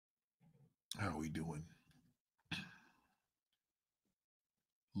How we doing?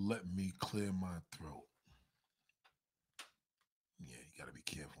 Let me clear my throat. Yeah, you gotta be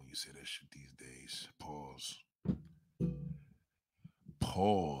careful when you say that shit these days. Pause.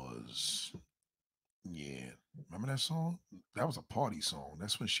 Pause. Yeah. Remember that song? That was a party song.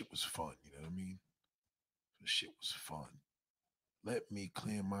 That's when shit was fun. You know what I mean? The shit was fun. Let me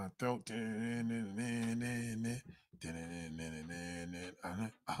clear my throat.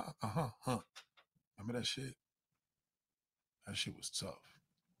 Uh-huh. Remember that shit? That shit was tough.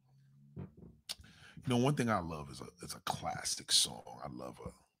 You know, one thing I love is a classic song. I love a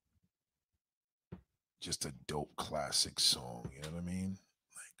just a dope classic song. You know what I mean?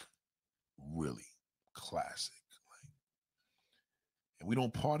 Like really classic. Like, and we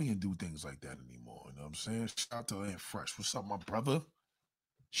don't party and do things like that anymore. You know what I'm saying? Shout out to Ant Fresh. What's up, my brother?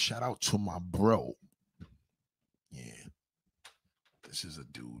 Shout out to my bro. Yeah, this is a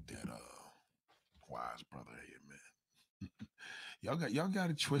dude that wise brother here, man. y'all got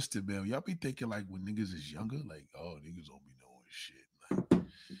it twisted, man. Y'all be thinking like when niggas is younger, like, oh, niggas don't be knowing shit. Like,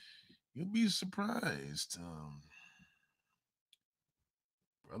 you'll be surprised.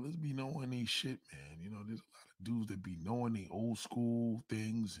 Brothers be knowing they shit, man. You know, there's a lot of dudes that be knowing the old school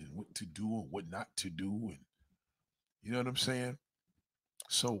things and what to do and what not to do. And you know what I'm saying?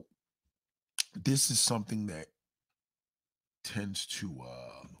 So this is something that tends to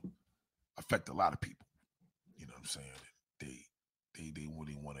affect a lot of people. You know what I'm saying? They they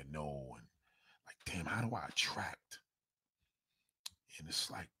really want to know and like, damn, how do I attract? And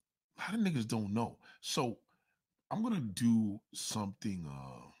it's like a lot of niggas don't know. So I'm gonna do something.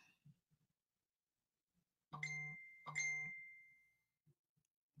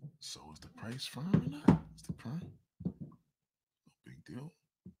 So is the price firm or not? Is the price? No big deal.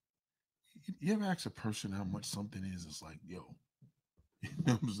 You ever ask a person how much something is? It's like, yo, you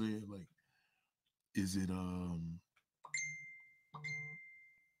know what I'm saying? Like, is it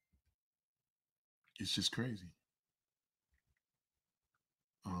it's just crazy.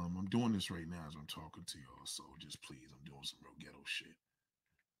 I'm doing this right now as I'm talking to y'all, so just please, I'm doing some real ghetto shit.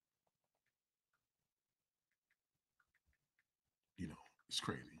 You know, it's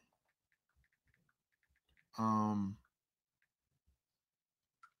crazy. Um,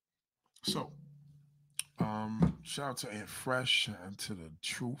 so shout out to Aunt Fresh and to the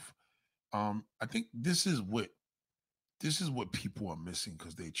truth. I think this is what people are missing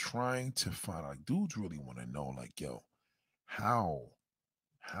because they're trying to find like dudes really want to know, like, yo, how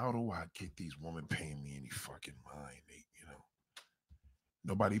how do I get these women paying me any fucking mind? You know,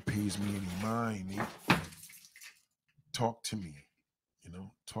 nobody pays me any mind. Talk to me. You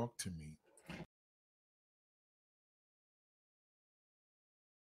know, talk to me.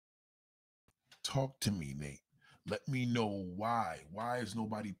 Talk to me, Nate. Let me know why. Why is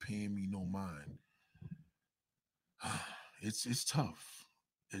nobody paying me no mind? It's tough.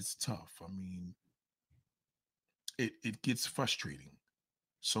 It's tough. I mean, it gets frustrating.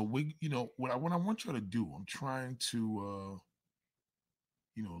 So we, what I want you to do, I'm trying to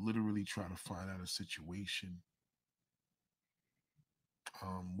literally try to find out a situation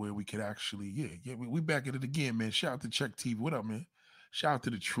where we could actually, yeah, we back at it again, man. Shout out to Check TV. What up, man? Shout out to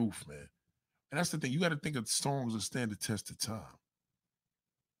the truth, man. And that's the thing. You got to think of songs that stand the test of time.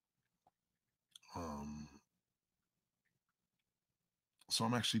 Um, so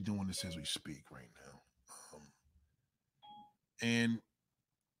I'm actually doing this as we speak right now. And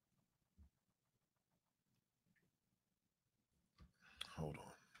hold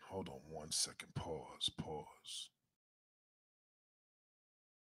on, hold on 1 second. Pause, pause.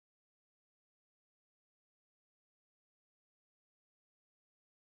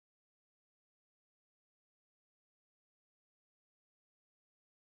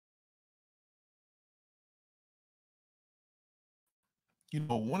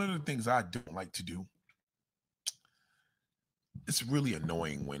 One of the things I don't like to do, it's really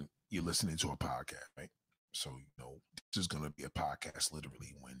annoying when you're listening to a podcast, right? So, this is going to be a podcast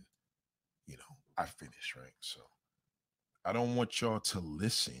literally when, I finish, right? So I don't want y'all to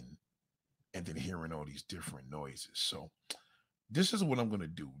listen and then hearing all these different noises. So this is what I'm going to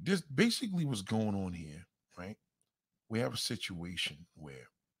do. This basically what's going on here, right? We have a situation where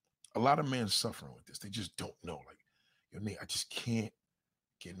a lot of men suffering with this. They just don't know. Like, Nate, I just can't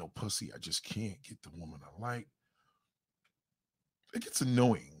get no pussy. I just can't get the woman I like. It gets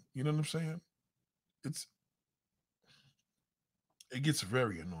annoying. You know what I'm saying? It's it gets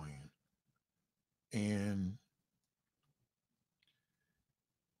very annoying. And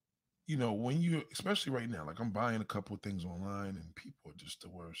when you, especially right now, like I'm buying a couple of things online and people are just the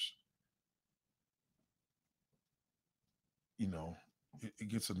worst. You know. It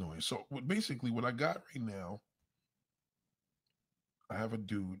gets annoying. So basically, what I got right now, I have a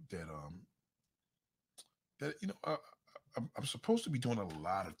dude that I'm supposed to be doing a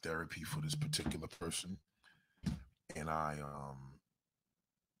lot of therapy for this particular person, and I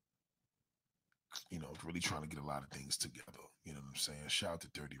really trying to get a lot of things together. You know what I'm saying? Shout out to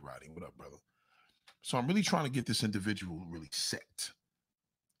Dirty Roddy. What up, brother? So I'm really trying to get this individual really set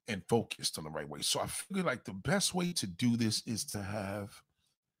and focused on the right way. So I figured like the best way to do this is to have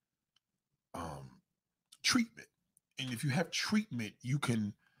um treatment. And if you have treatment, you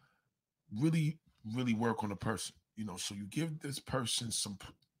can really, really work on a person. So you give this person some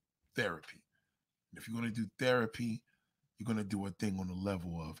therapy. And if you're going to do therapy, you're going to do a thing on the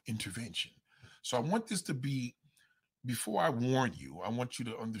level of intervention. So I want this to be, before I warn you, I want you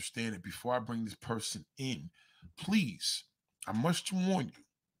to understand it before I bring this person in. Please, I must warn you,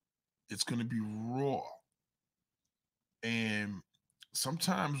 it's going to be raw. And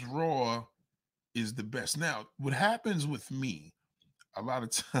sometimes raw is the best. Now, what happens with me a lot of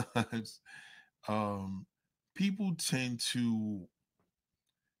times, um, people tend to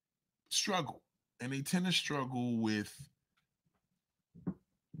struggle, and they tend to struggle with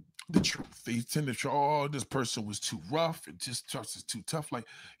the truth. They tend to say, oh, this person was too rough. It just is too tough. Like,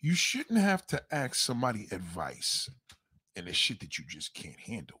 you shouldn't have to ask somebody advice and the shit that you just can't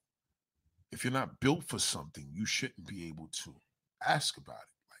handle. If you're not built for something, you shouldn't be able to ask about it.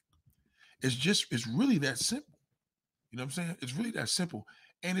 Like, it's really that simple. You know what I'm saying? It's really that simple.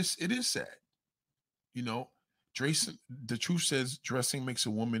 And it is sad. You know, dressing, the truth says dressing makes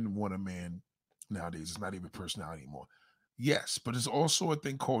a woman want a man nowadays. It's not even personality anymore. Yes, but it's also a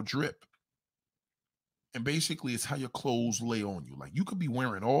thing called drip. And basically, it's how your clothes lay on you. Like, you could be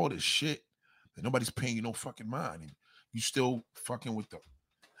wearing all this shit and nobody's paying you no fucking mind. And you still fucking with the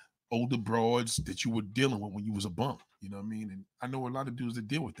older broads that you were dealing with when you was a bum. You know what I mean? And I know a lot of dudes that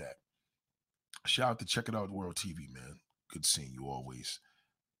deal with that. Shout out to Check It Out World TV, man. Good seeing you always.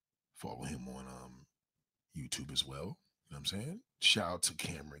 Follow him on YouTube as well. You know what I'm saying? Shout out to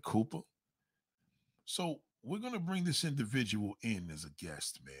Cameron Cooper. So we're gonna bring this individual in as a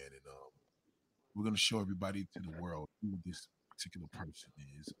guest, man, and we're gonna show everybody to the world who this particular person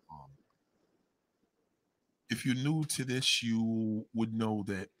is. If you're new to this, you would know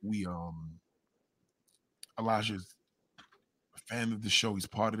that we Elijah's a fan of the show. He's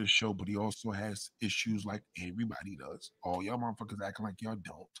part of the show, but he also has issues like everybody does. All y'all motherfuckers acting like y'all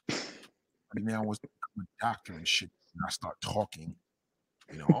don't. But he now wants to become a doctor and shit. And I start talking,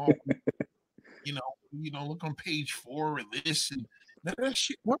 oh, look on page 4 of this, and none of that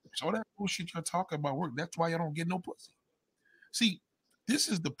shit works. All that bullshit you're talking about work. That's why I don't get no pussy. See, this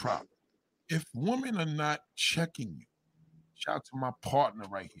is the problem. If women are not checking you, shout out to my partner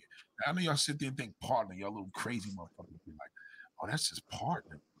right here. I know y'all sit there and think partner, y'all little crazy motherfuckers be like, oh, that's his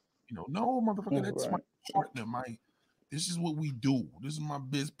partner. No, motherfucker, that's my partner. This is what we do. This is my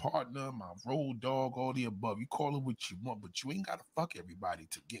biz partner, my road dog, all the above. You call it what you want, but you ain't gotta fuck everybody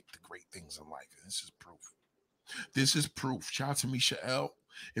to get the great things in life. And this is proof. This is proof. Shout out to Misha L.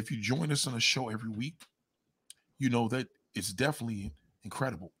 If you join us on a show every week, you know that it's definitely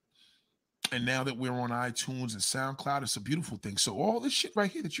incredible. And now that we're on iTunes and SoundCloud, it's a beautiful thing. So all this shit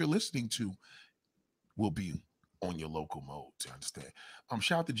right here that you're listening to will be on your local mode. You understand?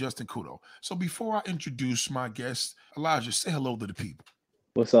 Shout out to Justin Kudo. So before I introduce my guest, Elijah, say hello to the people.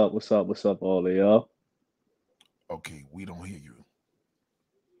 What's up? What's up? What's up, all of y'all? Okay, we don't hear you.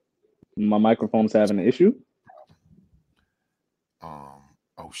 My microphone's having an issue.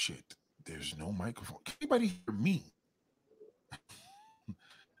 Oh shit. There's no microphone. Can anybody hear me?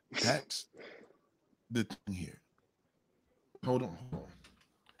 That's the thing here. Hold on.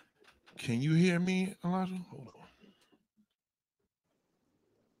 Can you hear me, Elijah? Hold on.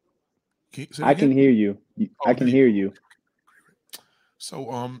 I can hear you. I can hear you.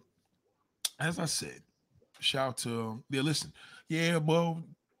 So, as I said, shout out to listen. Yeah, well,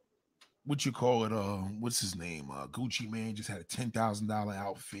 what you call it? What's his name? Gucci Mane just had a $10,000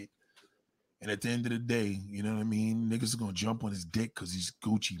 outfit. And at the end of the day, you know what I mean? Niggas are gonna jump on his dick because he's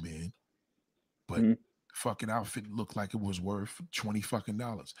Gucci Mane. But fucking outfit looked like it was worth $20 fucking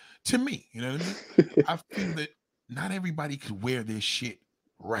to me. You know what I mean? I feel that not everybody could wear this shit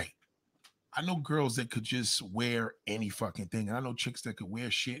right. I know girls that could just wear any fucking thing. And I know chicks that could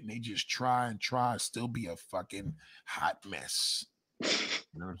wear shit and they just try, still be a fucking hot mess.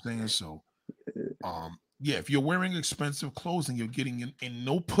 You know what I'm saying? So, yeah, if you're wearing expensive clothes and you're getting in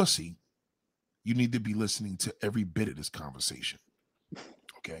no pussy, you need to be listening to every bit of this conversation.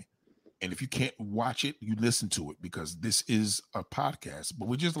 Okay? And if you can't watch it, you listen to it because this is a podcast, but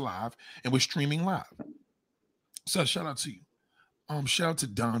we're just live and we're streaming live. So shout out to you. Shout out to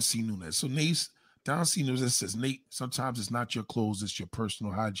Don C. Nunez. So Don C. Nunez says, Nate, sometimes it's not your clothes, it's your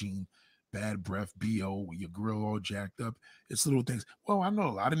personal hygiene. Bad breath, BO, with your grill all jacked up. It's little things. Well, I know a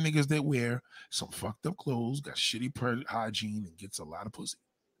lot of niggas that wear some fucked up clothes, got shitty hygiene, and gets a lot of pussy.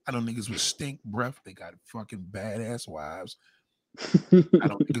 I know niggas with stink breath, they got fucking badass wives. I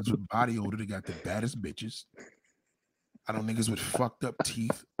know niggas with body odor, they got the baddest bitches. I know niggas with fucked up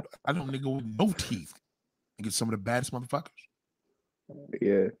teeth. I know niggas with no teeth and get some of the baddest motherfuckers.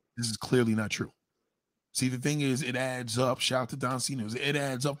 Yeah. This is clearly not true. See, the thing is, it adds up. Shout out to Don C. News. It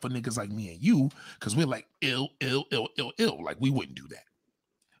adds up for niggas like me and you, because we're like ill. Like, we wouldn't do that.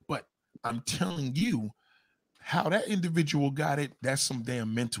 But I'm telling you, how that individual got it, that's some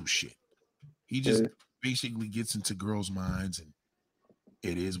damn mental shit. He just basically gets into girls' minds, and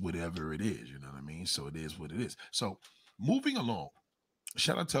it is whatever it is. You know what I mean? So it is what it is. So moving along.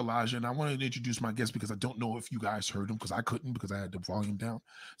 Shout out to Elijah, and I wanted to introduce my guest because I don't know if you guys heard him because I couldn't because I had the volume down.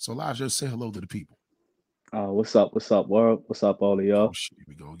 So Elijah, say hello to the people. What's up? What's up, world? What's up, all of y'all? Oh shit, here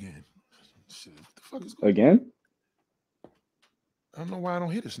we go again. Shit, what the fuck is going again? I don't know why I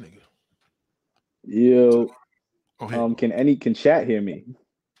don't hear this nigga. Yo, can chat hear me?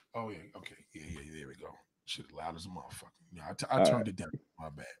 Oh yeah, okay, yeah, there we go. Shit, loud as a motherfucker. Yeah, I turned it down. My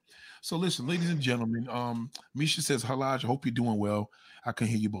bad. So listen, ladies and gentlemen, Misha says, Halaj, I hope you're doing well. I can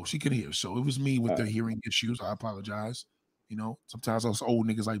hear you both. She can hear. So it was me with the hearing issues. I apologize. You know, sometimes us old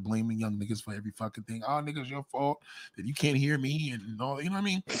niggas like blaming young niggas for every fucking thing. Oh, niggas, your fault that you can't hear me and all, you know what I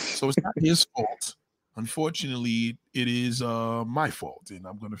mean? So it's not his fault. Unfortunately, it is my fault. And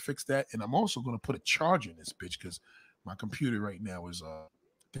I'm going to fix that. And I'm also going to put a charger in this bitch because my computer right now is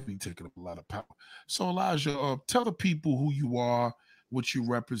taking up a lot of power. So Elijah, tell the people who you are, what you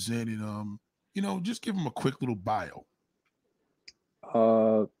represent, and you know, just give them a quick little bio.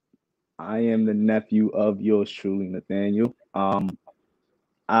 I am the nephew of yours truly, Nathaniel. I'm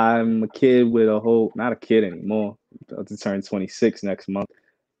a kid with not a kid anymore. I'll turn 26 next month.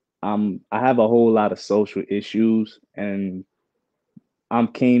 I have a whole lot of social issues, and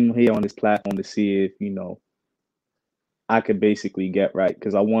came here on this platform to see if, you know, I could basically get right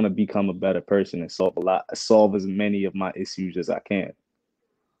because I want to become a better person and solve as many of my issues as I can.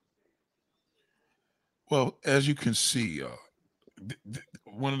 Well, as you can see,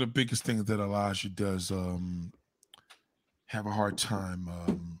 one of the biggest things that Elijah does have a hard time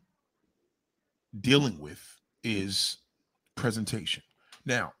dealing with is presentation.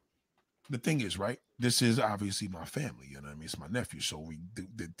 Now, the thing is, right, this is obviously my family, you know what I mean? It's my nephew. So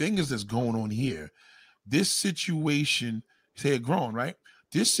the thing is that's going on here, this situation, say it grown, right?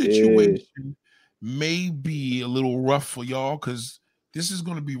 This situation may be a little rough for y'all because this is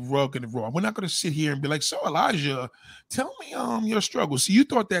going to be rugged and raw. We're not going to sit here and be like, so Elijah, tell me your struggle. See, you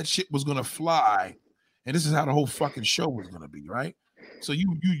thought that shit was going to fly, and this is how the whole fucking show was going to be, right? So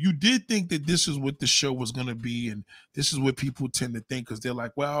you did think that this is what the show was going to be, and this is what people tend to think because they're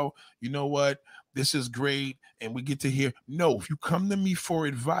like, well, you know what? This is great, and we get to hear. No, if you come to me for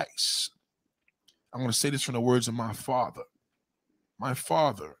advice, I'm going to say this from the words of my father. My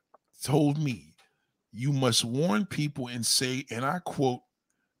father told me, you must warn people and say, and I quote,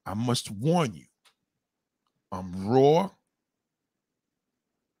 I must warn you, I'm raw.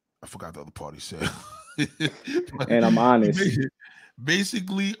 I forgot the other part he said. And I'm honest.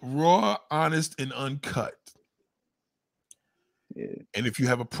 Basically, raw, honest, and uncut. Yeah. And if you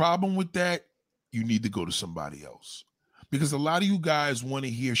have a problem with that, you need to go to somebody else. Because a lot of you guys want to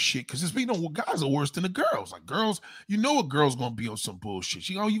hear shit. Because it's, you know, guys are worse than the girls. Like girls, you know a girl's going to be on some bullshit.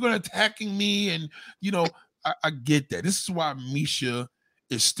 You're going to attacking me. And, you know, I get that. This is why Misha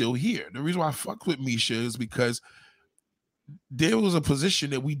is still here. The reason why I fuck with Misha is because there was a position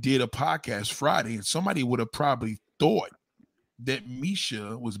that we did a podcast Friday, and somebody would have probably thought that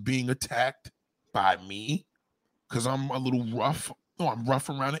Misha was being attacked by me because I'm a little rough. No, I'm rough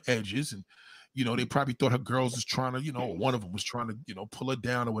around the edges. And, you know, they probably thought her girls was trying to, you know, one of them was trying to, you know, pull her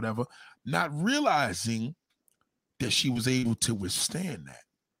down or whatever, not realizing that she was able to withstand that.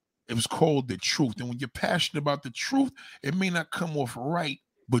 It was called the truth. And when you're passionate about the truth, it may not come off right,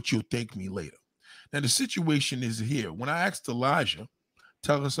 but you'll thank me later. Now, the situation is here. When I asked Elijah,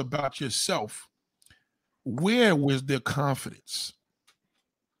 tell us about yourself, where was their confidence?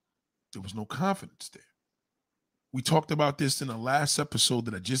 There was no confidence there. We talked about this in the last episode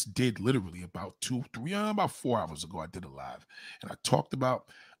that I just did literally about 4 hours ago. I did a live. And I talked about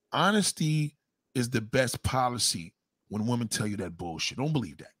honesty is the best policy when women tell you that bullshit. Don't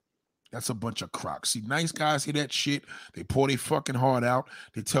believe that. That's a bunch of crock. See, nice guys hear that shit. They pour their fucking heart out.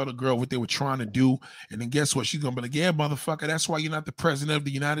 They tell the girl what they were trying to do. And then guess what? She's going to be like, yeah, motherfucker, that's why you're not the president of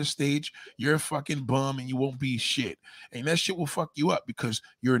the United States. You're a fucking bum and you won't be shit. And that shit will fuck you up because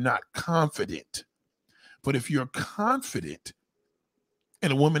you're not confident. But if you're confident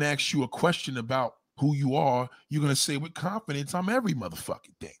and a woman asks you a question about who you are, you're going to say with confidence, I'm every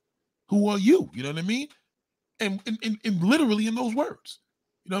motherfucking thing. Who are you? You know what I mean? And literally in those words.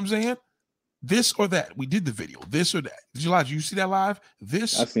 You know what I'm saying? This or that. We did the video. This or that. Did you see that live?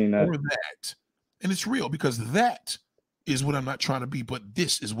 This I seen that. or that. And it's real because that is what I'm not trying to be, but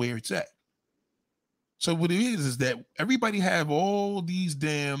this is where it's at. So what it is that everybody have all these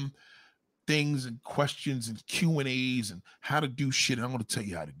damn things and questions and Q&As and how to do shit. And I'm going to tell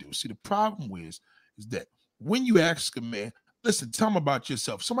you how to do it. See, the problem is that when you ask a man, listen, tell them about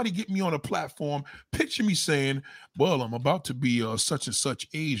yourself. Somebody get me on a platform. Picture me saying, well, I'm about to be such and such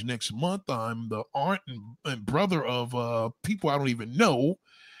age next month. I'm the aunt and brother of people I don't even know.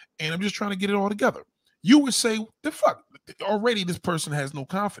 And I'm just trying to get it all together. You would say, the fuck? Already this person has no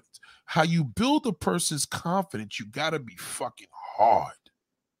confidence. How you build a person's confidence, you got to be fucking hard.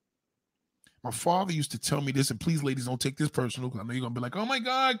 My father used to tell me this, and please, ladies, don't take this personal. I know you're going to be like, oh my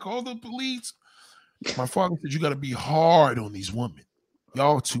God, call the police. My father said, you got to be hard on these women.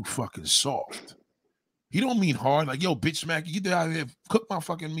 Y'all too fucking soft. He don't mean hard like, yo, bitch smack, get out of here, cook my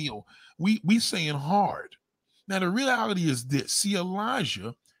fucking meal. We saying hard. Now, the reality is this. See,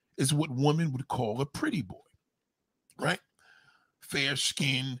 Elijah is what women would call a pretty boy, right? Fair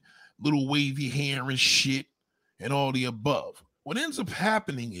skin, little wavy hair and shit, and all the above. What ends up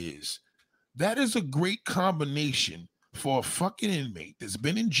happening is that is a great combination for a fucking inmate that's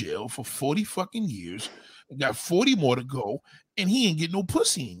been in jail for 40 fucking years, got 40 more to go, and he ain't get no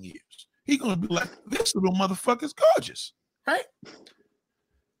pussy in years. He gonna be like, this little motherfucker's gorgeous, right?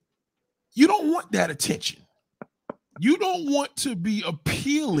 You don't want that attention. You don't want to be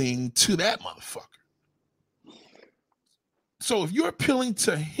appealing to that motherfucker. So if you're appealing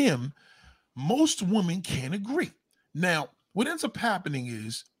to him, most women can't agree. Now, what ends up happening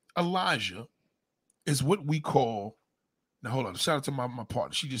is Elijah is what we call. Now, hold on. Shout out to my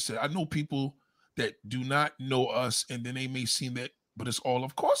partner. She just said, I know people that do not know us, and then they may seem that, but it's all,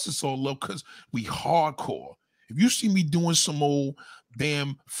 of course, it's all love because we hardcore. If you see me doing some old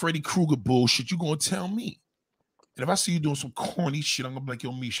damn Freddy Krueger bullshit, you're going to tell me. And if I see you doing some corny shit, I'm going to be like,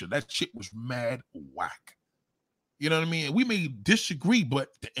 yo, Misha, that shit was mad whack. You know what I mean? We may disagree, but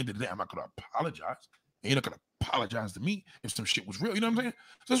at the end of the day, I'm not going to apologize. And you're not going to apologize to me if some shit was real. You know what I'm saying?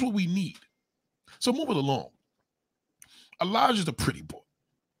 So that's what we need. So move it along. Elijah's a pretty boy.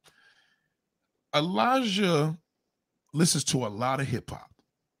 Elijah listens to a lot of hip hop.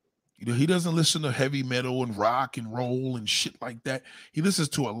 You know, he doesn't listen to heavy metal and rock and roll and shit like that. He listens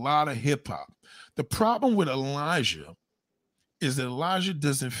to a lot of hip hop. The problem with Elijah is that Elijah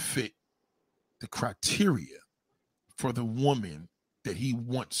doesn't fit the criteria for the woman that he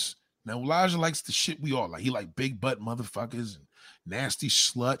wants. Now, Elijah likes the shit we all like. He like big butt motherfuckers and nasty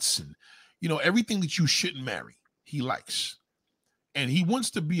sluts and, you know, everything that you shouldn't marry. He likes, and he wants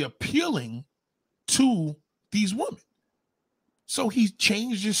to be appealing to these women. So he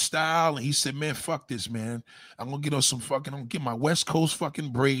changed his style and he said, man, fuck this, man. I'm going to get on some fucking, I'm going to get my West Coast fucking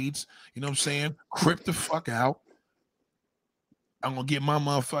braids. You know what I'm saying? Crip the fuck out. I'm going to get my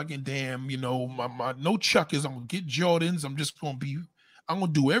motherfucking damn, you know, my no Chuckers. I'm going to get Jordans. I'm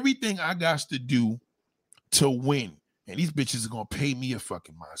going to do everything I got to do to win. And these bitches are going to pay me a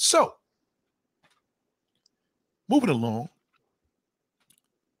fucking mind. So, moving along,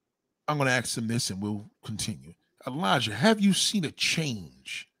 I'm going to ask him this and we'll continue. Elijah, have you seen a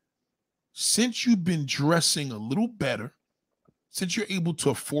change since you've been dressing a little better, since you're able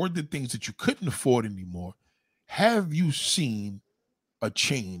to afford the things that you couldn't afford anymore? Have you seen a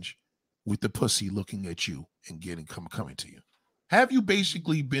change with the pussy looking at you and coming to you? Have you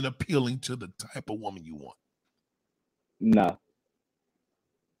basically been appealing to the type of woman you want? Nah.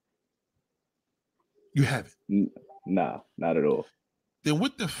 You haven't? Nah, not at all. Then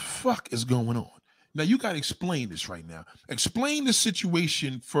what the fuck is going on? Now, you got to explain this right now. Explain the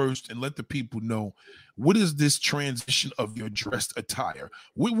situation first and let the people know, what is this transition of your dressed attire?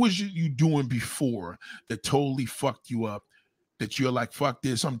 What was you doing before that totally fucked you up, that you're like, fuck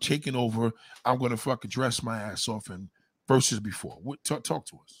this, I'm taking over, I'm going to fucking dress my ass off, and versus before? Talk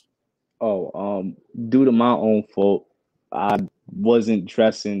to us. Due to my own fault, I wasn't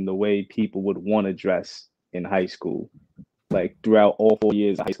dressing the way people would want to dress in high school. Like throughout all 4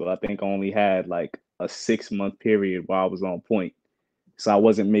 years of high school, I think I only had like a 6-month period where I was on point. So I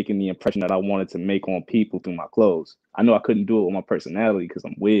wasn't making the impression that I wanted to make on people through my clothes. I know I couldn't do it with my personality because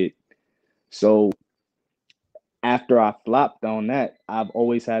I'm weird, So after I flopped on that, I've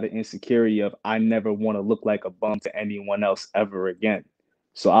always had an insecurity of I never want to look like a bum to anyone else ever again.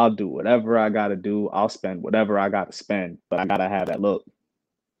 So I'll do whatever I gotta do. I'll spend whatever I gotta spend, but I gotta have that look.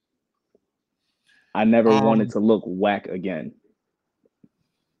 I never wanted Um, to look whack again.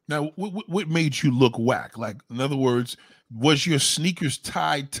 Now, what made you look whack? Like, in other words, was your sneakers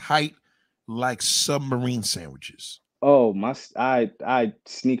tied tight like submarine sandwiches? Oh, I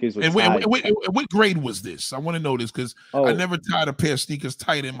sneakers were And tied. what grade was this? I want to know this because I Oh, never tied a pair of sneakers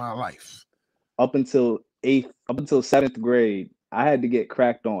tight in my life. up until seventh grade, I had to get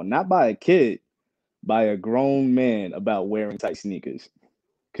cracked on, not by a kid, by a grown man about wearing tight sneakers.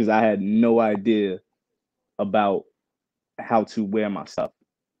 Because I had no idea about how to wear my stuff.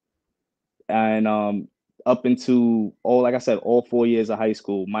 And up into all, like I said, all 4 years of high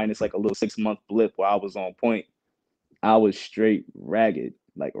school, minus like a little 6 month blip where I was on point, I was straight ragged,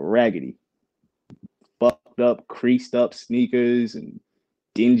 like raggedy, fucked up, creased up sneakers and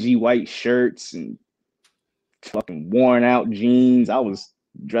dingy white shirts and fucking worn out jeans. I was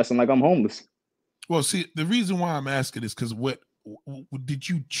dressing like I'm homeless. Well, see, the reason why I'm asking is because did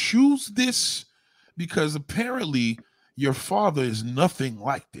you choose this? Because apparently your father is nothing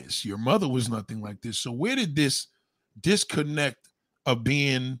like this. Your mother was nothing like this. So where did this disconnect of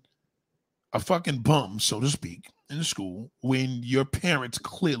being a fucking bum, so to speak, in the school when your parents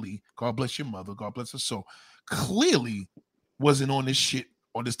clearly, God bless your mother, God bless her soul, clearly wasn't on this shit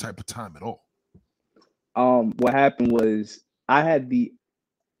on this type of time at all? What happened was I had the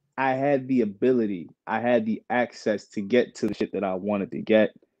ability, I had the access to get to the shit that I wanted to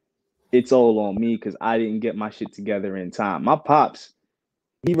get. It's all on me because I didn't get my shit together in time. My pops,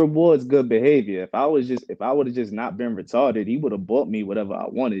 he rewards good behavior. If I would have just not been retarded, he would have bought me whatever I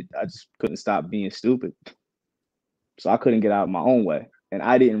wanted. I just couldn't stop being stupid. So I couldn't get out of my own way. And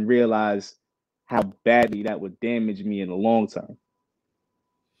I didn't realize how badly that would damage me in the long term.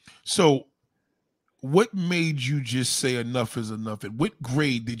 So what made you just say enough is enough? At what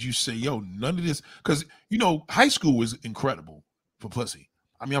grade did you say, yo, none of this? Because, high school was incredible for pussy.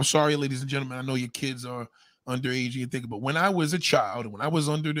 I mean, I'm sorry, ladies and gentlemen. I know your kids are underage and you think, but when I was a child, when I was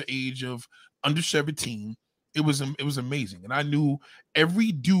under the age of under 17, it was amazing. And I knew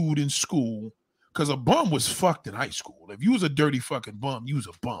every dude in school because a bum was fucked in high school. If you was a dirty fucking bum, you was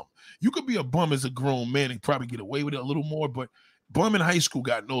a bum. You could be a bum as a grown man and probably get away with it a little more, but bum in high school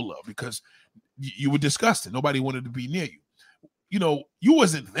got no love because you were disgusting. Nobody wanted to be near you. You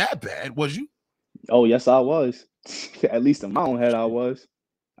wasn't that bad, was you? Oh, yes, I was. At least in my own head, I was.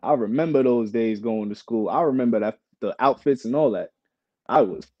 I remember those days going to school. I remember that the outfits and all that. I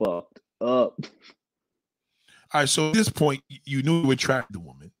was fucked up. All right, so at this point, you knew you attracted the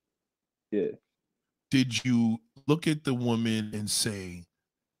woman. Yeah. Did you look at the woman and say,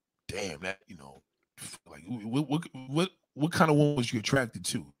 damn, that, like what kind of woman was you attracted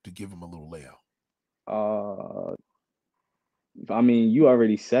to give him a little layout? I mean, you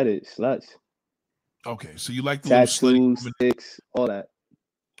already said it, sluts. Okay, so you like the tattoos, little slutty sticks, all that.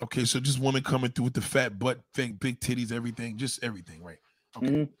 Okay, so just woman coming through with the fat butt, big titties, everything, just everything, right? Okay.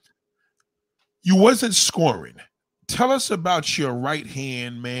 Mm-hmm. You wasn't scoring. Tell us about your right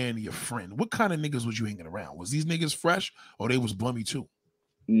hand man, your friend. What kind of niggas was you hanging around? Was these niggas fresh or they was bummy too?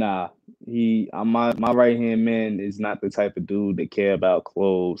 Nah, my right hand man is not the type of dude that care about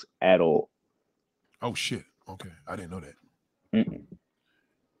clothes at all. Oh shit. Okay, I didn't know that. Mm-mm.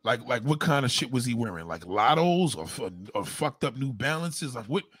 Like what kind of shit was he wearing? Like Lottos or fucked up New Balances? Like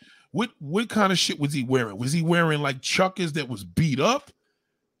what kind of shit was he wearing? Was he wearing like Chuckers that was beat up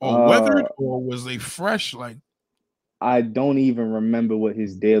or weathered, or was they fresh? Like, I don't even remember what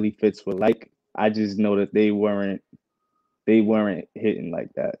his daily fits were like. I just know that they weren't hitting like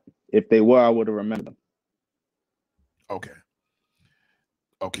that. If they were, I would have remembered them.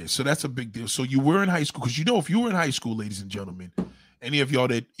 Okay, so that's a big deal. So you were in high school, because if you were in high school, ladies and gentlemen, any of y'all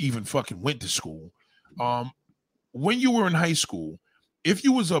that even fucking went to school, when you were in high school, if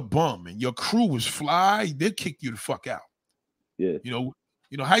you was a bum and your crew was fly, they'd kick you the fuck out. Yeah.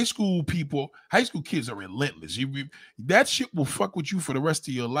 High school kids are relentless. That shit will fuck with you for the rest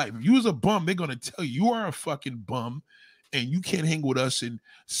of your life. If you was a bum, they're gonna tell you are a fucking bum and you can't hang with us and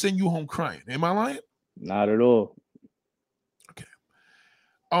send you home crying. Am I lying? Not at all. Okay.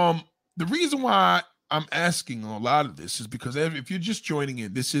 The reason why I'm asking a lot of this is because if you're just joining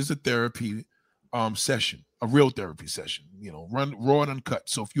in, this is a therapy session, a real therapy session, run raw and uncut.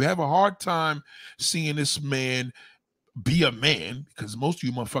 So if you have a hard time seeing this man be a man, because most of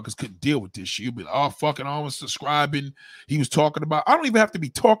you motherfuckers couldn't deal with this shit, you'll be like, oh, fucking almost subscribing. He was talking about, I don't even have to be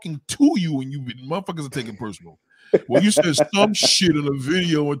talking to you and you motherfuckers are taking personal. Well, you said some shit in a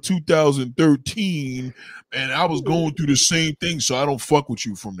video in 2013, and I was going through the same thing, so I don't fuck with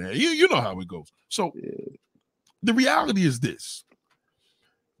you from there. You know how it goes. So the reality is this.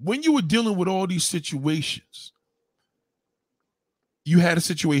 When you were dealing with all these situations, you had a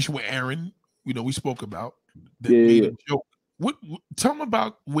situation with Aaron, we spoke about, that made a joke. Tell me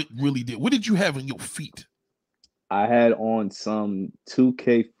about what really did. What did you have in your feet? I had on some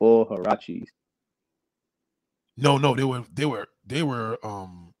 2K4 Huaraches. No, they were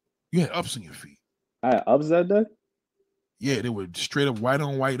you had ups in your feet. I had ups that day? Yeah, they were straight up white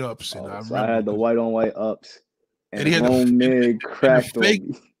on white ups. And I had the white on white ups. And he had the cracked on me.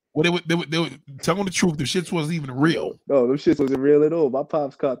 Well, they were telling the truth. The shits wasn't even real. No, them shits wasn't real at all. My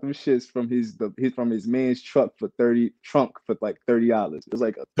pops caught them shits from his man's truck for like $30. It was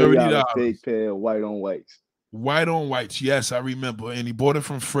like a $30 fake pair of white on whites. White on whites, yes, I remember. And he bought it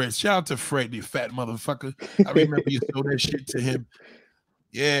from Fred. Shout out to Fred, the fat motherfucker. I remember you sold that shit to him.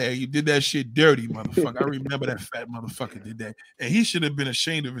 Yeah, you did that shit dirty, motherfucker. I remember that fat motherfucker did that. And he should have been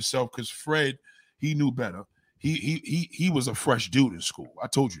ashamed of himself because Fred, he knew better. He was a fresh dude in school. I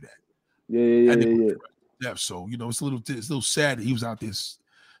told you that. Yeah. So it's a little sad that he was out there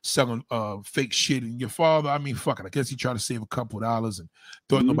selling fake shit. And your father, I mean, fuck it. I guess he tried to save a couple of dollars and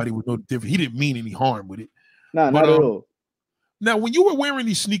thought nobody would know the difference. He didn't mean any harm with it. Nah, not at all. Now, when you were wearing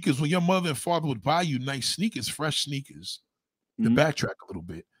these sneakers, when your mother and father would buy you nice sneakers, fresh sneakers, to backtrack a little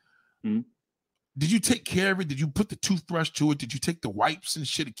bit, did you take care of it? Did you put the toothbrush to it? Did you take the wipes and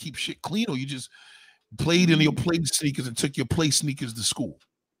shit to keep shit clean, or you just played in your play sneakers and took your play sneakers to school?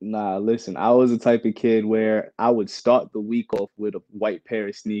 Nah, listen, I was the type of kid where I would start the week off with a white pair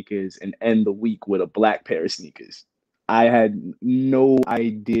of sneakers and end the week with a black pair of sneakers. I had no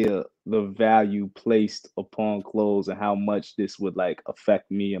idea the value placed upon clothes and how much this would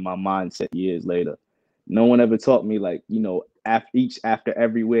affect me and my mindset years later. No one ever taught me after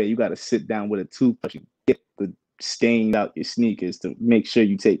every wear, you got to sit down with a toothbrush and get the stain out your sneakers to make sure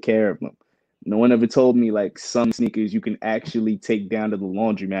you take care of them. No one ever told me some sneakers you can actually take down to the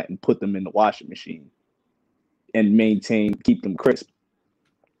laundromat and put them in the washing machine and keep them crisp.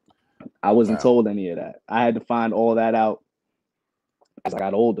 I wasn't told any of that. I had to find all that out as I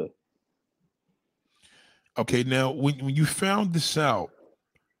got older. Okay, now when you found this out,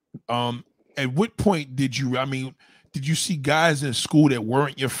 at what point did you see guys in school that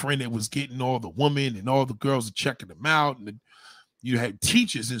weren't your friend that was getting all the women and all the girls are checking them out, and you had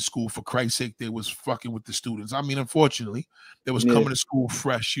teachers in school, for Christ's sake, that was fucking with the students? I mean, unfortunately, they was coming to school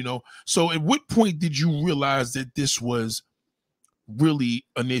fresh, So at what point did you realize that this was really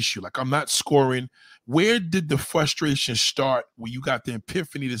an issue? I'm not scoring. Where did the frustration start when you got the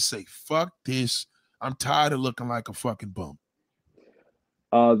epiphany to say, fuck this, I'm tired of looking like a fucking bum?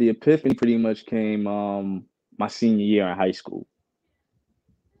 The epiphany pretty much came my senior year in high school.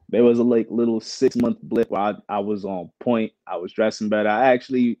 There was a little 6-month blip where I was on point. I was dressing better. I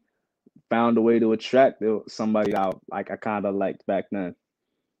actually found a way to attract somebody I kind of liked back then.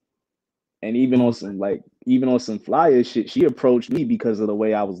 And even on some flyer shit, she approached me because of the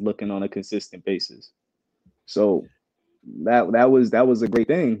way I was looking on a consistent basis. So that was a great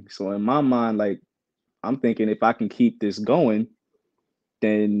thing. So in my mind, I'm thinking if I can keep this going,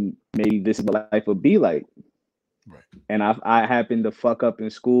 then maybe this is what life would be like. Right. And I happened to fuck up in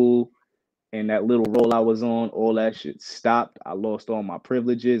school, and that little role I was on, all that shit stopped. I lost all my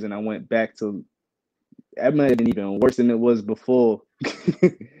privileges, and I went back to, that might have been even worse than it was before.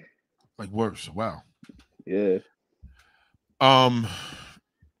 Worse. Wow. Yeah.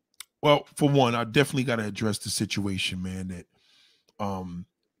 Well, for one, I definitely got to address the situation, man, that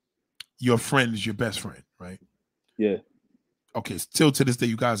your friend is your best friend, right? Yeah. Okay, still to this day,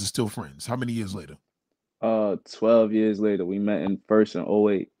 you guys are still friends. How many years later? 12 years later. We met in first in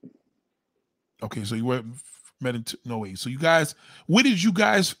 2008. Okay, so you met in 2008. So you guys, what did you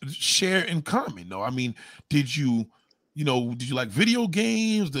guys share in common, though? I mean, did you like video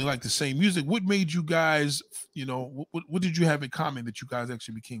games? Did you like the same music? What made you guys, what did you have in common that you guys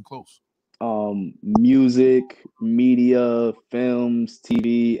actually became close? Music, media, films,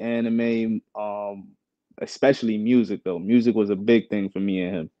 TV, anime, especially music, though. Music was a big thing for me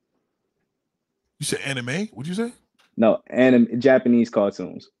and him. You said anime? What'd you say? No, Japanese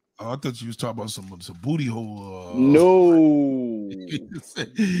cartoons. Oh, I thought you was talking about some booty hole. No,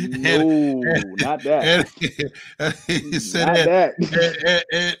 not that. He said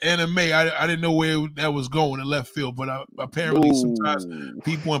anime. I didn't know where that was going in left field, but apparently sometimes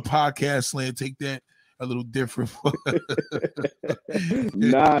people in podcast land take that a little different.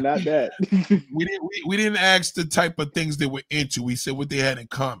 Nah, not that. we didn't ask the type of things they were into. We said what they had in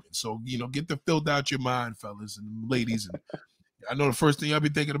common. So get the filled out your mind, fellas and ladies. And I know the first thing y'all be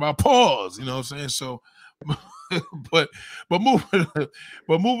thinking about pause. You know what I'm saying? So, but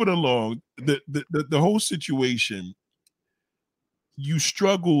moving along, the whole situation, you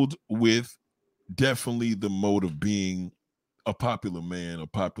struggled with definitely the mode of being a popular man, a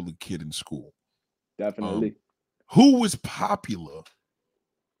popular kid in school. Definitely. Who was popular,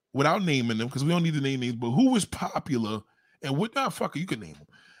 without naming them, because we don't need to name names, but who was popular and what, not fucker, you can name them.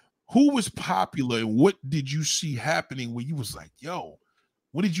 Who was popular and what did you see happening where you was like, yo,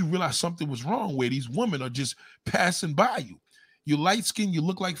 what did you realize something was wrong where these women are just passing by you? You light skinned, you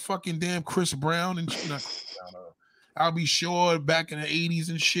look like fucking damn Chris Brown and not Chris Brown, I'll be sure back in the 80s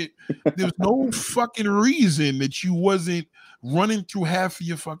and shit. There's no fucking reason that you wasn't running through half of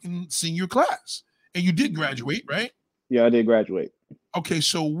your fucking senior class. And you did graduate, right? Yeah, I did graduate. Okay,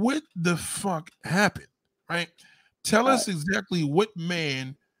 so what the fuck happened, right? Tell us exactly what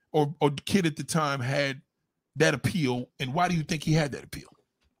man or kid at the time had that appeal, and why do you think he had that appeal?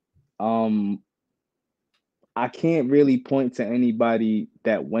 I can't really point to anybody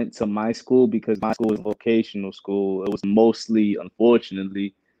that went to my school because my school was a vocational school. It was mostly,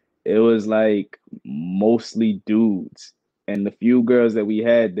 unfortunately, it was like mostly dudes. And the few girls that we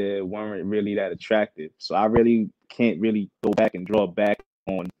had there weren't really that attractive. So I really can't really go back and draw back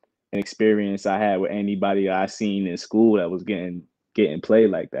on an experience I had with anybody I seen in school that was getting played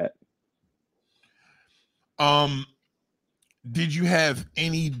like that. Did you have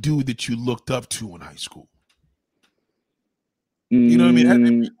any dude that you looked up to in high school? You know what I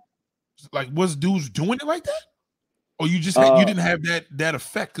mean? Like, was dudes doing it like that? Or you just you didn't have that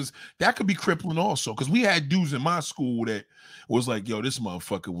effect? Because that could be crippling also. Because we had dudes in my school that was like, yo, this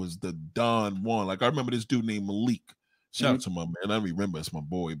motherfucker was the Don Juan. Like, I remember this dude named Malik. Shout out to my man. I remember it's my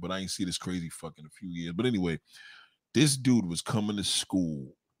boy, but I ain't see this crazy fuck in a few years. But anyway, this dude was coming to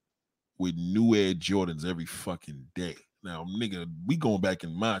school with new Air Jordans every fucking day. Now, nigga, we going back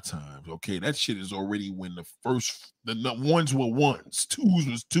in my times, okay? That shit is already when the ones were ones, twos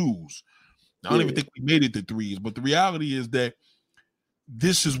was twos. I don't even think we made it to threes, but the reality is that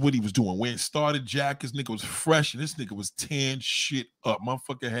this is what he was doing. When it started, Jack, his nigga was fresh, and this nigga was tearing shit up.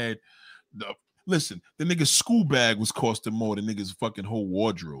 Motherfucker had listen, the nigga's school bag was costing more than nigga's fucking whole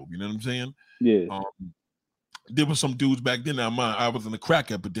wardrobe. You know what I'm saying? Yeah. There were some dudes back then. I was in the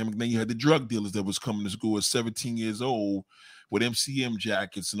crack epidemic. Then you had the drug dealers that was coming to school at 17 years old with MCM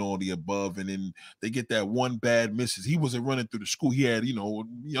jackets and all the above. And then they get that one bad missus. He wasn't running through the school. He had,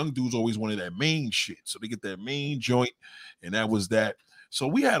 young dudes always wanted that main shit. So they get that main joint, and that was that. So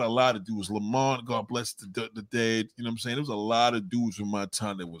we had a lot of dudes. Lamont, God bless the dead. You know what I'm saying? There was a lot of dudes in my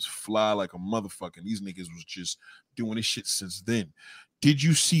time that was fly like a motherfucker. These niggas was just doing this shit since then. Did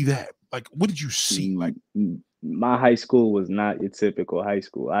you see that? Like, what did you see? Like, my high school was not your typical high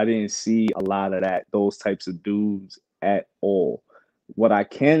school. I didn't see a lot of those types of dudes at all. What I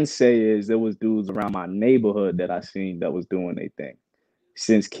can say is there was dudes around my neighborhood that I seen that was doing their thing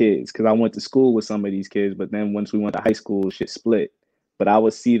since kids. Because I went to school with some of these kids, but then once we went to high school, shit split. But I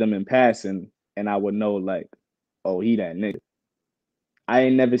would see them in passing, and I would know, like, oh, he that nigga. I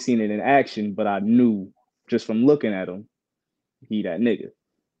ain't never seen it in action, but I knew just from looking at him, he that nigga.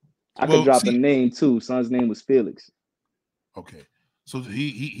 I could drop a name too. Son's name was Felix. Okay, so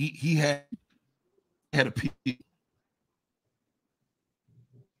he had a appeal.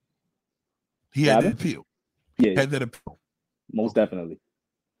 He had that appeal. Yeah, had that appeal. Most definitely.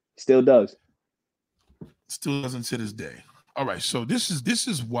 Still does. Still doesn't to this day. All right, so this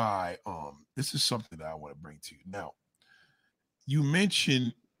is why this is something that I want to bring to you. Now, you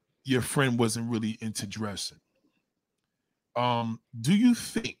mentioned your friend wasn't really into dressing. Do you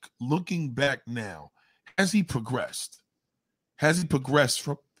think, looking back now, has he progressed? Has he progressed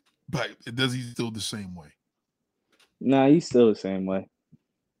from, but does he still the same way? Nah, he's still the same way.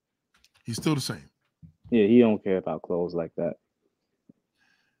 He's still the same. Yeah, he don't care about clothes like that.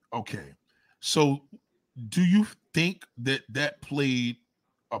 Okay. So do you think that played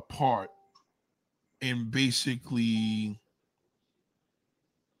a part in basically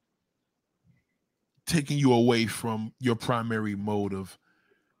taking you away from your primary mode of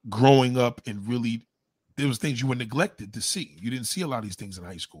growing up, and really there was things you were neglected to see? You didn't see a lot of these things in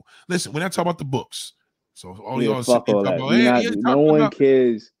high school. Listen, when I talk about the books, so all y'all fuck all that. No one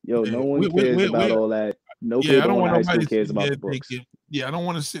cares. Yo, no one cares about all that. No kid in high school cares about the books. I don't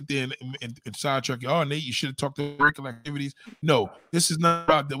want to sit there and sidetrack you. Oh, Nate, you should have talked to curricular activities. No, this is not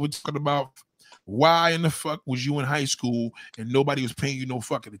about that. We're talking about why in the fuck was you in high school and nobody was paying you no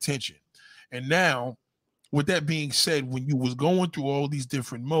fucking attention. And now with that being said, when you was going through all these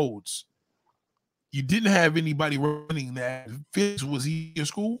different modes, you didn't have anybody running that. Felix, was he in your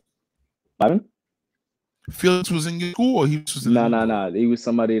school? Pardon? Felix was in your school, or he was in the No. neighborhood? He was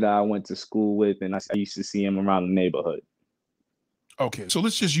somebody that I went to school with, and I used to see him around the neighborhood. Okay, so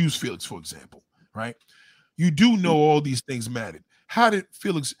let's just use Felix for example, right? You do know all these things mattered. How did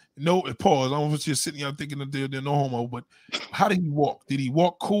Felix know? Pause. I was just sitting here thinking that they're no homo, but how did he walk? Did he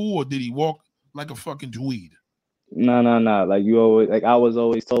walk cool, or did he walk like a fucking dweeb? No. Like you always, like I was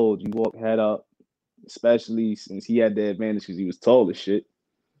always told, you walk head up, especially since he had the advantage because he was tall as shit.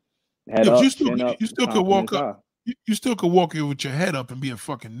 Head Yeah, but up, chin up, you still could walk confidence up. high. You still could walk here with your head up and be a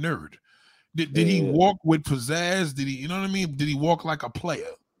fucking nerd. Did he Yeah. walk with pizzazz? Did he, you know what I mean? Did he walk like a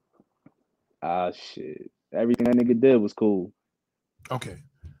player? Shit. Everything that nigga did was cool. Okay.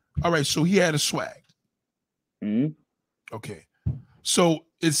 All right. So he had a swag. Mm-hmm. Okay. So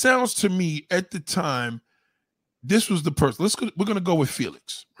it sounds to me at the time, this was the person. We're gonna go with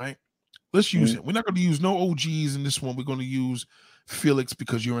Felix, right? Let's use him. We're not gonna use no OGs in this one. We're gonna use Felix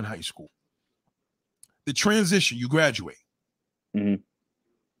because you're in high school. The transition, you graduate. Mm-hmm.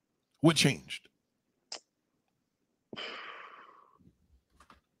 What changed?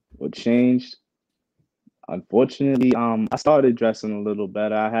 What changed? Unfortunately, I started dressing a little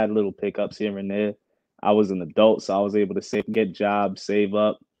better. I had little pickups here and there. I was an adult, so I was able to get jobs, save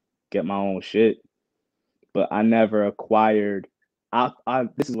up, get my own shit. But I never acquired.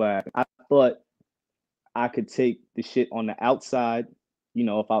 This is what happened. I thought I could take the shit on the outside. You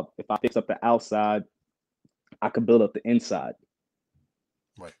know, if I fix up the outside, I could build up the inside.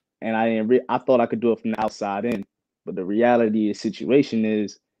 Right. And I thought I could do it from the outside in. But the reality of the situation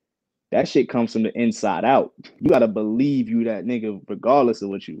is that shit comes from the inside out. You gotta believe you that nigga, regardless of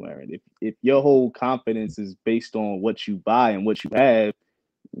what you wearing. If your whole confidence is based on what you buy and what you have,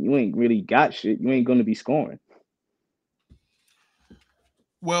 you ain't really got shit. You ain't gonna be scoring.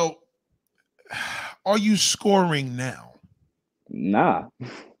 Well, are you scoring now? Nah.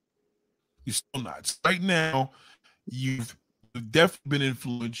 You're still not. Right now, you've definitely been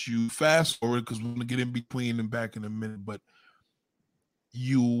influenced. You fast forward because we're gonna get in between and back in a minute, but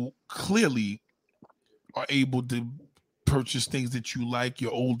you clearly are able to purchase things that you like.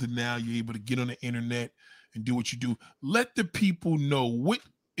 You're older now. You're able to get on the internet and do what you do. Let the people know, what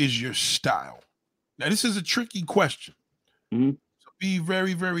is your style. Now, this is a tricky question. Mm-hmm. So be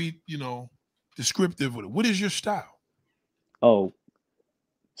very, very, descriptive with it. What is your style? Oh,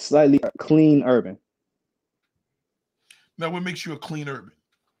 slightly clean urban. Now, what makes you a clean urban?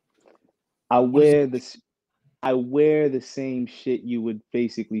 I wear the same shit you would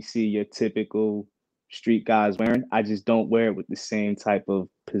basically see your typical street guys wearing. I just don't wear it with the same type of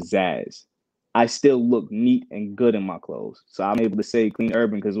pizzazz. I still look neat and good in my clothes. So I'm able to say clean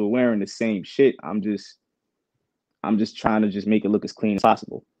urban because we're wearing the same shit. I'm just trying to just make it look as clean as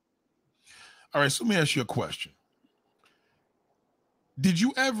possible. All right, so let me ask you a question. Did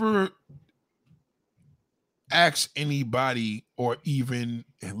you ever ask anybody or even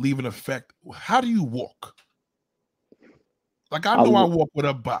leave an effect? How do you walk? Like, I know I walk with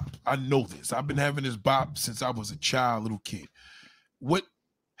a bop. I know this. I've been having this bop since I was a child, little kid.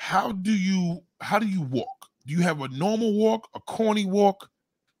 How do you walk? Do you have a normal walk, a corny walk?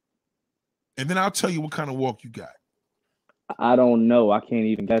 And then I'll tell you what kind of walk you got. I don't know. I can't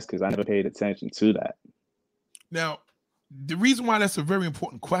even guess because I never paid attention to that. Now, the reason why that's a very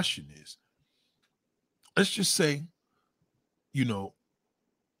important question is, let's just say, you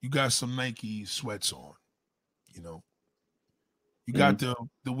got some Nike sweats on, you got the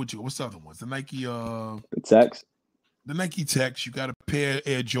what's the other ones? The Nike the Techs. The Nike Techs. You got a pair of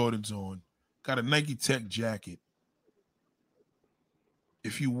Air Jordans on. Got a Nike Tech jacket.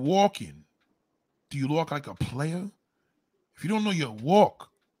 If you walking, do you walk like a player? If you don't know your walk,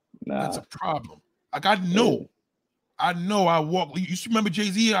 that's a problem. Like, I know I walk. You remember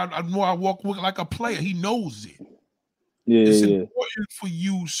Jay-Z? I know I walk like a player. He knows it. It's important for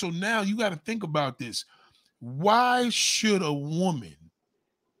you. So now you got to think about this. Why should a woman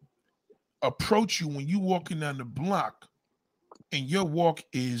approach you when you walking down the block and your walk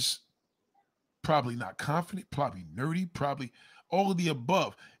is probably not confident, probably nerdy, probably all of the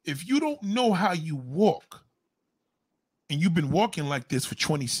above? If you don't know how you walk and you've been walking like this for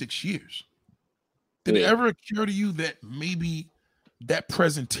 26 years, did it ever occur to you that maybe that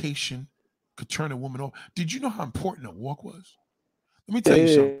presentation could turn a woman off? Did you know how important a walk was? Let me tell you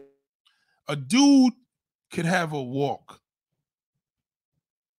something. A dude could have a walk.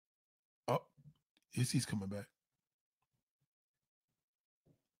 Oh, he's coming back.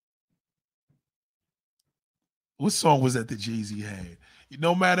 What song was that Jay-Z had?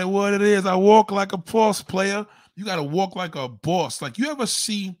 No matter what it is, I walk like a boss player. You got to walk like a boss. Like, you ever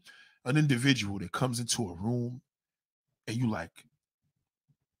see an individual that comes into a room and you like,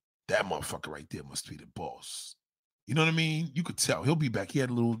 that motherfucker right there must be the boss. You know what I mean? You could tell. He'll be back. He had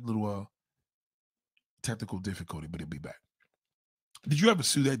a little technical difficulty, but he'll be back. Did you ever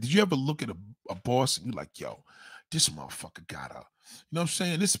see that? Did you ever look at a boss and you're like, yo, this motherfucker got a, you know what I'm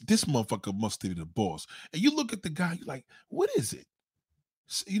saying? This motherfucker must be the boss. And you look at the guy, you're like, what is it?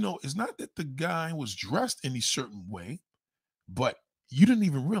 You know, it's not that the guy was dressed any certain way, but you didn't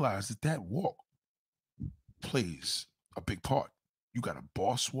even realize that that walk plays a big part. You got a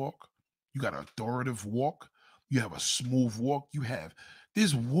boss walk, you got an authoritative walk, you have a smooth walk,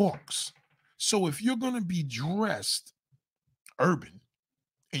 there's walks. So if you're going to be dressed urban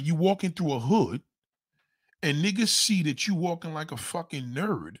and you walking through a hood and niggas see that you walking like a fucking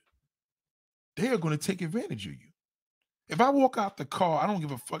nerd, they are going to take advantage of you. If I walk out the car, I don't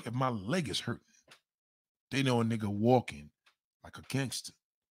give a fuck if my leg is hurting. They know a nigga walking like a gangster.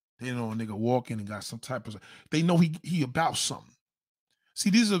 They know a nigga walking and got some type of, they know he about something. See,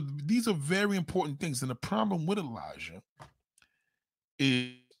 these are very important things. And the problem with Elijah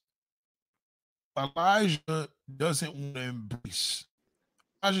is Elijah doesn't want to embrace.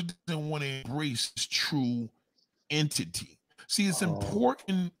 Elijah doesn't want to embrace his true entity. See, it's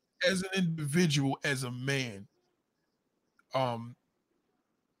important as an individual, as a man.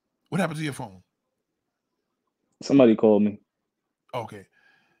 What happened to your phone? Somebody called me. Okay.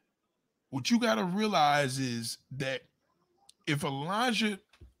 What you got to realize is that if Elijah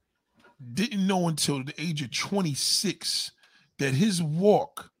didn't know until the age of 26 that his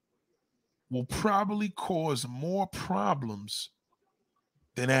walk will probably cause more problems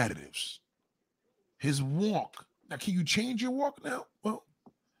than additives. His walk. Now, can you change your walk now? Well,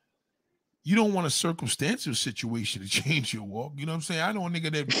 you don't want a circumstantial situation to change your walk. You know what I'm saying? I know a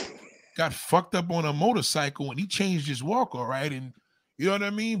nigga that got fucked up on a motorcycle and he changed his walk, all right? And you know what I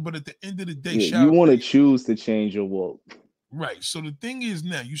mean? But at the end of the day, you want to choose to change your walk. Right. So the thing is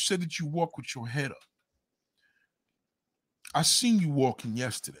now, you said that you walk with your head up. I seen you walking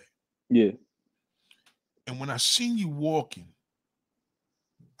yesterday. Yeah. And when I seen you walking,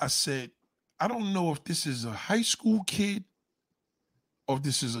 I said, I don't know if this is a high school kid or if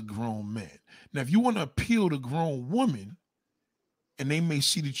this is a grown man. Now, if you want to appeal to grown women, and they may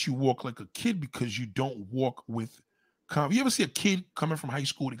see that you walk like a kid because you don't walk with you ever see a kid coming from high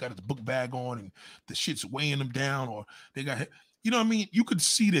school, they got his book bag on and the shit's weighing them down, or they got, you know what I mean? You could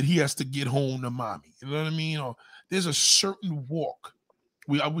see that he has to get home to mommy. You know what I mean? Or there's a certain walk.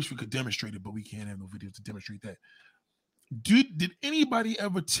 I wish we could demonstrate it, but we can't have no video to demonstrate that. Did anybody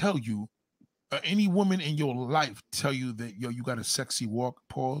ever tell you, or any woman in your life tell you that, yo, you got a sexy walk?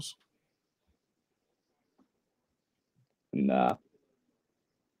 Pause. Nah.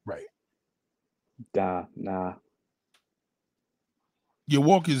 Right. Nah. Your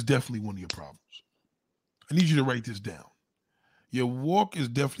walk is definitely one of your problems. I need you to write this down. Your walk is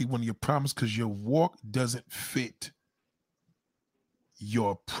definitely one of your problems because your walk doesn't fit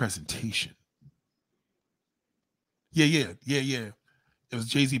your presentation. Yeah. It was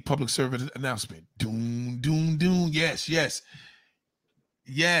Jay-Z public service announcement. Doom, doom, doom. Yes.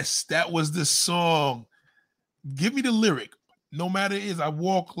 Yes, that was the song. Give me the lyric. No matter it is, I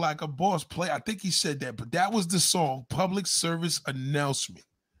walk like a boss player. I think he said that, but that was the song, public service announcement.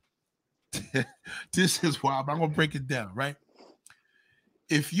 This is why I'm going to break it down, right?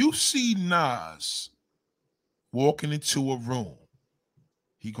 If you see Nas walking into a room,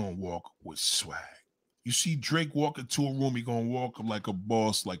 he going to walk with swag. You see Drake walk into a room, he going to walk like a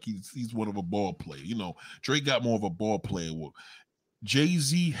boss, like he's one of a ball player. You know, Drake got more of a ball player walk.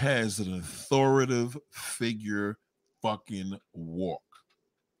 Jay-Z has an authoritative figure fucking walk,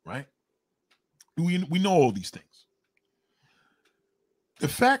 right? We know all these things. The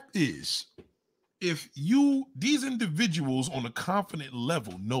fact is, if these individuals on a confident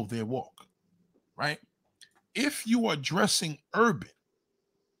level know their walk, right? If you are dressing urban,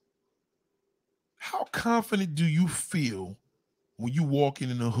 how confident do you feel when you walking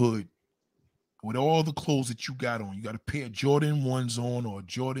in the hood with all the clothes that you got on? You got a pair of Jordan 1s on or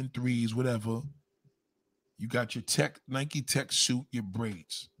Jordan 3s, whatever. You got your Nike Tech suit, your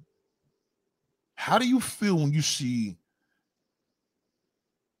braids. How do you feel when you see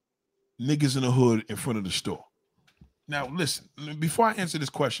niggas in the hood in front of the store? Now, listen, before I answer this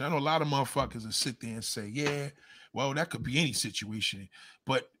question, I know a lot of motherfuckers will sit there and say, yeah, well, that could be any situation.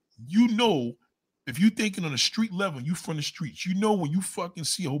 But you know, if you thinking on a street level, you from the streets, you know when you fucking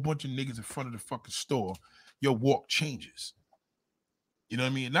see a whole bunch of niggas in front of the fucking store, your walk changes. You know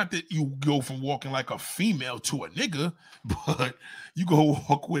what I mean? Not that you go from walking like a female to a nigga, but you go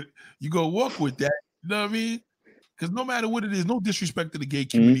walk with that. You know what I mean? Because no matter what it is, no disrespect to the gay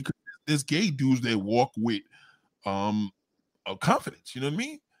community. Because there's gay dudes that walk with confidence. You know what I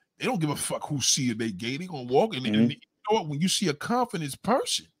mean? They don't give a fuck who see if they gay. They gonna walk and you know what? When you see a confidence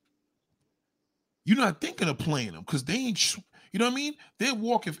person, you're not thinking of playing them because they ain't. You know what I mean? They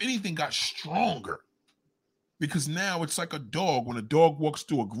walk, if anything, got stronger. Because now it's like a dog. When a dog walks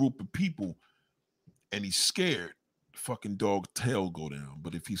through a group of people and he's scared, the fucking dog tail go down.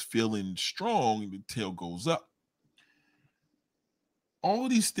 But if he's feeling strong, the tail goes up. All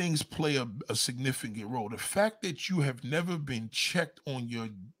of these things play a significant role. The fact that you have never been checked on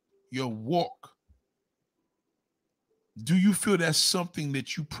your walk, do you feel that's something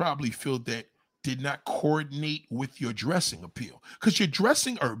that you probably feel that did not coordinate with your dressing appeal? Because you're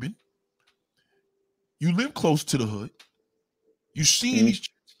dressing urban. You live close to the hood. You see these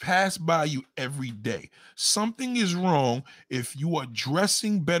chicks pass by you every day. Something is wrong if you are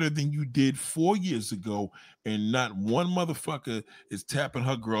dressing better than you did 4 years ago and not one motherfucker is tapping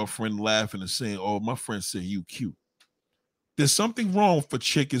her girlfriend, laughing and saying, oh, my friend said you cute. There's something wrong if a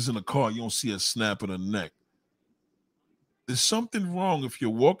chick is in a car, you don't see her snapping her neck. There's something wrong if you're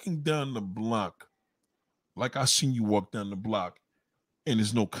walking down the block, like I seen you walk down the block, and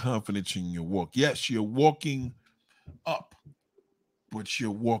there's no confidence in your walk. Yes, you're walking up, but you're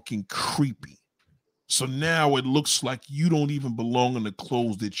walking creepy. So now it looks like you don't even belong in the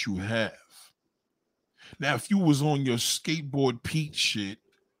clothes that you have. Now, if you was on your skateboard Pete shit,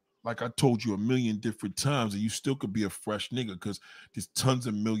 like I told you a million different times, and you still could be a fresh nigga, because there's tons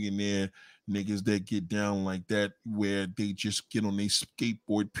of millionaire niggas that get down like that, where they just get on their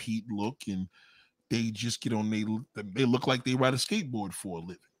skateboard Pete look and they just get on they look like they ride a skateboard for a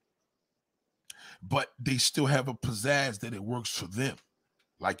living. But they still have a pizzazz that it works for them.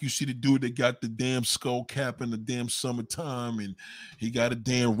 Like you see the dude that got the damn skull cap in the damn summertime, and he got a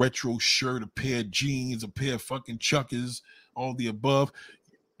damn retro shirt, a pair of jeans, a pair of fucking chuckers, all the above.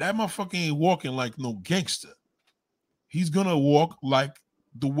 That motherfucker ain't walking like no gangster. He's gonna walk like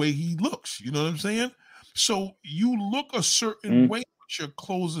the way he looks. You know what I'm saying? So you look a certain way, but your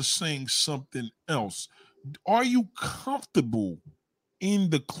clothes are saying something else. Are you comfortable in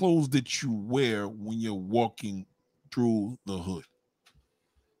the clothes that you wear when you're walking through the hood?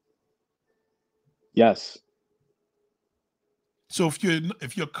 Yes. So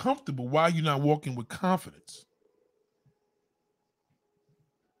if you're comfortable, why are you not walking with confidence?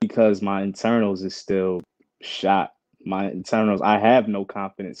 Because my internals is still shot. My internals, I have no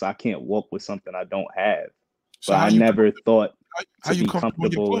confidence. I can't walk with something I don't have. So I never thought to be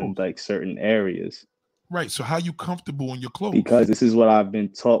comfortable in like certain areas. Right. So how you comfortable in your clothes? Because this is what I've been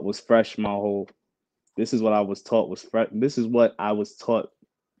taught was fresh my whole. This is what I was taught was fresh. This is what I was taught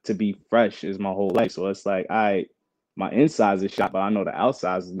to be fresh is my whole life. So it's like, my insides is shot, but I know the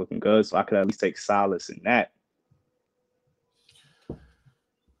outsides is looking good. So I could at least take solace in that.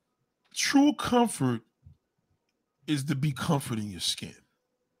 True comfort is to be comfortable in your skin.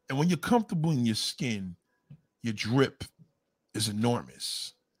 And when you're comfortable in your skin, your drip is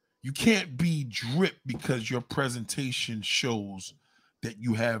enormous. You can't be drip because your presentation shows that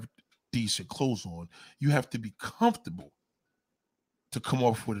you have decent clothes on. You have to be comfortable to come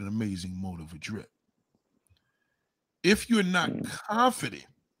off with an amazing motive of drip. If you're not confident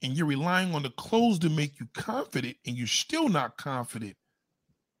and you're relying on the clothes to make you confident and you're still not confident,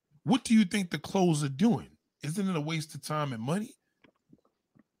 what do you think the clothes are doing? Isn't it a waste of time and money?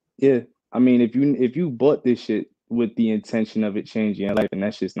 Yeah. I mean, if you bought this shit with the intention of it changing your life and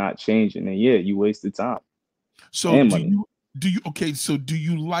that shit's not changing, then yeah, you wasted time. So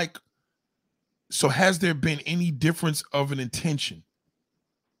so has there been any difference of an intention?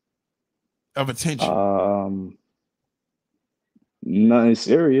 Of attention? Nothing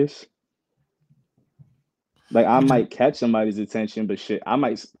serious. Like I might catch somebody's attention, but shit, I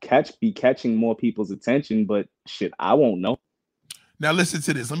might be catching more people's attention, but shit, I won't know. Now listen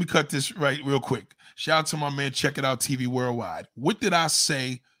to this. Let me cut this right real quick. Shout out to my man, Check It Out TV Worldwide. What did I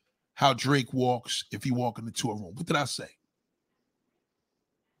say how Drake walks if he walk into a room? What did I say?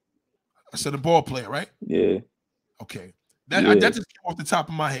 I said a ball player, right? Yeah. Okay. That just came off the top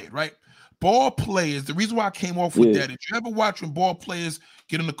of my head, right? Ball players, the reason why I came off with that, did you ever watch when ball players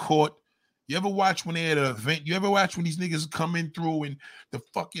get on the court? You ever watch when they're at an event? You ever watch when these niggas come in through and the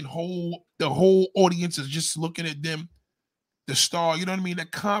whole audience is just looking at them? The star, you know what I mean?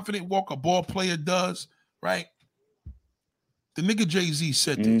 That confident walk a ball player does, right? The nigga Jay-Z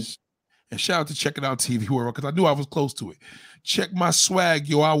said this. And shout out to Check It Out TV World, because I knew I was close to it. Check my swag,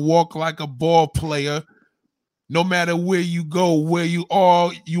 yo. I walk like a ball player. No matter where you go, where you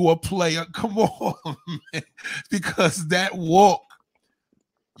are a player. Come on, man. Because that walk,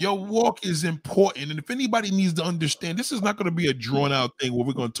 your walk is important. And if anybody needs to understand, this is not going to be a drawn out thing where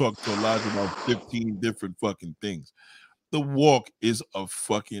we're going to talk to Elijah about 15 different fucking things. The walk is a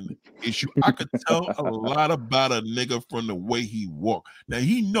fucking issue. I could tell a lot about a nigga from the way he walk. Now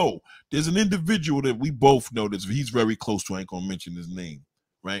he know there's an individual that we both know that he's very close to. I ain't gonna mention his name,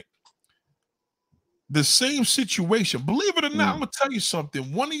 right? The same situation. Believe it or not, I'm gonna tell you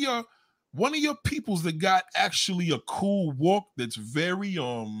something. One of your peoples that got actually a cool walk that's very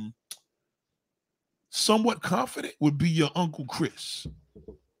somewhat confident would be your Uncle Chris.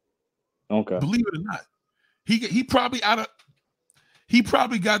 Okay. Believe it or not. He probably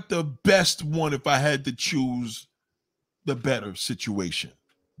got the best one if I had to choose the better situation,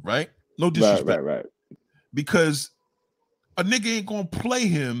 right? No disrespect. Right. Because a nigga ain't gonna play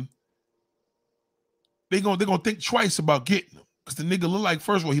him. They're gonna think twice about getting him. Because the nigga look like,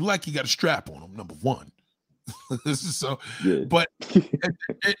 first of all, he got a strap on him, number one. So, yeah. But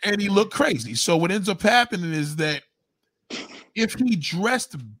and he looked crazy. So what ends up happening is that if he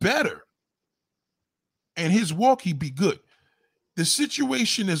dressed better and his walk, he'd be good. The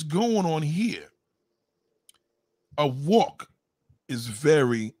situation that's going on here, a walk is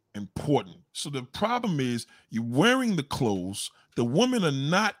very important. So the problem is you're wearing the clothes. The women are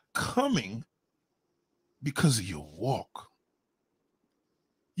not coming because of your walk.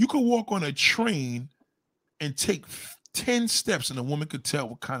 You could walk on a train and take 10 steps and a woman could tell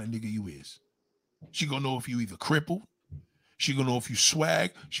what kind of nigga you is. She gonna know if you either crippled. She gonna know if you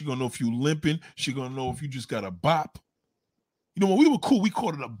swag. She gonna know if you limping. She gonna know if you just got a bop. You know, when we were cool, we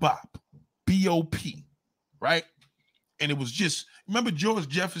called it a bop. B-O-P, right? And it was just, remember George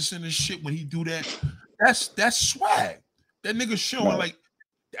Jefferson and shit when he do that? That's swag. That nigga showing like,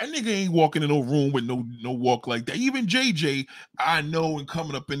 that nigga ain't walking in no room with no walk like that. Even JJ, I know, and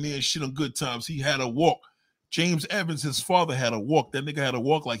coming up in there and shit on Good Times, he had a walk. James Evans, his father, had a walk. That nigga had a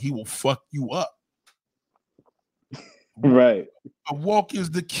walk like he will fuck you up. Right. A walk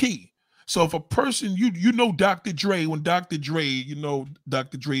is the key. So if a person, you know Dr. Dre, when Dr. Dre, you know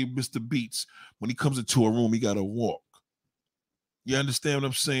Dr. Dre, Mr. Beats, when he comes into a room, he got to walk. You understand what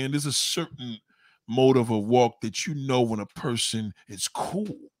I'm saying? There's a certain mode of a walk that you know when a person is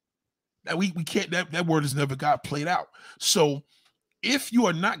cool. That we can't, that word has never got played out. So if you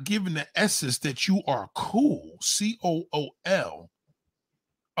are not given the essence that you are cool, C-O-O-L,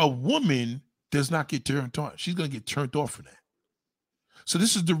 a woman does not get turned on. She's going to get turned off for that. So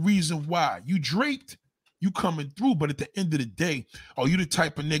this is the reason why you draped, you coming through, but at the end of the day, are you the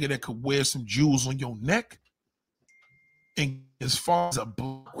type of nigga that could wear some jewels on your neck and as far as a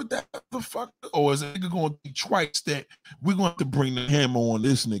block with that motherfucker, or is a nigga going to be twice that we're going to have to bring the hammer on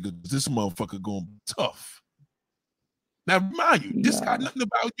this nigga because this motherfucker going to be tough. Now, remind you, this got nothing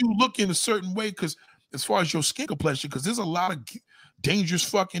about you looking a certain way because as far as your skin complexion, because there's a lot of dangerous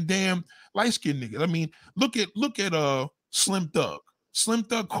fucking damn light-skinned niggas. I mean, look at Slim Thug. Slim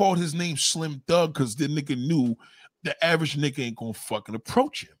Thug called his name Slim Thug because the nigga knew the average nigga ain't gonna fucking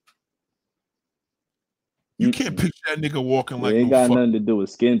approach him. You can't picture that nigga walking like it ain't got nothing to do with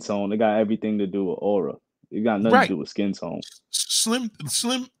skin tone. It got everything to do with aura. It got nothing to do with skin tone. Slim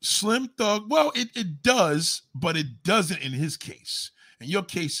Thug. Well, it does, but it doesn't in his case. In your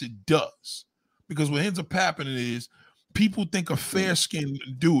case, it does. Because what ends up happening is people think a fair-skinned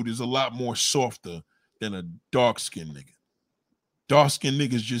dude is a lot more softer than a dark-skinned nigga. Dark-skinned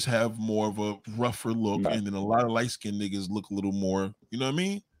niggas just have more of a rougher look, and then a lot of light-skinned niggas look a little more, you know what I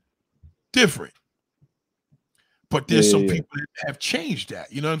mean? Different. But there's some people that have changed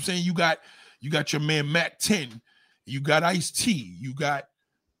that. You know what I'm saying? You got your man Mac 10, you got Ice-T, you got,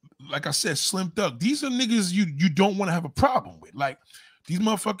 like I said, Slim Thug. These are niggas you don't want to have a problem with. Like, these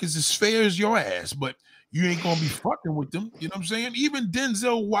motherfuckers as fair as your ass, but you ain't gonna be fucking with them. You know what I'm saying? Even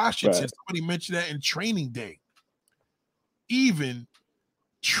Denzel Washington, somebody mentioned that in Training Day. Even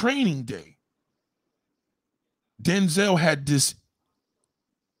Training Day, Denzel had this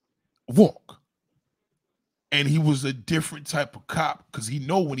walk, and he was a different type of cop because he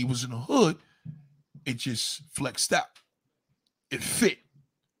know when he was in the hood, it just flexed out. It fit.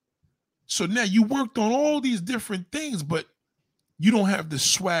 So now you worked on all these different things, but you don't have the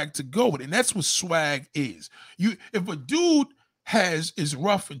swag to go with it. And that's what swag is. If a dude is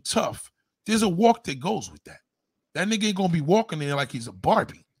rough and tough, there's a walk that goes with that. That nigga ain't gonna be walking there like he's a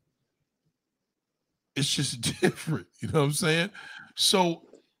Barbie. It's just different. You know what I'm saying? So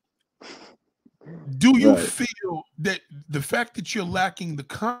do you feel that the fact that you're lacking the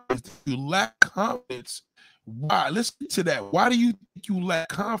confidence, you lack confidence? Why? Let's get to that. Why do you think you lack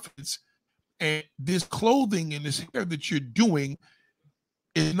confidence? and this clothing and this hair that you're doing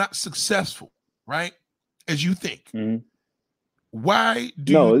is not successful, right? As you think. Mm-hmm. Why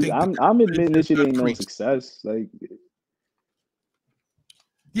do No, you think I'm admitting this shit ain't no increase? success. Like,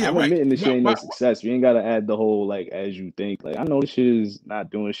 Yeah, I'm right. admitting this shit ain't Why, no success. You ain't gotta add the whole like as you think. Like, I know this shit is not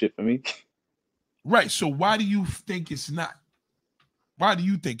doing shit for me. right. So why do you think it's not? Why do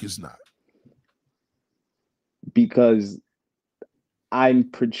you think it's not? Because I'm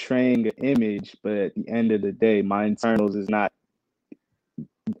portraying an image, but at the end of the day, my internals is not.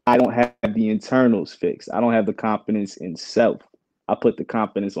 I don't have the internals fixed. I don't have the confidence in self. I put the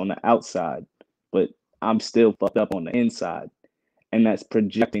confidence on the outside, but I'm still fucked up on the inside, and that's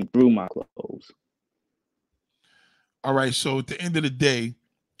projecting through my clothes. All right. So at the end of the day,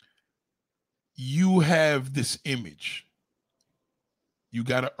 you have this image. You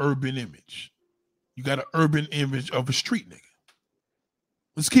got an urban image. You got an urban image of a street nigga.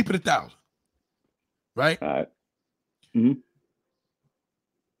 Let's keep it 1,000. Right? All right. Mm-hmm.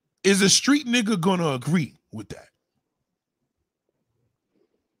 Is a street nigga gonna agree with that?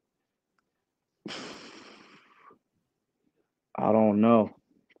 I don't know.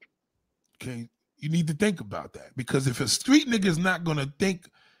 Okay. You need to think about that. Because if a street nigga is not gonna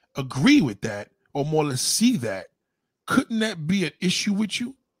agree with that, or more or less see that, couldn't that be an issue with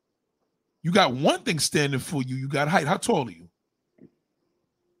you? You got one thing standing for you. You got height. How tall are you?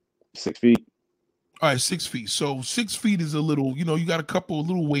 6 feet. All right, 6 feet. So 6 feet is a little, you got a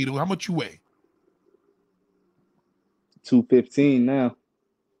little weight. How much you weigh? 215 now.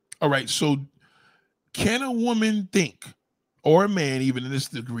 All right. So can a woman think, or a man, even in this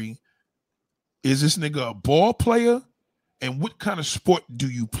degree, is this nigga a ball player? And what kind of sport do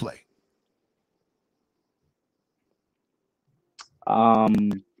you play?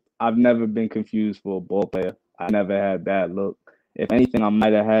 I've never been confused for a ball player. I never had that look. If anything, I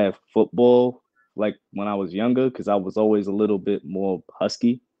might have had football like when I was younger because I was always a little bit more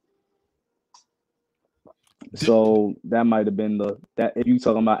husky. So that might have been that if you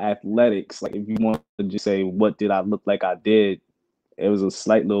talking about athletics, like if you want to just say what did I look like I did, it was a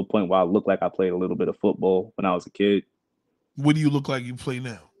slight little point where I looked like I played a little bit of football when I was a kid. What do you look like you play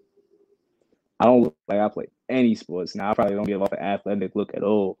now? I don't look like I play any sports now. I probably don't give off an athletic look at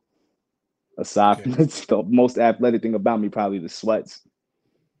all. Aside from the most athletic thing about me, probably the sweats.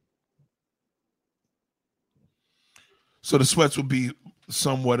 So the sweats would be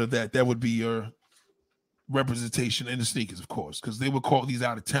somewhat of that. That would be your representation in the sneakers, of course, because they would call these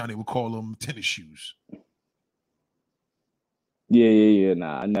out of town. They would call them tennis shoes. Yeah.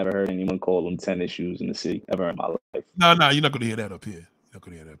 Nah, I never heard anyone call them tennis shoes in the city ever in my life. No, you're not going to hear that up here. You're not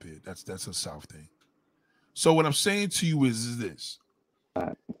going to hear that up here. That's a South thing. So what I'm saying to you is this.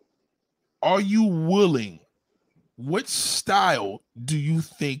 Right. Are you willing? What style do you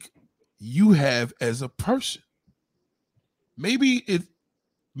think you have as a person? Maybe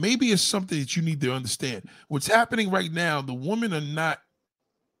it's something that you need to understand. What's happening right now, the women are not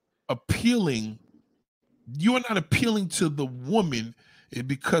appealing. You are not appealing to the woman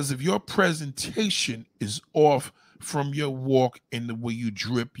because of your presentation is off from your walk and the way you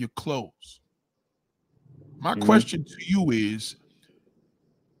drip your clothes. My question to you is,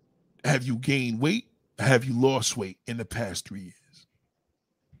 have you gained weight? Have you lost weight in the past 3 years?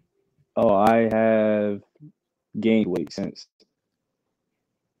 Oh, I have gained weight since.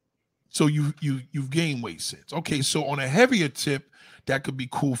 So you've gained weight since. Okay, so on a heavier tip, that could be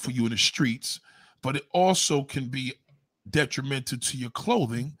cool for you in the streets, but it also can be detrimental to your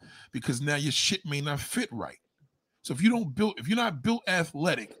clothing because now your shit may not fit right. So if you're not built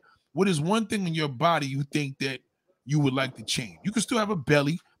athletic, what is one thing in your body you think that you would like to change? You can still have a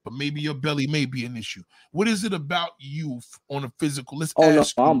belly, but maybe your belly may be an issue. What is it about you on a physical? Let's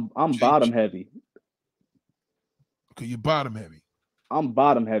ask you. I'm bottom heavy. Okay, you're bottom heavy. I'm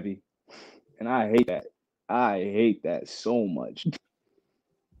bottom heavy. And I hate that. I hate that so much.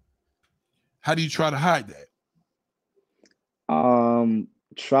 How do you try to hide that?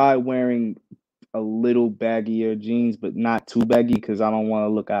 Try wearing a little baggier jeans, but not too baggy because I don't want to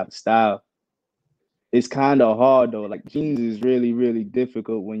look out of style. It's kind of hard though. Like jeans is really, really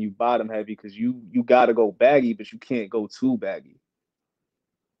difficult when you bottom heavy because you gotta go baggy, but you can't go too baggy.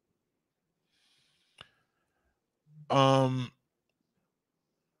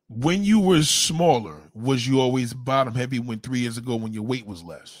 When you were smaller, was you always bottom heavy when 3 years ago when your weight was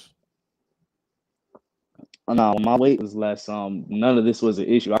less? No, my weight was less. None of this was an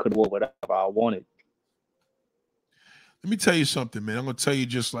issue. I could wear whatever I wanted. Let me tell you something, man. I'm gonna tell you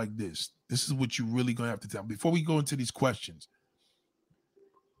just like this. This is what you really gonna have to tell. Before we go into these questions,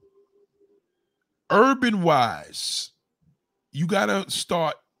 urban wise, you gotta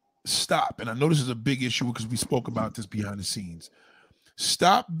start stop. And I know this is a big issue because we spoke about this behind the scenes.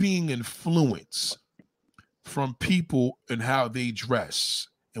 Stop being influenced from people and how they dress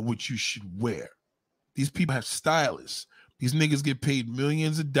and what you should wear. These people have stylists. These niggas get paid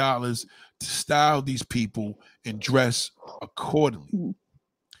millions of dollars to style these people and dress accordingly.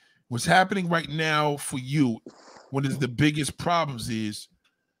 What's happening right now for you, one of the biggest problems is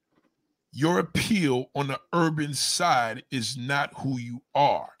your appeal on the urban side is not who you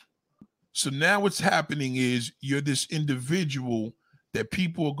are. So now what's happening is you're this individual that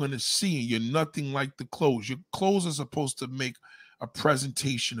people are going to see, and you're nothing like the clothes. Your clothes are supposed to make a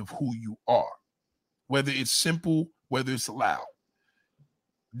presentation of who you are, whether it's simple, whether it's loud.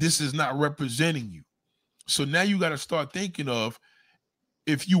 This is not representing you. So now you got to start thinking of,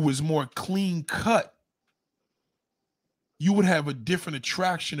 if you was more clean cut, you would have a different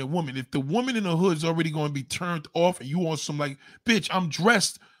attraction of women. If the woman in the hood is already going to be turned off and you want some like, bitch, I'm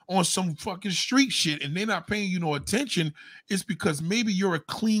dressed on some fucking street shit and they're not paying you no attention, it's because maybe you're a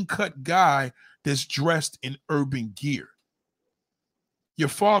clean cut guy that's dressed in urban gear. Your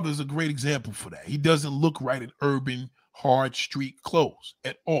father's a great example for that. He doesn't look right in urban, hard street clothes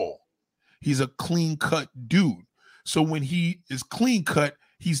at all. He's a clean cut dude. So when he is clean cut,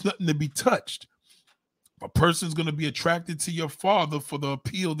 he's nothing to be touched. If a person's going to be attracted to your father for the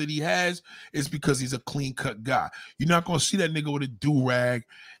appeal that he has, it's because he's a clean cut guy. You're not going to see that nigga with a do-rag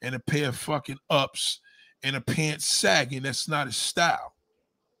and a pair of fucking ups and a pants sagging. That's not his style.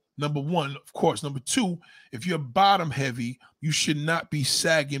 Number one, of course. Number two, if you're bottom heavy, you should not be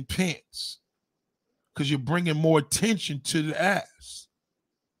sagging pants because you're bringing more attention to the ass.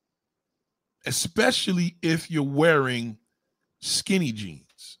 Especially if you're wearing skinny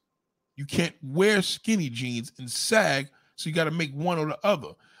jeans. You can't wear skinny jeans and sag, so you got to make one or the other.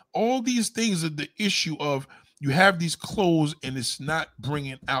 All these things are the issue of you have these clothes and it's not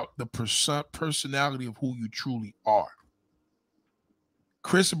bringing out the personality of who you truly are.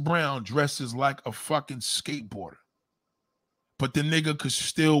 Chris Brown dresses like a fucking skateboarder, but the nigga could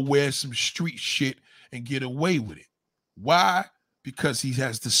still wear some street shit and get away with it. Why? Because he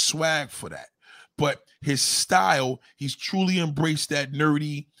has the swag for that. But his style, he's truly embraced that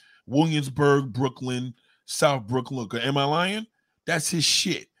nerdy Williamsburg, Brooklyn, South Brooklyn look. Am I lying? That's his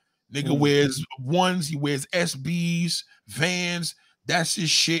shit. Nigga wears ones, he wears SBs, Vans. That's his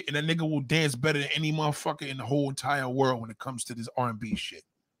shit. And that nigga will dance better than any motherfucker in the whole entire world when it comes to this R&B shit.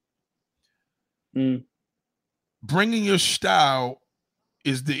 Bringing your style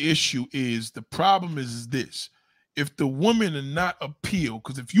is the issue. The problem is this. If the women are not appeal,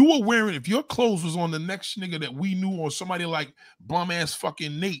 because if your clothes was on the next nigga that we knew, or somebody like bum ass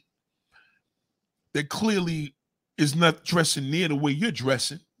fucking Nate, that clearly is not dressing near the way you're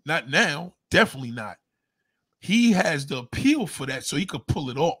dressing, not now, definitely not. He has the appeal for that, so he could pull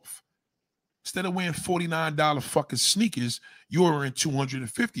it off. Instead of wearing $49 fucking sneakers, you're wearing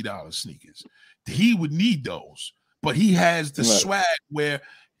 $250 sneakers. He would need those, but he has the swag where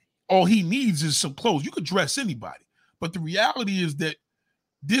all he needs is some clothes. You could dress anybody. But the reality is that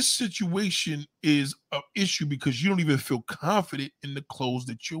this situation is an issue because you don't even feel confident in the clothes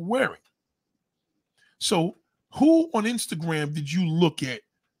that you're wearing. So who on Instagram did you look at,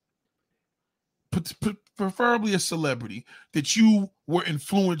 preferably a celebrity, that you were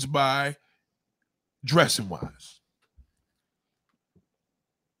influenced by dressing-wise?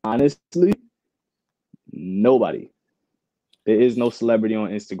 Honestly, nobody. There is no celebrity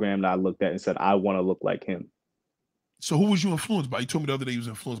on Instagram that I looked at and said, I want to look like him. So who was you influenced by? You told me the other day you was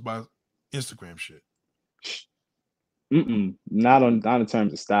influenced by Instagram shit. Not in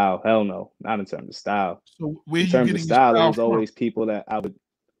terms of style. Hell no. Not in terms of style. So where in you terms getting of style, your it was style always from? people that I would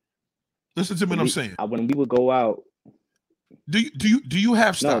Listen to what I'm saying. When we would go out. Do you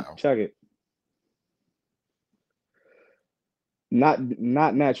have style? No, check it. Not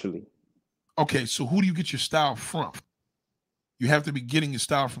naturally. Okay, so who do you get your style from? You have to be getting your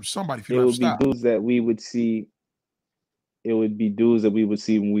style from somebody if you don't have style. It would be dudes that we would see. It would be dudes that we would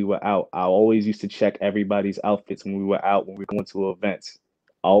see when we were out. I always used to check everybody's outfits when we were out, when we were going to events.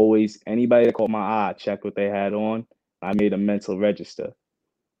 Anybody that caught my eye, I checked what they had on. I made a mental register.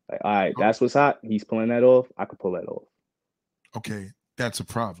 Like, all right, that's what's hot. He's pulling that off. I could pull that off. Okay, that's a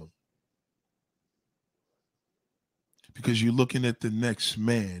problem. Because you're looking at the next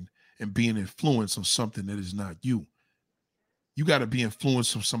man and being influenced on something that is not you. You got to be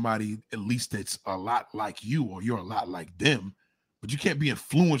influenced from somebody at least that's a lot like you, or you're a lot like them. But you can't be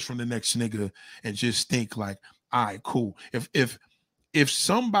influenced from the next nigga and just think like, all right, cool. If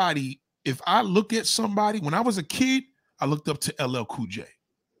I look at somebody, when I was a kid, I looked up to LL Cool J.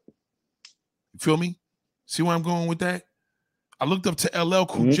 You feel me? See where I'm going with that? I looked up to LL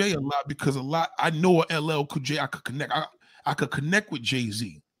Cool J a lot because I know a LL Cool J I could connect. I could connect with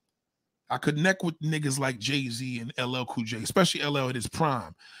Jay-Z. I connect with niggas like Jay-Z and LL Cool J, especially LL at his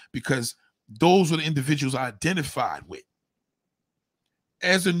prime, because those were the individuals I identified with.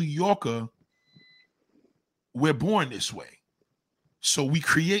 As a New Yorker, we're born this way. So we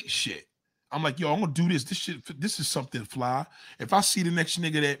create shit. I'm like, yo, I'm gonna do this. This is something fly. If I see the next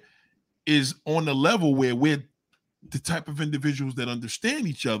nigga that is on the level where we're the type of individuals that understand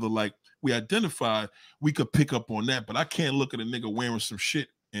each other, like we identify, we could pick up on that. But I can't look at a nigga wearing some shit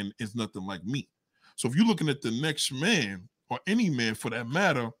and it's nothing like me. So if you're looking at the next man, or any man for that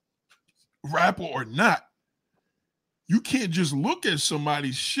matter, rapper or not, you can't just look at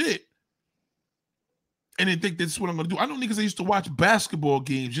somebody's shit and then think that's what I'm gonna do. I know niggas that used to watch basketball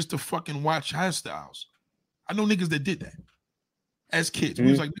games just to fucking watch hairstyles. I know niggas that did that as kids. We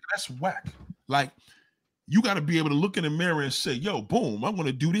was like, that's whack. Like, you got to be able to look in the mirror and say, yo, boom, I'm going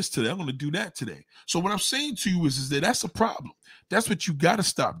to do this today. I'm going to do that today. So what I'm saying to you is that that's a problem. That's what you got to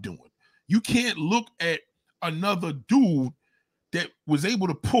stop doing. You can't look at another dude that was able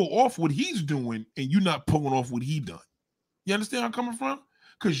to pull off what he's doing and you not pulling off what he done. You understand where I'm coming from?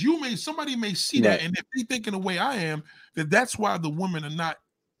 Because somebody may see that, and if they thinking the way I am, that's why the women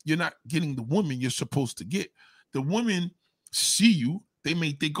you're not getting the woman you're supposed to get. The women see you. They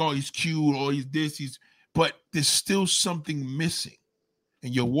may think, oh, he's cute, or he's this, but there's still something missing.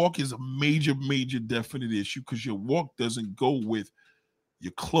 And your walk is a major, major definite issue because your walk doesn't go with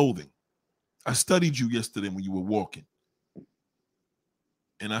your clothing. I studied you yesterday when you were walking.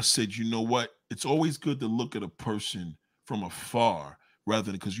 And I said, you know what? It's always good to look at a person from afar rather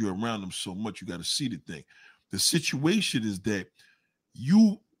than because you're around them so much, you got to see the thing. The situation is that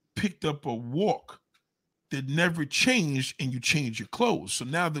you picked up a walk that never changed and you changed your clothes. So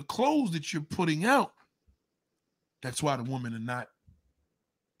now the clothes that you're putting out, that's why the women are not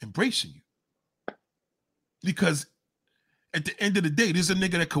embracing you. Because at the end of the day, there's a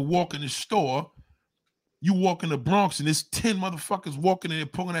nigga that could walk in the store. You walk in the Bronx and there's 10 motherfuckers walking in there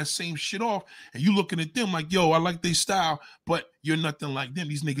pulling that same shit off. And you looking at them like, yo, I like their style, but you're nothing like them.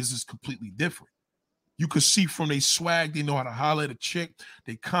 These niggas is completely different. You could see from their swag, they know how to holler at a chick.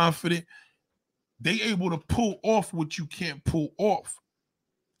 They confident. They able to pull off what you can't pull off.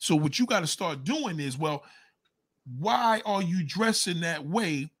 So what you got to start doing is, well, why are you dressing that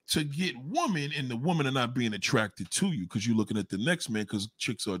way to get women and the women are not being attracted to you because you're looking at the next man because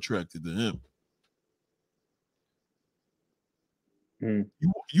chicks are attracted to him.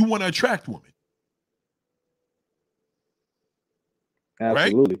 You want to attract women.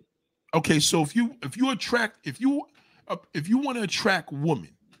 Absolutely. Right? Okay, so if you want to attract women,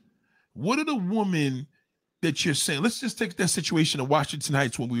 what are the women that you're saying? Let's just take that situation in Washington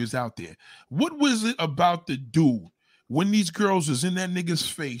Heights when we was out there. What was it about the dude when these girls was in that nigga's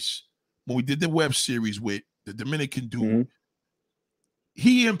face when we did the web series with the Dominican dude?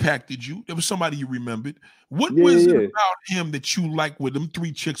 He impacted you. There was somebody you remembered. What was it about him that you liked where them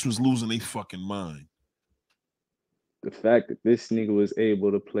 3 chicks was losing their fucking mind? The fact that this nigga was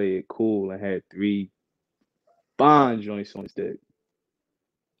able to play it cool and had 3 fine joints on his dick.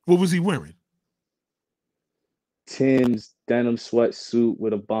 What was he wearing? Tim's denim sweatsuit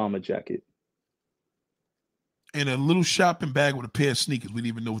with a bomber jacket. And a little shopping bag with a pair of sneakers. We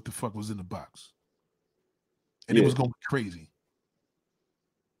didn't even know what the fuck was in the box. And it was going crazy.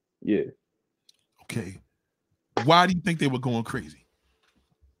 Yeah. Okay. Why do you think they were going crazy?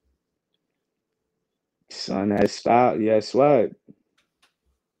 Son had style. He had swag.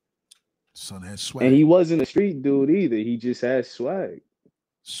 Son had swag. And he wasn't a street dude either. He just had swag.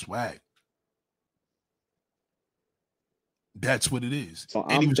 Swag. That's what it is. So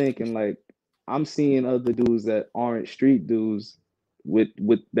I'm thinking like, I'm seeing other dudes that aren't street dudes with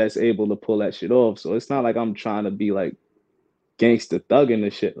that's able to pull that shit off. So it's not like I'm trying to be like gangster thugging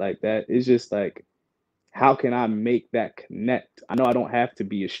and shit like that. It's just like, how can I make that connect? I know I don't have to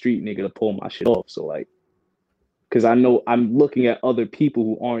be a street nigga to pull my shit off. So like, because I know I'm looking at other people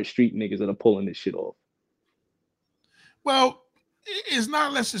who aren't street niggas that are pulling this shit off. Well, it's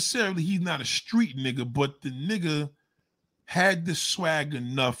not necessarily he's not a street nigga, but the nigga had the swag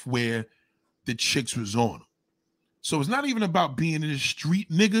enough where the chicks was on him. So it's not even about being in the street,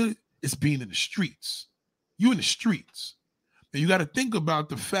 nigga. It's being in the streets. You in the streets. And you got to think about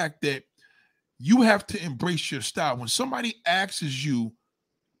the fact that you have to embrace your style. When somebody asks you,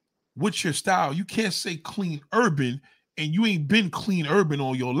 what's your style? You can't say clean urban and you ain't been clean urban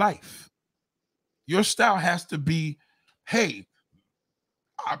all your life. Your style has to be, hey,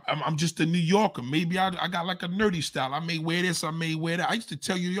 I'm just a New Yorker. Maybe I got like a nerdy style. I may wear this, I may wear that. I used to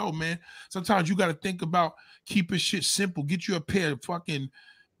tell you, yo, man, sometimes you got to think about keeping shit simple. Get you a pair of fucking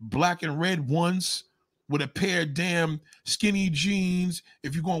black and red ones with a pair of damn skinny jeans.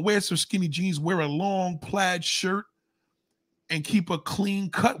 If you're gonna wear some skinny jeans, wear a long plaid shirt and keep a clean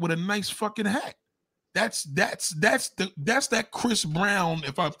cut with a nice fucking hat. That's that Chris Brown.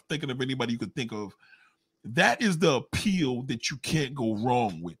 If I'm thinking of anybody you could think of, that is the appeal that you can't go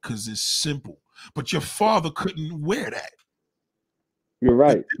wrong with because it's simple. But your father couldn't wear that. You're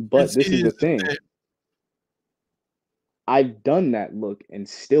right, but this is the thing. I've done that look and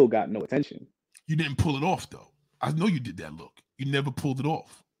still got no attention. You didn't pull it off, though. I know you did that look. You never pulled it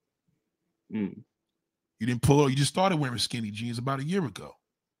off. You didn't pull it. You just started wearing skinny jeans about a year ago.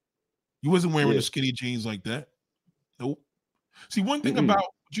 You wasn't wearing the skinny jeans like that. Nope. See, one thing about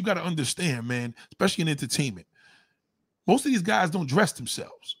what you got to understand, man, especially in entertainment, most of these guys don't dress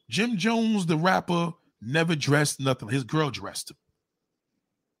themselves. Jim Jones, the rapper, never dressed nothing. His girl dressed him.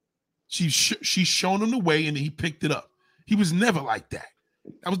 She's shown him the way, and he picked it up. He was never like that.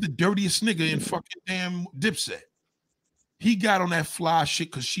 That was the dirtiest nigga in fucking damn Dipset. He got on that fly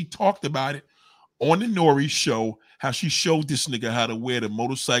shit because she talked about it on the Nori show, how she showed this nigga how to wear the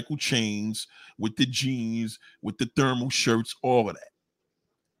motorcycle chains with the jeans, with the thermal shirts, all of that.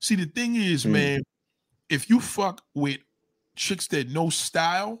 See, the thing is, man, if you fuck with chicks that know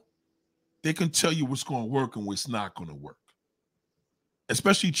style, they can tell you what's going to work and what's not going to work.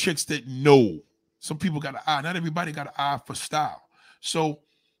 Especially chicks that know. Some people got an eye. Not everybody got an eye for style. So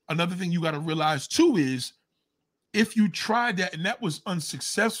another thing you got to realize too is if you tried that and that was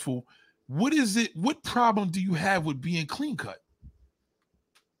unsuccessful, what problem do you have with being clean cut?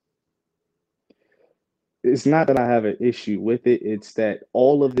 It's not that I have an issue with it. It's that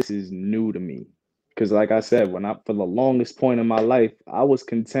all of this is new to me. Because like I said, for the longest point in my life, I was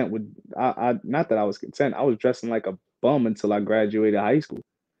content with, not that I was content, I was dressing like a bum until I graduated high school.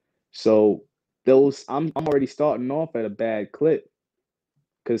 So I'm already starting off at a bad clip.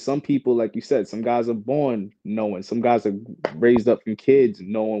 Because some people, like you said, some guys are born knowing, some guys are raised up from kids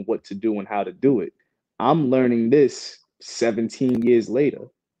knowing what to do and how to do it. I'm learning this 17 years later.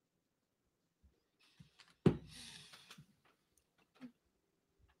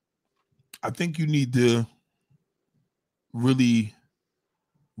 I think you need to really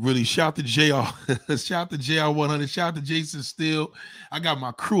shout to JR, shout to JR100, shout to Jason Steele. I got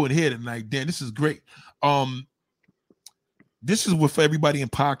my crew in here tonight. Dan, this is great. This is for everybody in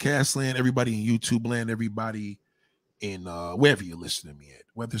podcast land, everybody in YouTube land, everybody in wherever you're listening to me at,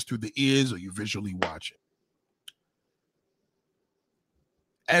 whether it's through the ears or you're visually watching.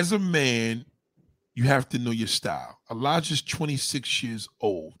 As a man, you have to know your style. Elijah's 26 years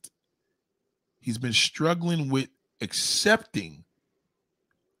old. He's been struggling with accepting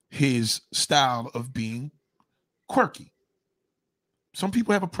his style of being quirky. Some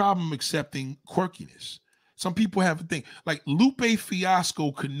people have a problem accepting quirkiness. Some people have a thing. Like Lupe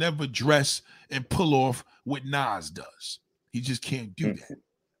Fiasco could never dress and pull off what Nas does. He just can't do that.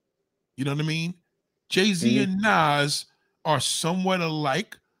 You know what I mean? Jay-Z and Nas are somewhat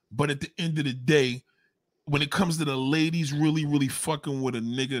alike, but at the end of the day, when it comes to the ladies really, really fucking with a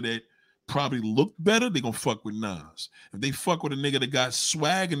nigga that probably look better, they gonna fuck with Nas. If they fuck with a nigga that got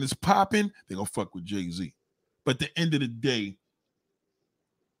swag and is popping, they gonna fuck with Jay-Z. But at the end of the day,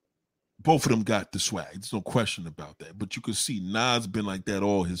 both of them got the swag. There's no question about that. But you can see Nas been like that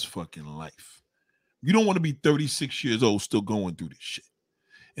all his fucking life. You don't want to be 36 years old still going through this shit.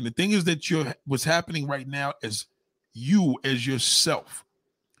 And the thing is that what's happening right now is you as yourself,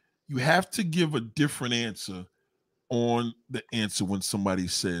 you have to give a different answer on the answer when somebody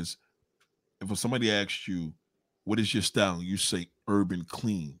says, if somebody asks you, what is your style? And you say urban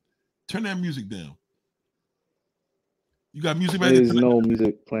clean. Turn that music down. You got music right there? There's no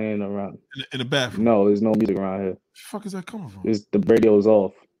music playing around. In the bathroom? No, there's no music around here. Where the fuck is that coming from? The radio's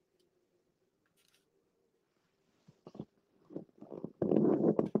off.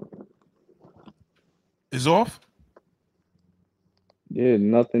 It's off? Yeah,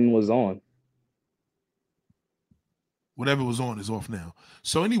 nothing was on. Whatever was on is off now.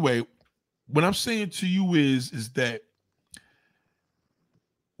 So anyway, what I'm saying to you is that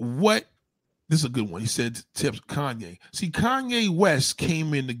this is a good one. He said tips Kanye. See, Kanye West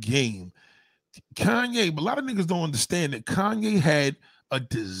came in the game. But a lot of niggas don't understand that Kanye had a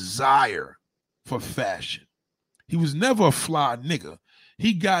desire for fashion. He was never a fly nigga.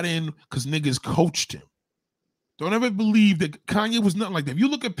 He got in because niggas coached him. Don't ever believe that Kanye was nothing like that. If you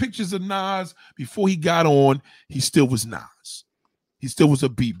look at pictures of Nas before he got on, he still was Nas. He still was a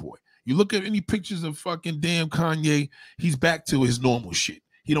B-boy. You look at any pictures of fucking damn Kanye, he's back to his normal shit.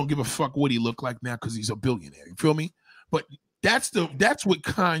 He don't give a fuck what he look like now because he's a billionaire. You feel me? But that's what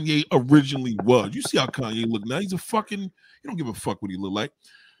Kanye originally was. You see how Kanye look now? He's a fucking, you don't give a fuck what he look like.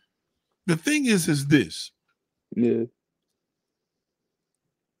 The thing is this. Yeah.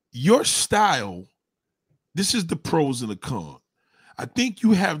 Your style, this is the pros and the cons. I think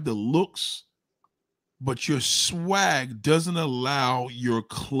you have the looks, but your swag doesn't allow your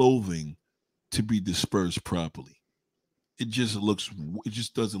clothing to be dispersed properly. It just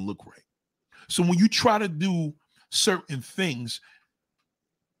doesn't look right. So when you try to do certain things,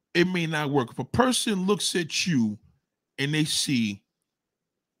 it may not work. If a person looks at you and they see,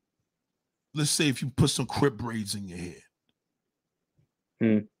 let's say if you put some Crip braids in your head,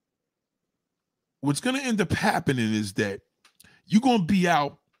 what's going to end up happening is that you're going to be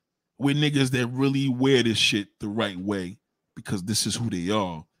out with niggas that really wear this shit the right way because this is who they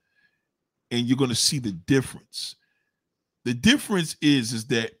are. And you're going to see the difference. The difference is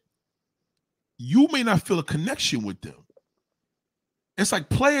that you may not feel a connection with them. It's like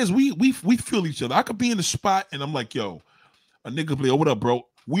players, we feel each other. I could be in the spot and I'm like, yo, a nigga play, oh, what up, bro?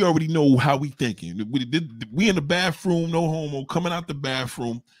 We already know how we thinking. We in the bathroom, no homo, coming out the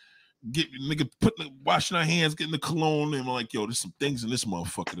bathroom, washing our hands, getting the cologne, and I'm like, yo, there's some things in this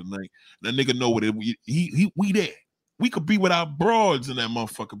motherfucker tonight. And that nigga know what we there. We could be without broads in that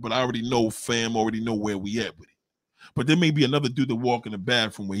motherfucker, but I already know already know where we at with it. But there may be another dude that walk in the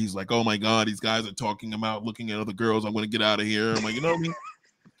bathroom where he's like, oh my God, these guys are talking about looking at other girls. I'm going to get out of here. I'm like, you know what I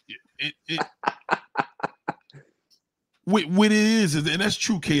mean? What it is, and that's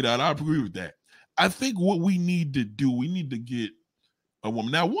true, K-Dot. I agree with that. I think what we need to do, we need to get a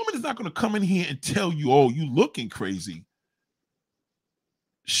woman. Now, a woman is not going to come in here and tell you, oh, you looking crazy.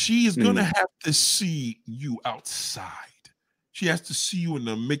 She is going to have to see you outside. She has to see you in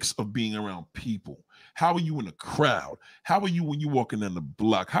the mix of being around people. How are you in the crowd? How are you when you're walking down the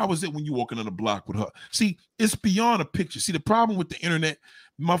block? How is it when you're walking on the block with her? See, it's beyond a picture. See, the problem with the internet,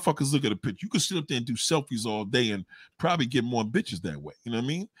 motherfuckers look at a picture. You can sit up there and do selfies all day and probably get more bitches that way. You know what I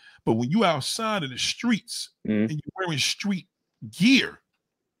mean? But when you outside in the streets and you're wearing street gear,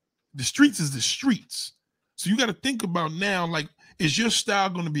 the streets is the streets. So you got to think about now, like, is your style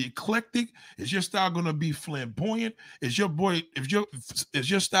going to be eclectic? Is your style going to be flamboyant? Is your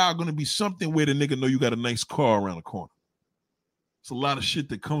style going to be something where the nigga know you got a nice car around the corner? It's a lot of shit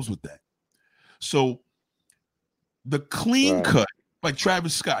that comes with that. So the clean cut, like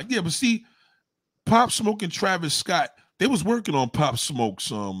Travis Scott. Yeah, but see, Pop Smoke and Travis Scott, they was working on Pop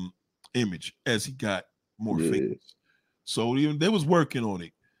Smoke's image as he got more famous. So they was working on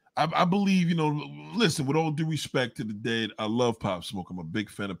it. I believe, you know, listen, with all due respect to the dead, I love Pop Smoke. I'm a big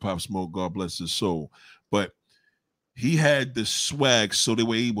fan of Pop Smoke. God bless his soul. But he had the swag, so they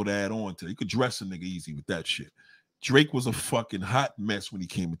were able to add on to it. You could dress a nigga easy with that shit. Drake was a fucking hot mess when he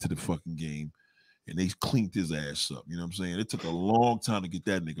came into the fucking game, and they cleaned his ass up. You know what I'm saying? It took a long time to get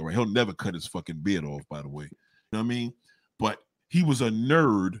that nigga right. He'll never cut his fucking beard off, by the way. You know what I mean? But he was a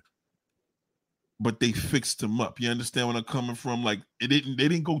nerd, but they fixed him up. You understand where I'm coming from? Like, they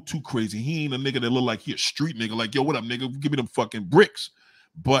didn't go too crazy. He ain't a nigga that look like he a street nigga. Like, yo, what up, nigga? Give me them fucking bricks.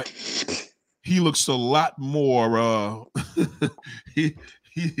 But he looks a lot more he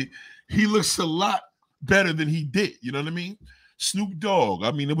looks a lot better than he did. You know what I mean? Snoop Dogg.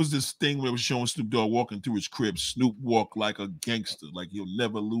 I mean, it was this thing where it was showing Snoop Dogg walking through his crib. Snoop walked like a gangster. Like, he'll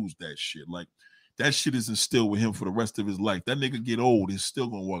never lose that shit. Like, that shit is instilled with him for the rest of his life. That nigga get old, he's still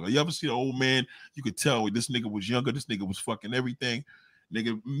gonna walk. You ever see an old man? You could tell this nigga was younger. This nigga was fucking everything.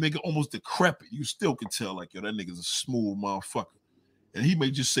 Nigga almost decrepit. You still can tell, like, yo, that nigga's a smooth motherfucker. And he may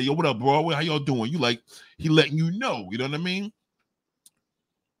just say, yo, what up, bro? How y'all doing? You like, he letting you know. You know what I mean?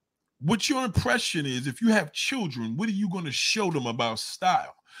 What your impression is, if you have children, what are you going to show them about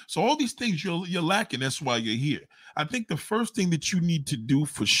style? So all these things you're lacking. That's why you're here. I think the first thing that you need to do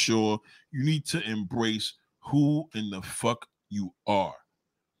for sure, you need to embrace who in the fuck you are.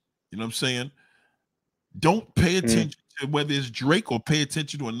 You know what I'm saying? Don't pay attention to whether it's Drake or pay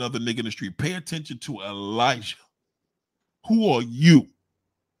attention to another nigga in the street. Pay attention to Elijah. Who are you?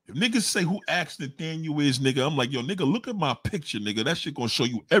 If niggas say who Axe Nathaniel is, nigga, I'm like, yo, nigga, look at my picture, nigga. That shit gonna show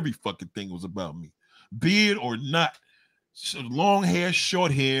you every fucking thing was about me. Beard or not. So long hair,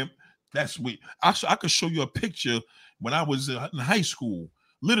 short hair. That's sweet. I could show you a picture when I was in high school,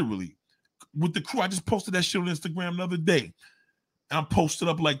 literally, with the crew. I just posted that shit on Instagram the other day. And I'm posted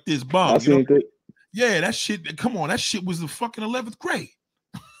up like this, bomb. You know? Yeah, that shit, come on, that shit was the fucking 11th grade.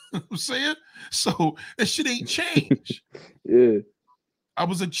 You know what I'm saying? So that shit ain't changed. Yeah. I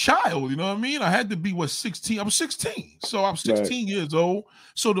was a child, you know what I mean? I had to be, 16? I was 16. So I'm 16 years old.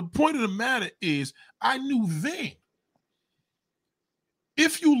 So the point of the matter is, I knew then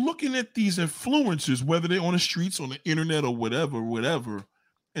if you're looking at these influencers, whether they're on the streets, on the internet, or whatever,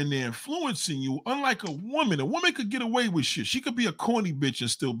 and they're influencing you, unlike a woman could get away with shit. She could be a corny bitch and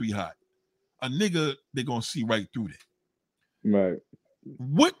still be hot. A nigga, they're gonna see right through that. Right.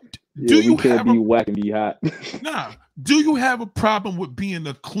 What do you can't have? Be whack and be hot. Nah. Do you have a problem with being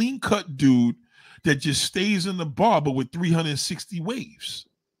a clean cut dude that just stays in the barber with 360 waves?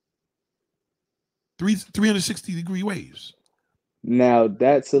 360-degree waves. Now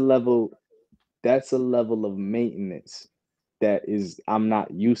that's a level of maintenance that is I'm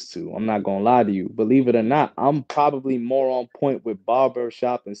not used to. I'm not gonna lie to you. Believe it or not, I'm probably more on point with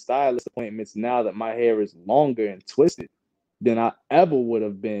barbershop and stylist appointments now that my hair is longer and twisted than I ever would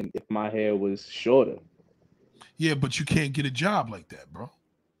have been if my hair was shorter. Yeah, but you can't get a job like that, bro.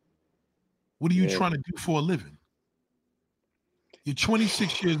 What are you trying to do for a living? You're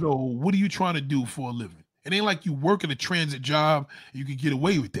 26 years old. What are you trying to do for a living? It ain't like you work at a transit job and you can get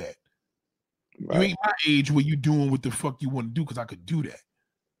away with that. Right. You ain't my age where you doing what the fuck you want to do because I could do that.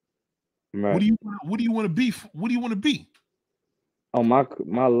 Right. What do you want to be? What do you want to be? Oh,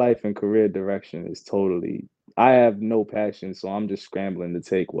 my life and career direction is totally. I have no passion, so I'm just scrambling to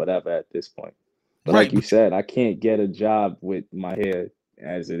take whatever at this point. But right, like you said, I can't get a job with my hair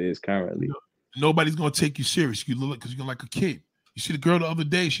as it is currently. Nobody's gonna take you serious. You look because you're like a kid. You see the girl the other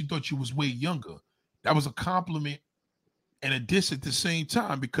day, she thought you was way younger. That was a compliment and a diss at the same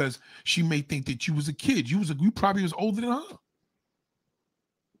time because she may think that you was a kid. You probably was older than her.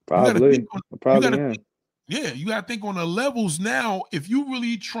 Probably. Yeah, you gotta think on the levels now. If you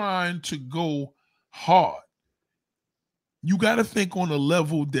really trying to go hard, you gotta think on a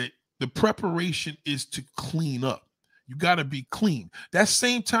level that the preparation is to clean up. You gotta be clean. That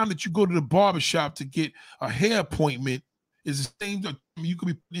same time that you go to the barbershop to get a hair appointment is the same time you could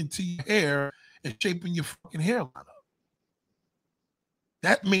be putting into your hair and shaping your fucking hairline up.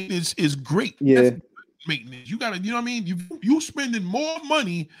 That maintenance is great. Yeah. That's maintenance. You gotta, you know what I mean? You spending more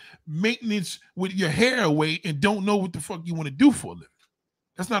money maintenance with your hair away and don't know what the fuck you want to do for a living.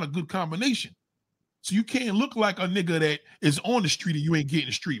 That's not a good combination. So you can't look like a nigga that is on the street and you ain't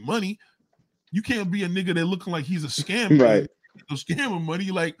getting street money. You can't be a nigga that looking like he's a scammer. Right. No scammer money.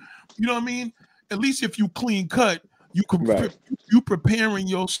 Like, you know what I mean? At least if you clean cut, you can you preparing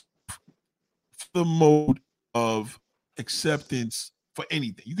yourself for the mode of acceptance for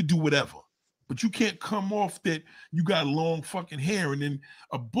anything. You can do whatever. But you can't come off that you got long fucking hair and then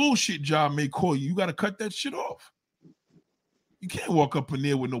a bullshit job may call you. You got to cut that shit off. You can't walk up in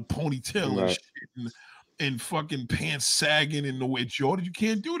there with no ponytail and shit and fucking pants sagging and no Ed Jordan. You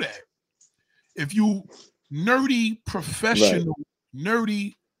can't do that. If you nerdy, professional,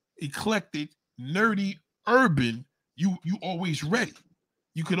 nerdy, eclectic, nerdy, urban, you always ready.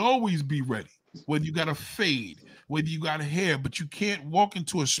 You can always be ready. Whether you got a fade, whether you got a hair, but you can't walk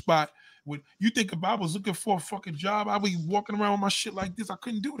into a spot with you think if I was looking for a fucking job, I'd be walking around with my shit like this. I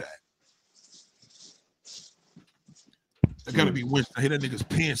couldn't do that. I gotta be winced. I hear that nigga's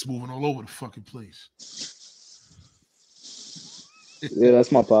pants moving all over the fucking place. Yeah,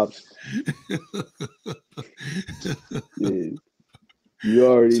 that's my pops. Yeah. You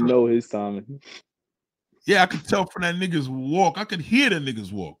already know his timing. Yeah, I could tell from that nigga's walk. I could hear that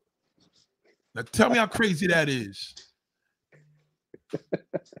nigga's walk. Now tell me how crazy that is.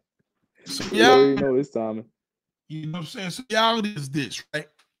 So you already know his timing. You know what I'm saying? So reality is this, right?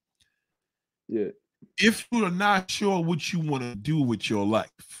 Yeah. If you are not sure what you want to do with your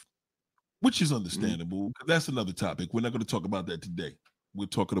life, which is understandable, because that's another topic. We're not going to talk about that today. We're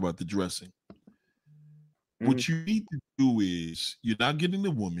talking about the dressing. What you need to do is you're not getting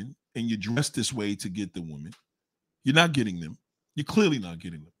the woman and you dress this way to get the woman. You're not getting them. You're clearly not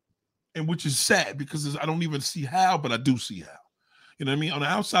getting them. And which is sad because I don't even see how, but I do see how. You know what I mean? On the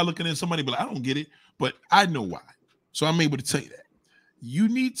outside looking in, somebody be like, I don't get it, but I know why. So I'm able to tell you that. You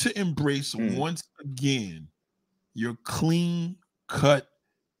need to embrace once again your clean cut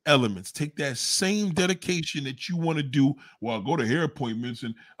elements. Take that same dedication that you want to do. Well, I'll go to hair appointments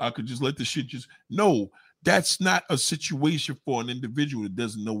and I could just let the shit just. No, that's not a situation for an individual that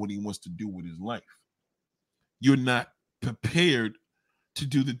doesn't know what he wants to do with his life. You're not prepared to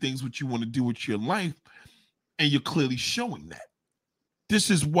do the things what you want to do with your life, and you're clearly showing that. This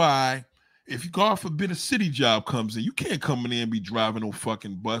is why if God forbid a city job comes in, you can't come in there and be driving no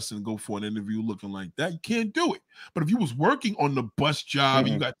fucking bus and go for an interview looking like that. You can't do it. But if you was working on the bus job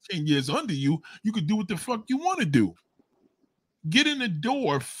and you got 10 years under you, you could do what the fuck you want to do. Get in the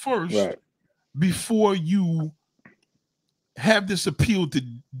door first before you have this appeal to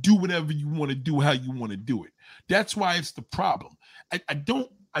do whatever you want to do, how you want to do it. That's why it's the problem.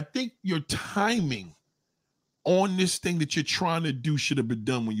 I think your timing on this thing that you're trying to do should have been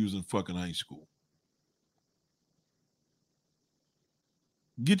done when you was in fucking high school.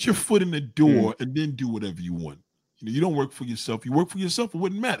 Get your foot in the door and then do whatever you want. You know, you don't work for yourself. You work for yourself, it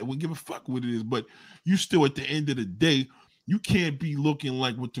wouldn't matter. It wouldn't give a fuck what it is. But you still, at the end of the day, you can't be looking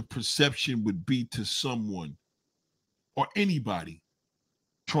like what the perception would be to someone or anybody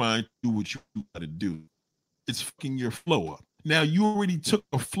trying to do what you got to do. It's fucking your flow up. Now, you already took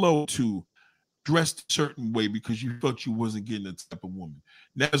a flow to dress a certain way because you felt you wasn't getting that type of woman.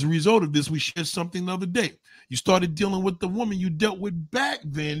 Now, as a result of this, we shared something the other day. You started dealing with the woman you dealt with back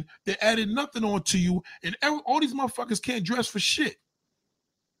then that added nothing on to you, and all these motherfuckers can't dress for shit.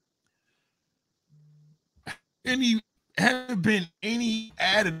 Haven't been any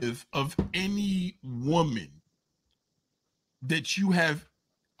additive of any woman that you have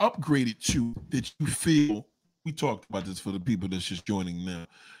upgraded to that you feel, we talked about this for the people that's just joining now,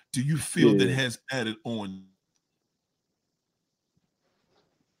 do you feel that has added on?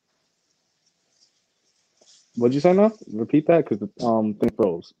 What'd you say now? Repeat that, because the thing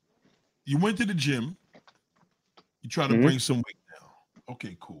froze. You went to the gym. You trying to bring some weight down.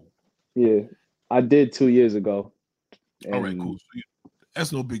 Okay, cool. Yeah, I did 2 years ago. All right, cool. So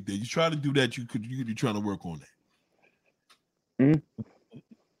that's no big deal. You try to do that, you could be trying to work on that.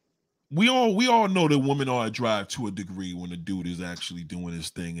 We all know that women are a drive to a degree when a dude is actually doing his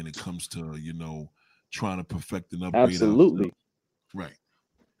thing and it comes to, you know, trying to perfect and upgrade. Absolutely. Right.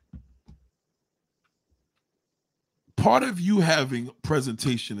 Part of you having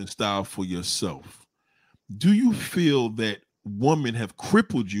presentation and style for yourself, do you feel that women have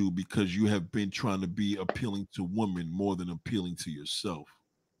crippled you because you have been trying to be appealing to women more than appealing to yourself?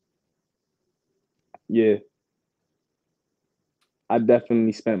 Yeah. I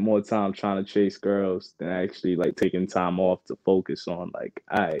definitely spent more time trying to chase girls than actually like taking time off to focus on like,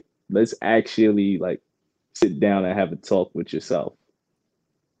 all right, let's actually like sit down and have a talk with yourself.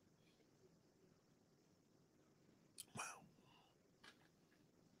 Wow.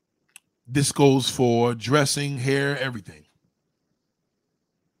 This goes for dressing, hair, everything.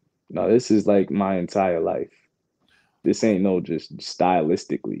 No, this is like my entire life. This ain't no just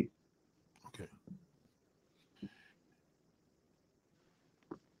stylistically. Okay.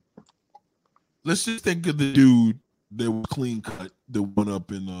 Let's just think of the dude that was clean cut that went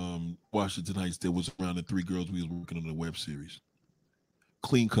up in Washington Heights that was around the three girls we was working on the web series.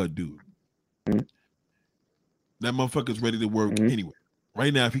 Clean cut dude. That motherfucker's ready to work anyway.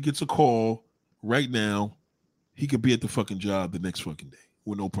 Right now, if he gets a call right now, he could be at the fucking job the next fucking day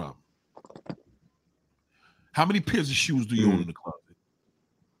with no problem. How many pairs of shoes do you own in the closet?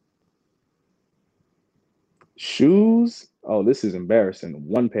 Shoes? Oh, this is embarrassing.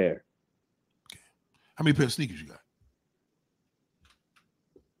 One pair. Okay. How many pairs of sneakers you got?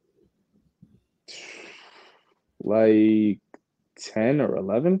 Like 10 or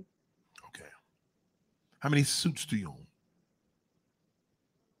 11. Okay. How many suits do you own?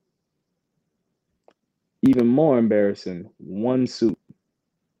 Even more embarrassing, one suit.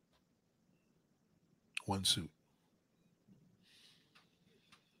 One suit.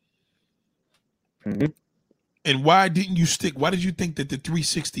 And why didn't you stick? Why did you think that the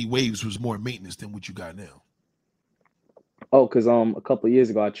 360 waves was more maintenance than what you got now? Oh, because a couple of years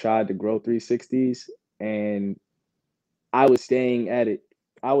ago I tried to grow 360s and I was staying at it.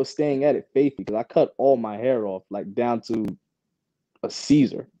 I was staying at it faithfully because I cut all my hair off, like down to a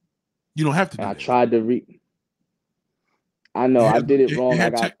Caesar. You don't have to do and that. I tried to I know I did it wrong.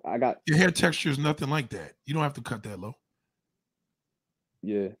 I got your hair texture is nothing like that. You don't have to cut that low.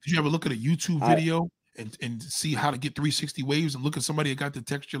 Yeah. Did you ever look at a YouTube video and see how to get 360 waves and look at somebody that got the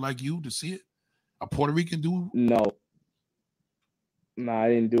texture like you to see it? A Puerto Rican dude? No, I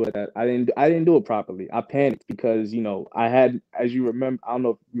didn't do it. I didn't do it properly. I panicked because, you know, I had, as you remember, I don't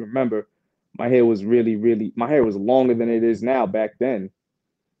know if you remember, my hair was my hair was longer than it is now back then.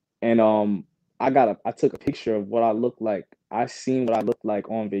 And I took a picture of what I looked like. I seen what I looked like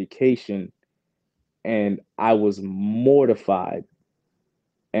on vacation and I was mortified.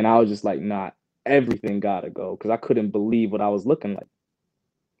 And I was just like, nah, everything gotta go, because I couldn't believe what I was looking like.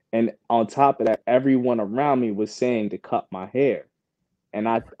 And on top of that, everyone around me was saying to cut my hair. And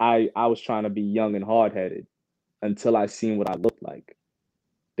I was trying to be young and hard-headed until I seen what I looked like.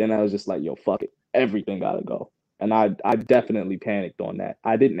 Then I was just like, yo, fuck it. Everything gotta go. And I definitely panicked on that.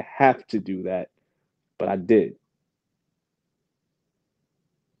 I didn't have to do that, but I did.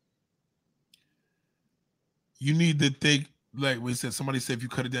 You need to think, like we said, somebody said if you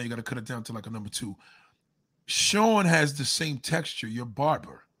cut it down, you got to cut it down to like a number 2. Sean has the same texture, your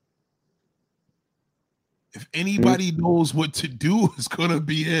barber. If anybody knows what to do, it's going to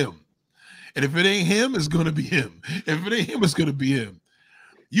be him. And if it ain't him, it's gonna be him. If it ain't him, it's gonna be him.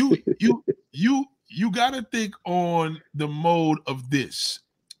 You gotta think on the mode of this.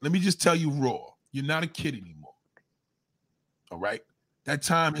 Let me just tell you raw. You're not a kid anymore. All right? That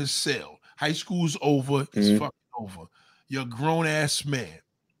time has sailed. High school's over. It's fucking over. You're a grown-ass man,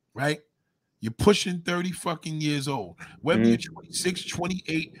 right? You're pushing 30 fucking years old. Whether you're 26,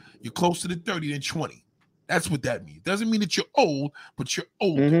 28, you're closer to 30 than 20. That's what that means. Doesn't mean that you're old, but you're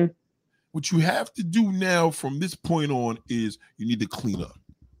older. What you have to do now from this point on is you need to clean up.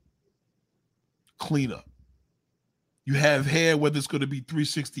 Clean up. You have hair, whether it's going to be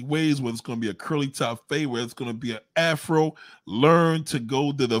 360 waves, whether it's going to be a curly top fade, whether it's going to be an afro. Learn to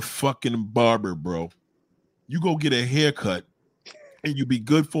go to the fucking barber, bro. You go get a haircut and you be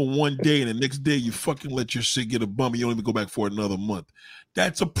good for one day, and the next day you fucking let your shit get a bum and you don't even go back for another month.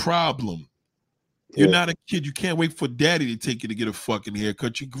 That's a problem. You're not a kid. You can't wait for daddy to take you to get a fucking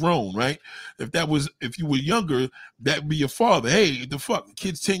haircut. You're grown, right? If you were younger, that'd be your father. Hey, the fuck, the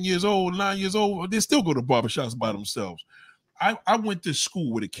kid's 10 years old, 9 years old, they still go to barbershops by themselves. I went to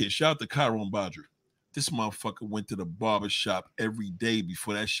school with a kid. Shout out to Cairo and Badri. This motherfucker went to the barbershop every day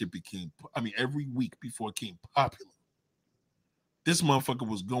before that shit every week before it became popular. This motherfucker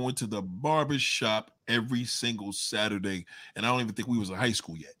was going to the barbershop every single Saturday, and I don't even think we was in high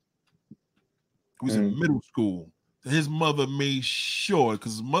school yet. He was in middle school. His mother made sure,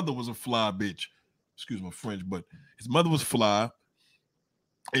 because his mother was a fly bitch. Excuse my French, but his mother was fly,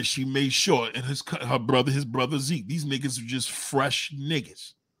 and she made sure. And his brother Zeke, these niggas were just fresh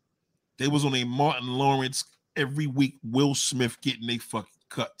niggas. They was on a Martin Lawrence every week. Will Smith getting they fucking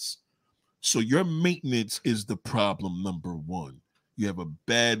cuts. So your maintenance is the problem number one. You have a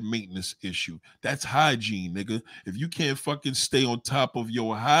bad maintenance issue. That's hygiene, nigga. If you can't fucking stay on top of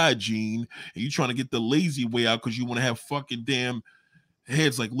your hygiene and you trying to get the lazy way out because you want to have fucking damn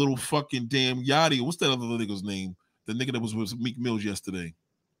heads like little fucking damn Yachty. What's that other nigga's name? The nigga that was with Meek Mills yesterday.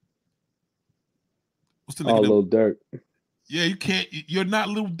 What's the nigga? Lil Durk. Yeah, you can't. You're not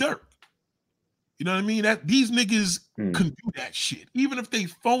Lil Durk. You know what I mean? That these niggas can do that shit. Even if they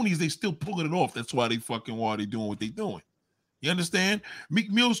phonies, they still pulling it off. That's why they doing what they doing. You understand?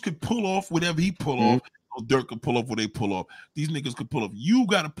 Meek Mills could pull off whatever he pull off. Dirk could pull off what they pull off. These niggas could pull off. You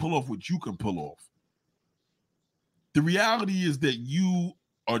got to pull off what you can pull off. The reality is that you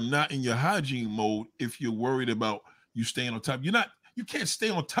are not in your hygiene mode if you're worried about you staying on top. You can't stay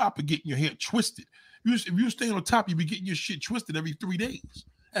on top of getting your hair twisted. If you're staying on top, you be getting your shit twisted every 3 days.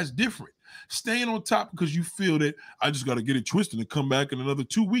 That's different. Staying on top because you feel that I just got to get it twisted and come back in another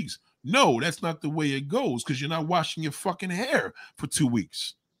 2 weeks. No, that's not the way it goes because you're not washing your fucking hair for 2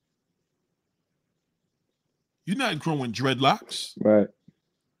 weeks. You're not growing dreadlocks. Right.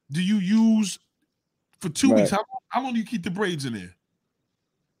 Do you use for 2 weeks? How long do you keep the braids in there?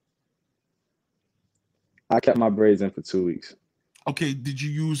 I kept my braids in for 2 weeks. Okay. Did you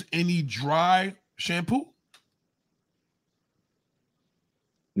use any dry shampoo?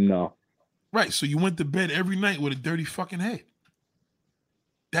 No. Right. So you went to bed every night with a dirty fucking head.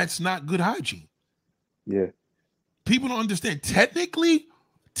 That's not good hygiene. Yeah. People don't understand. Technically,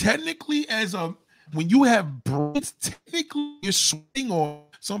 when you have braids, technically you're sweating on.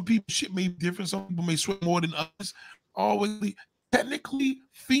 Some people shit may be different. Some people may sweat more than others. Always, technically,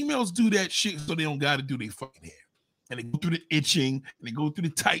 females do that shit so they don't got to do their fucking hair. And they go through the itching, and they go through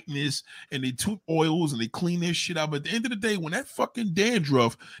the tightness, and they took oils, and they clean their shit out. But at the end of the day, when that fucking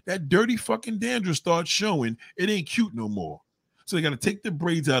dandruff, that dirty fucking dandruff starts showing, it ain't cute no more. So they got to take the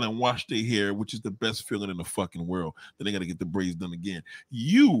braids out and wash their hair, which is the best feeling in the fucking world. Then they got to get the braids done again.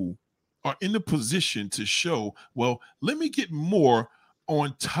 You are in the position to show, well, let me get more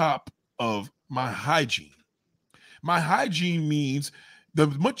on top of my hygiene. My hygiene means the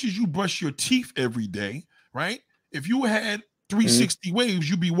much as you brush your teeth every day, right? If you had 360 waves,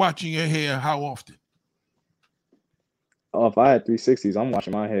 you'd be watching your hair how often? Oh, if I had 360s, I'm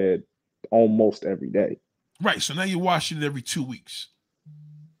washing my head almost every day. Right. So now you're washing it every 2 weeks.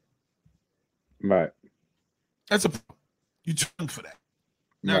 Right. That's you turn for that.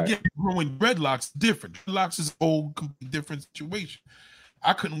 Now, again, growing dreadlocks different. Dreadlocks is a whole completely different situation.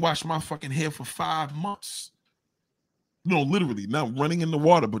 I couldn't wash my fucking hair for 5 months. No, literally, not running in the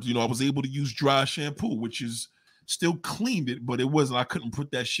water, but I was able to use dry shampoo, which is still cleaned it, but it wasn't. I couldn't put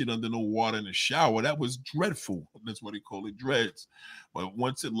that shit under no water in the shower. That was dreadful. That's what they call it, dreads. But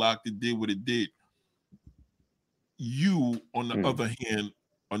once it locked, it did what it did. You, on the other hand,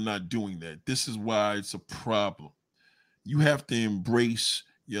 are not doing that. This is why it's a problem. You have to embrace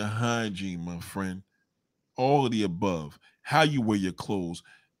your hygiene, my friend. All of the above. How you wear your clothes,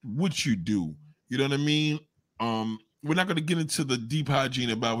 what you do. You know what I mean? we're not going to get into the deep hygiene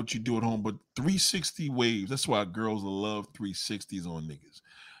about what you do at home, but 360 waves. That's why girls love 360s on niggas.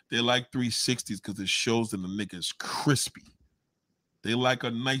 They like 360s because it shows that the nigga is crispy. They like a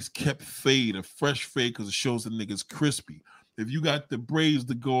nice kept fade, a fresh fade, because it shows the nigga's crispy. If you got the braids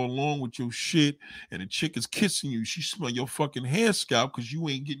to go along with your shit and the chick is kissing you, she smell your fucking hair scalp because you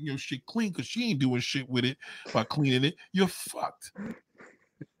ain't getting your shit clean because she ain't doing shit with it by cleaning it, you're fucked.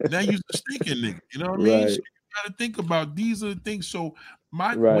 Now you're a stinking nigga. You know what I mean? So you gotta think about these are the things. So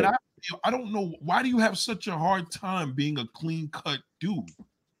what I don't know, why do you have such a hard time being a clean cut dude?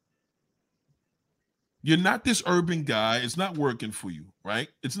 You're not this urban guy. It's not working for you, right?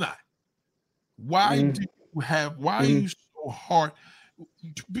 It's not. Why do you have? Why are you so hard?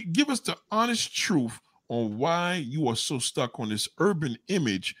 Give us the honest truth on why you are so stuck on this urban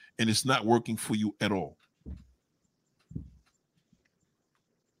image and it's not working for you at all.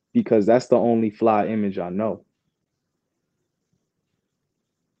 Because that's the only fly image I know.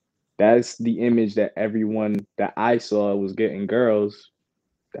 That's the image that everyone that I saw was getting girls.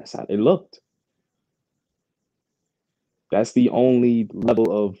 That's how they looked. That's the only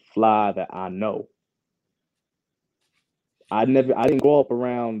level of fly that I know. I didn't grow up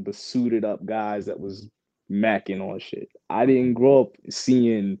around the suited up guys that was macking on shit. I didn't grow up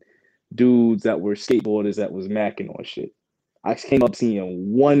seeing dudes that were skateboarders that was macking on shit. I came up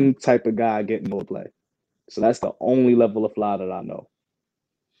seeing one type of guy getting more play. So that's the only level of fly that I know.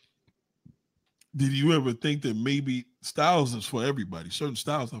 Did you ever think that maybe styles is for everybody? Certain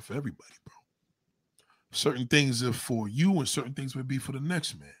styles are for everybody, bro. Certain things are for you and certain things would be for the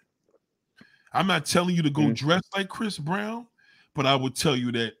next man. I'm not telling you to go dress like Chris Brown, but I would tell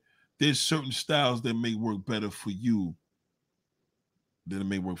you that there's certain styles that may work better for you than it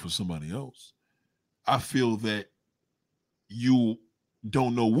may work for somebody else. I feel that you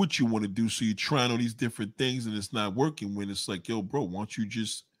don't know what you want to do, so you're trying all these different things and it's not working when it's like, yo, bro, why don't you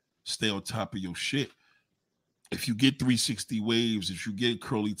just stay on top of your shit? If you get 360 waves, if you get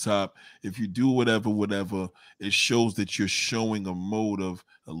curly top, if you do whatever, it shows that you're showing a mode of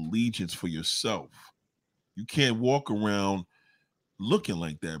allegiance for yourself. You can't walk around looking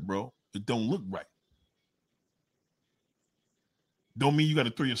like that, bro. It don't look right. Don't mean you got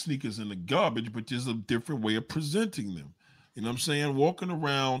to throw your sneakers in the garbage, but there's a different way of presenting them. You know what I'm saying? Walking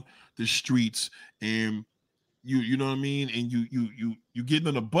around the streets and you know what I mean? And you getting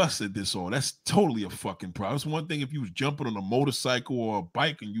on a bus at this all. That's totally a fucking problem. It's one thing if you was jumping on a motorcycle or a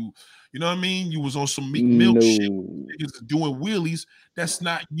bike and you know what I mean? You was on some Meek Mill shit, doing wheelies. That's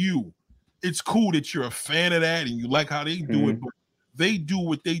not you. It's cool that you're a fan of that and you like how they do it, but they do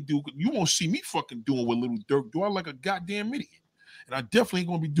what they do. You won't see me fucking doing what Little Durk do. I like a goddamn idiot. And I definitely ain't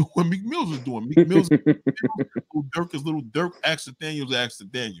gonna be doing what Meek Mills is doing. Meek Mills, Little Durk is Little Durk, Axel Daniels, Axel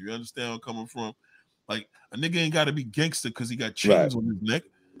Daniel. You understand where I'm coming from? Like, a nigga ain't got to be gangster because he got chains on his neck.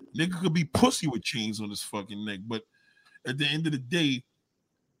 Nigga could be pussy with chains on his fucking neck. But at the end of the day,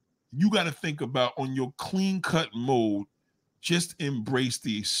 you got to think about on your clean cut mode, just embrace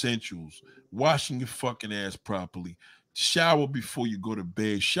the essentials. Washing your fucking ass properly. Shower before you go to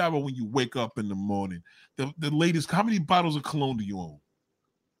bed. Shower when you wake up in the morning. The latest, how many bottles of cologne do you own?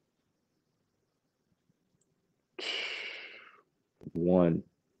 One.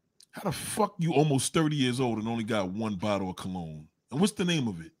 How the fuck you almost 30 years old and only got one bottle of cologne? And what's the name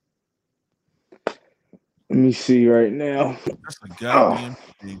of it? Let me see right now. That's a goddamn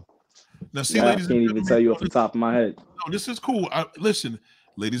thing. Now, see, ladies, I can't even tell you off the top of my head. No, this is cool. Listen,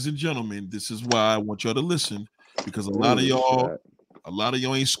 ladies and gentlemen, this is why I want y'all to listen, because a lot of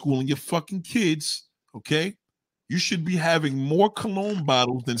y'all ain't schooling your fucking kids. Okay, you should be having more cologne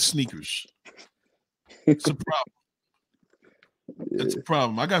bottles than sneakers. It's a problem. That's a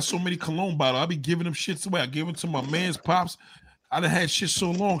problem. I got so many cologne bottles. I be giving them shits away. I gave it to my man's pops. I done had shit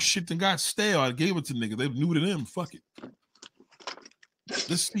so long, shit done got stale. I gave it to niggas. They new to them. Fuck it.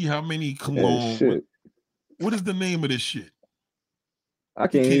 Let's see how many cologne. What is the name of this shit? I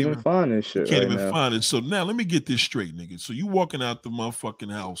can't even find this shit. Can't even find it. So now let me get this straight, nigga. So you walking out the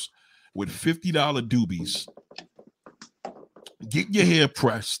motherfucking house with $50 doobies, getting your hair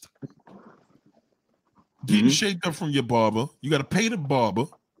pressed, getting shaped up from your barber. You got to pay the barber.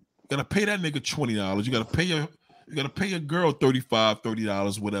 You got to pay that nigga $20. You got to pay your girl $35,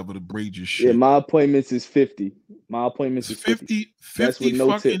 $30, whatever, to braid your shit. Yeah, my appointments is 50. My appointments is 50. That's with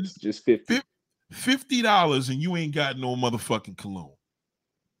no tips, just 50. $50 and you ain't got no motherfucking cologne.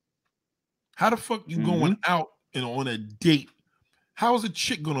 How the fuck you going out and on a date? How is a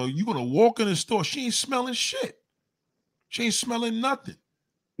chick you gonna walk in the store? She ain't smelling shit. She ain't smelling nothing.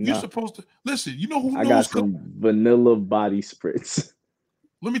 You're supposed to listen. You know who knows? I got some vanilla body spritz.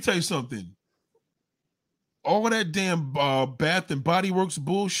 Let me tell you something. all of that damn Bath and Body Works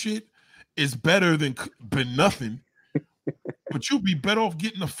bullshit is better than nothing. But you'll be better off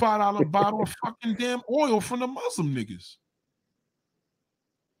getting a $5 bottle of fucking damn oil from the Muslim niggas.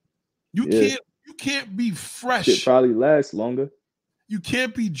 You can't be fresh. Shit probably lasts longer. You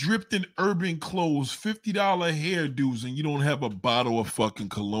can't be dripped in urban clothes, $50 hairdos, and you don't have a bottle of fucking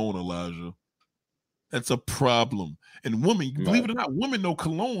cologne, Elijah. That's a problem. And women, believe it or not, women know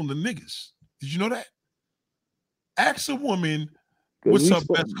cologne than niggas. Did you know that? Ask a woman what's her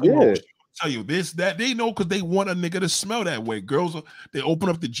best cologne. Yeah. Tell you this, that they know because they want a nigga to smell that way. Girls, they open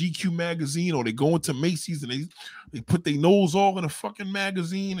up the GQ magazine or they go into Macy's and they put their nose all in a fucking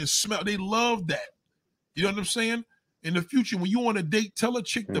magazine and smell. They love that. You know what I'm saying? In the future, when you on a date, tell a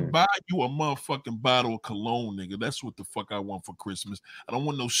chick to buy you a motherfucking bottle of cologne, nigga. That's what the fuck I want for Christmas. I don't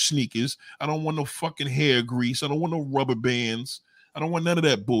want no sneakers. I don't want no fucking hair grease. I don't want no rubber bands. I don't want none of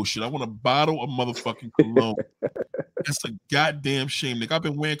that bullshit. I want a bottle of motherfucking cologne. That's a goddamn shame, nigga. I've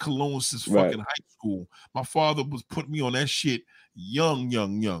been wearing cologne since fucking high school. My father was putting me on that shit young.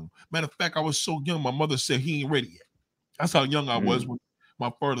 Matter of fact, I was so young, my mother said he ain't ready yet. That's how young I was when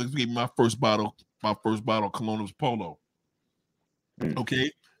my father gave me my first bottle of cologne was Polo.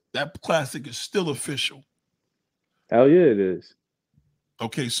 Okay? That classic is still official. Hell yeah, it is.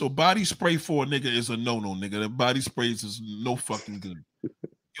 Okay, so body spray for a nigga is a no-no, nigga. The body sprays is no fucking good. You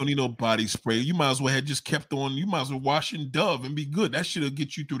don't need no body spray. You might as well have just kept on. You might as well wash in Dove and be good. That shit'll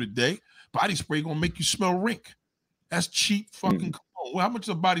get you through the day. Body spray gonna make you smell rink. That's cheap fucking cologne. Well, how much is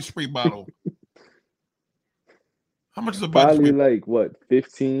a body spray bottle? How much is a body spray? Probably like what,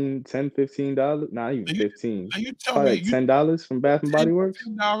 $15? Not even 15. Now you tell probably me like $10 from Bath and Body Works.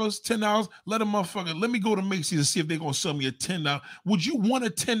 $10. Let a motherfucker. Let me go to Macy's and see if they're gonna sell me a $10. Would you want a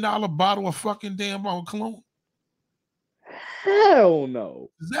 $10 bottle of fucking damn bottle of cologne? Hell no.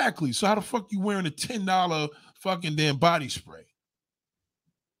 Exactly. So how the fuck you wearing a $10 fucking damn body spray?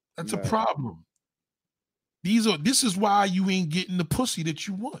 That's a problem. This is why you ain't getting the pussy that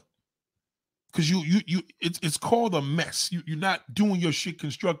you want. Because it's called a mess. You're not doing your shit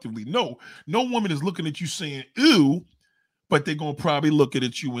constructively. No woman is looking at you saying, ew, but they're gonna probably look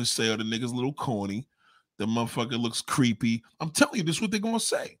at you and say, oh, the nigga's a little corny. The motherfucker looks creepy. I'm telling you, this is what they're gonna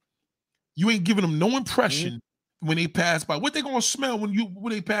say. You ain't giving them no impression when they pass by. What they gonna smell when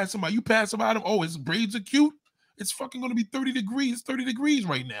they pass by? You pass by them, oh, his braids are cute. It's fucking gonna be 30 degrees. It's 30 degrees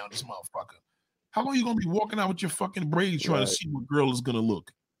right now, this motherfucker. How long are you gonna be walking out with your fucking braids trying to see what girl is gonna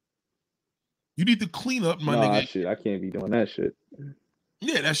look? You need to clean up, my nigga. Shit, I can't be doing that shit.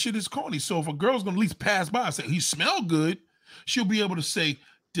 Yeah, that shit is corny. So if a girl's gonna at least pass by and say he smell good, she'll be able to say,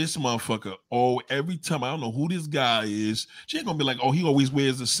 this motherfucker, oh, every time, I don't know who this guy is. She ain't gonna be like, oh, he always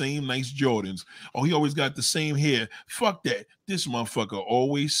wears the same nice Jordans. Oh, he always got the same hair. Fuck that. This motherfucker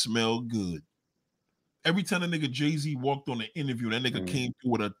always smell good. Every time a nigga Jay-Z walked on the interview, that nigga came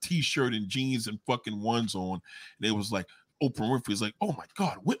through with a t-shirt and jeans and fucking ones on. And it was like, Oprah Winfrey's like, oh my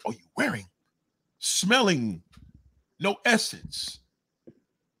God, what are you wearing? Smelling, no essence.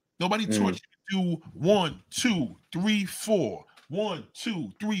 Nobody taught you to do 1, 2, 3, 4. 1,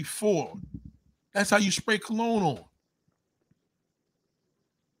 2, 3, 4. That's how you spray cologne on.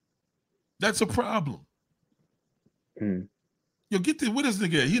 That's a problem. Yo, get this. What is the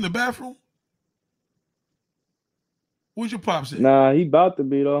nigga? He in the bathroom? Where's your pops at? Nah, he about to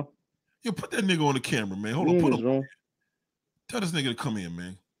be though. Yo, put that nigga on the camera, man. Hold on, put him. Tell this nigga to come in,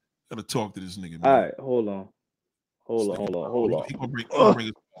 man. Gotta talk to this nigga, man. All right, hold on. He gonna bring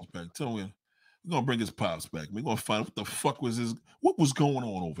his pops back. Tell him we're gonna bring his pops back. We're gonna find out what was going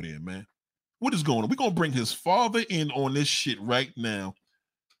on over there, man. What is going on? We're gonna bring his father in on this shit right now.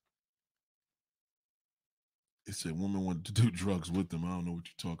 It said women wanted to do drugs with them. I don't know what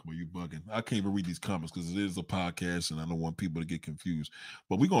you're talking about. You bugging. I can't even read these comments because it is a podcast and I don't want people to get confused.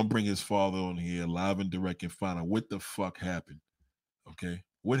 But we're gonna bring his father on here live and direct and find out what the fuck happened. Okay.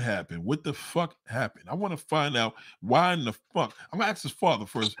 What happened? What the fuck happened? I want to find out why in the fuck. I'm gonna ask his father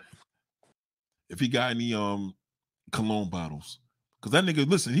first if he got any cologne bottles. Because that nigga,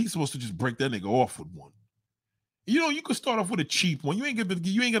 listen, he's supposed to just break that nigga off with one. You know, you could start off with a cheap one. You ain't gotta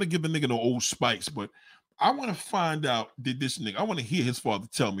give the nigga no Old Spice, but I want to find out, I want to hear his father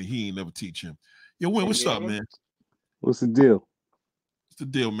tell me he ain't never teach him. Yo, Win, what's up, man? What's the deal? What's the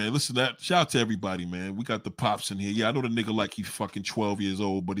deal, man? Listen, shout out to everybody, man. We got the pops in here. Yeah, I know the nigga like he's fucking 12 years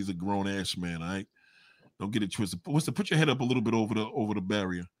old, but he's a grown ass man, all right? Don't get it twisted. Put your head up a little bit over the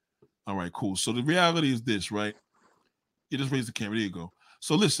barrier. All right, cool. So the reality is this, right? You just raise the camera. There you go.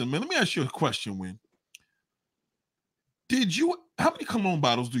 So listen, man, let me ask you a question, Win. How many cologne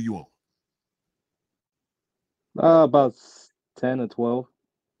bottles do you own? About 10 or 12.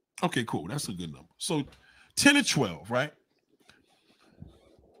 Okay, cool. That's a good number. So 10 and 12, right?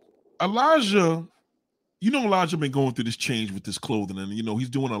 Elijah, Elijah been going through this change with this clothing, and he's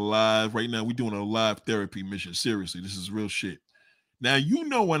doing a live right now. We're doing a live therapy mission. Seriously, this is real shit. Now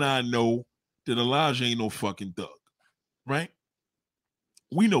and I know that Elijah ain't no fucking thug, right?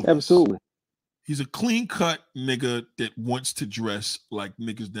 We know Absolutely. this. He's a clean cut nigga that wants to dress like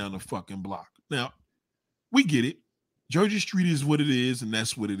niggas down the fucking block. Now, we get it. Jersey Street is what it is, and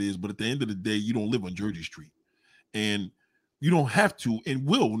that's what it is. But at the end of the day, you don't live on Jersey Street. And you don't have to and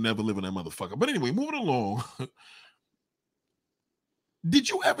will never live in that motherfucker. But anyway, moving along. Did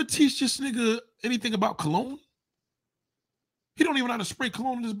you ever teach this nigga anything about cologne? He don't even know how to spray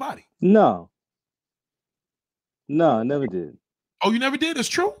cologne in his body. No, I never did. Oh, you never did? That's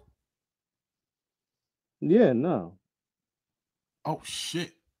true? Yeah, no. Oh,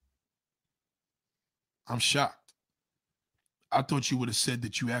 shit. I'm shocked. I thought you would have said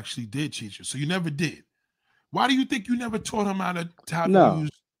that you actually did teach him. So you never did. Why do you think you never taught him how to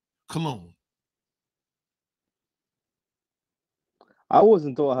use cologne? I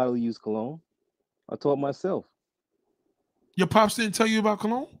wasn't taught how to use cologne. I taught myself. Your pops didn't tell you about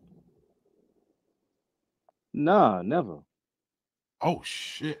cologne? Nah, never. Oh,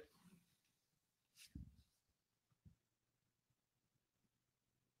 shit.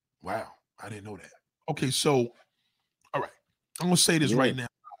 Wow. I didn't know that. Okay, so, all right. I'm going to say this right now.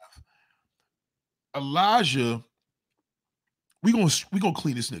 Elijah, we gonna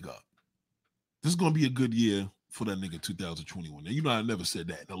clean this nigga up. This is gonna be a good year for that nigga 2021. Now, I never said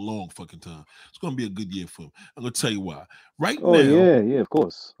that in a long fucking time. It's gonna be a good year for him. I'm gonna tell you why. Now, yeah, of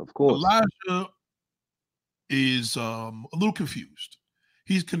course. Elijah is a little confused.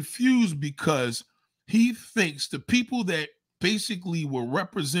 He's confused because he thinks the people that basically were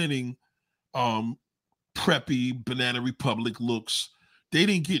representing preppy Banana Republic looks, they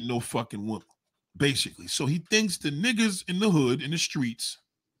didn't get no fucking woman. Basically. So he thinks the niggas in the hood, in the streets,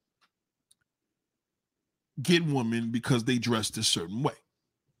 get women because they dressed a certain way.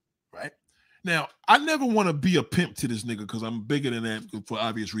 Right? Now, I never want to be a pimp to this nigga because I'm bigger than that for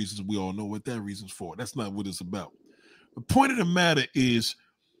obvious reasons. We all know what that reason's for. That's not what it's about. The point of the matter is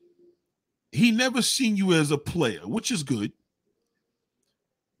he never seen you as a player, which is good.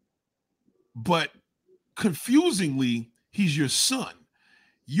 But confusingly, he's your son.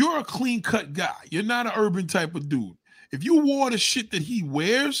 You're a clean-cut guy. You're not an urban type of dude. If you wore the shit that he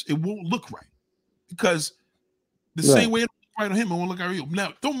wears, it won't look right. Because the same way it looks right on him, it won't look right on you.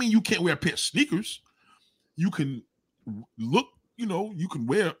 Now, don't mean you can't wear a pair of sneakers. You can look, you can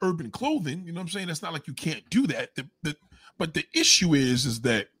wear urban clothing. You know what I'm saying? That's not like you can't do that. But the issue is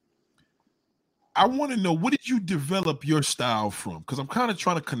that I want to know, what did you develop your style from? Because I'm kind of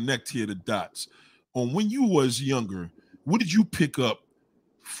trying to connect here the dots. On when you was younger, what did you pick up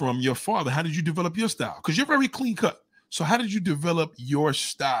from your father? How did you develop your style? Because you're very clean cut. So how did you develop your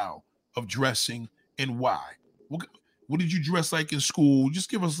style of dressing and why? What did you dress like in school? Just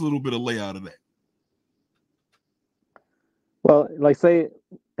give us a little bit of layout of that. Well, say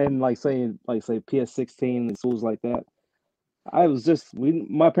PS16 and schools like that.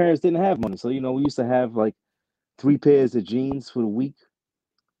 My parents didn't have money. So, we used to have like 3 pairs of jeans for the week.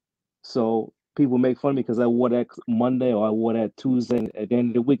 So people make fun of me because I wore that Monday or I wore that Tuesday. And at the end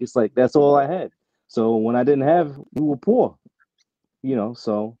of the week, it's like, that's all I had. So when I didn't have, we were poor,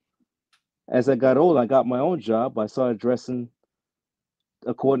 so as I got older, I got my own job. I started dressing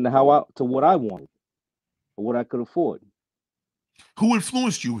according to what I wanted, or what I could afford. Who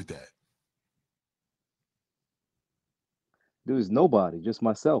influenced you with that? There was nobody, just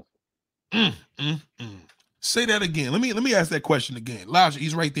myself. Say that again. Let me ask that question again. Elijah,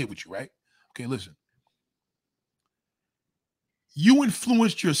 he's right there with you, right? Okay, listen. You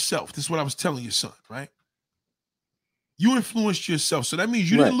influenced yourself. This is what I was telling your son, right? You influenced yourself. So that means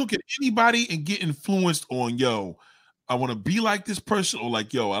you didn't look at anybody and get influenced on, yo, I want to be like this person, or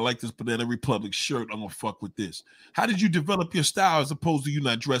like, yo, I like this Banana Republic shirt. I'm going to fuck with this. How did you develop your style as opposed to you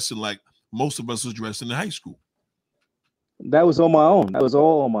not dressing like most of us was dressing in high school? That was on my own. That was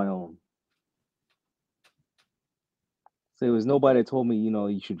all on my own. So there was nobody that told me,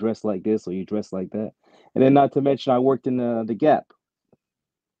 you should dress like this or you dress like that. And then not to mention, I worked in the Gap.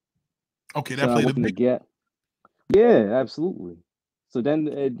 Okay, that played a big... Gap. Yeah, absolutely. So then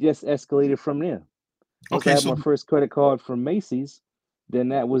it just escalated from there. Once I had my first credit card from Macy's, then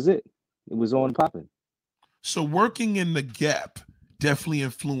that was it. It was on popping. So working in the Gap definitely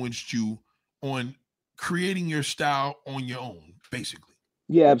influenced you on creating your style on your own, basically.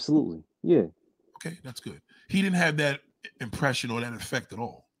 Yeah, absolutely. Yeah. Okay, that's good. He didn't have that impression or that effect at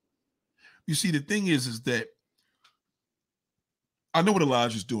all. You see, the thing is that I know what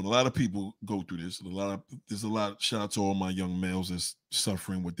Elijah's doing. A lot of people go through this. There's a lot. Shout out to all my young males that's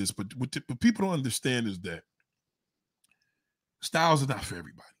suffering with this. But what people don't understand is that styles are not for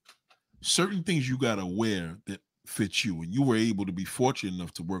everybody. Certain things you gotta wear that fit you, and you were able to be fortunate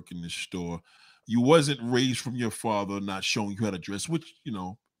enough to work in this store. You wasn't raised from your father not showing you how to dress, which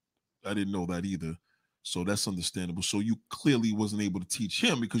I didn't know that either. So that's understandable. So you clearly wasn't able to teach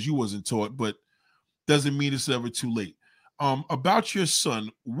him because you wasn't taught, but doesn't mean it's ever too late. About your son,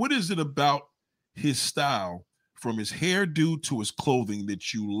 what is it about his style, from his hairdo to his clothing,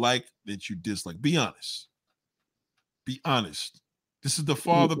 that you like, that you dislike? Be honest. Be honest. This is the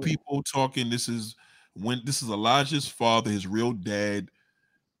father people talking. This is Elijah's father, his real dad.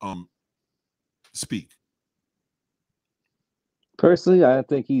 Speak. Personally, I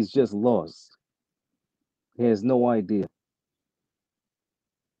think he's just lost. He has no idea.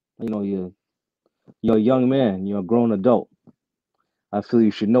 You're a young man. You're a grown adult. I feel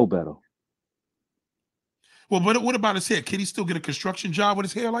you should know better. Well, but what about his hair? Can he still get a construction job with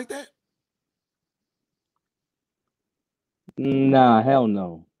his hair like that? Nah, hell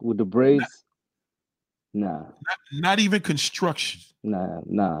no. With the braids, nah. Not even construction. Nah,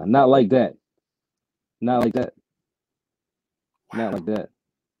 not like that. Not like that. Wow. Not like that.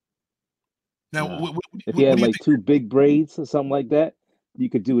 Now, nah. If you had like two big braids or something like that, you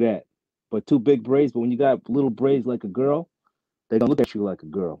could do that. But two big braids, but when you got little braids like a girl, they're gonna look at you like a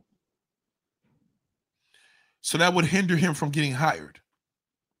girl. So that would hinder him from getting hired.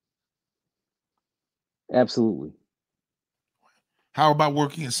 Absolutely. How about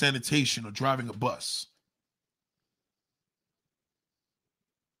working in sanitation or driving a bus?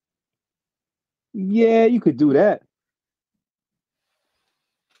 Yeah, you could do that.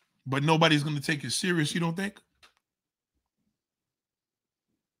 But nobody's going to take you serious, you don't think?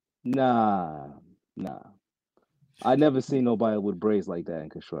 Nah. I never seen nobody with braids like that in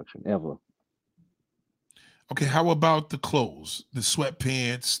construction, ever. Okay, how about the clothes? The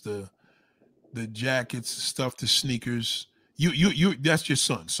sweatpants, the jackets, stuff, the sneakers. You that's your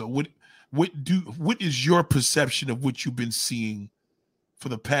son. So what is your perception of what you've been seeing for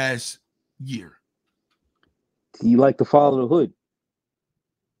the past year? You like to follow the hood.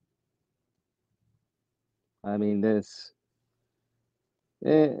 I mean, that's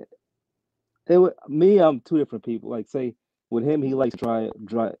me. I'm two different people. Like, say with him, he likes to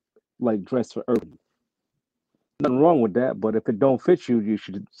dress for urban. Nothing wrong with that, but if it don't fit you, you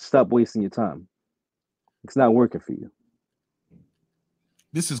should stop wasting your time. It's not working for you.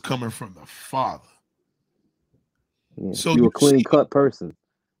 This is coming from the father. Yeah, so you're a clean cut person.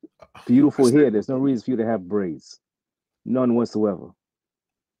 Beautiful hair. There's no reason for you to have braids. None whatsoever.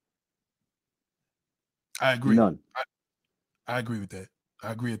 I agree. None. I agree with that.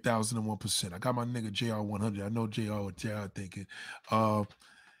 I agree 1,001%. I got my nigga JR 100. I know JR what JR thinking. I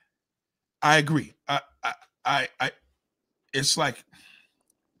agree. I it's like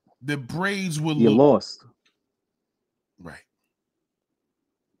the braids will You're lost. Right.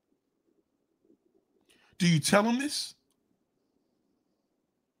 Do you tell him this?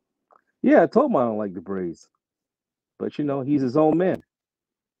 Yeah, I told him I don't like the braids. But he's his own man.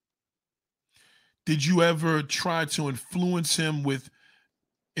 Did you ever try to influence him with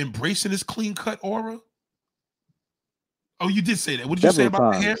embracing his clean cut aura? Oh, you did say that. What did you say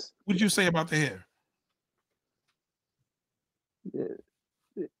about the hair? What did you say about the hair?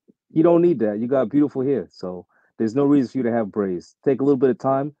 You don't need that. You got beautiful hair. So there's no reason for you to have braids. Take a little bit of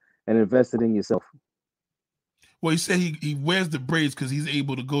time and invest it in yourself. Well, he said he wears the braids because he's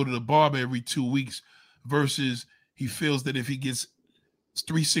able to go to the barber every 2 weeks versus he feels that if he gets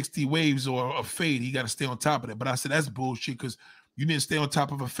 360 waves or a fade, he got to stay on top of that. But I said, that's bullshit because you didn't stay on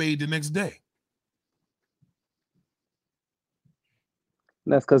top of a fade the next day.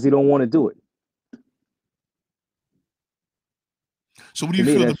 And that's because he don't want to do it. So what do you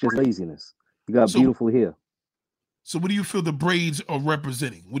feel? That's just laziness. You got beautiful hair. So what do you feel the braids are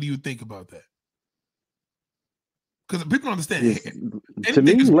representing? What do you think about that? Because people don't understand. To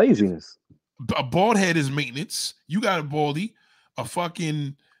me, laziness. A bald head is maintenance. You got a baldy. A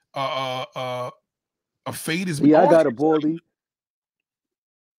fucking a fade is. Yeah, I got a baldy.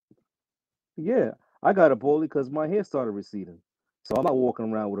 Yeah, I got a baldy because my hair started receding. So I'm not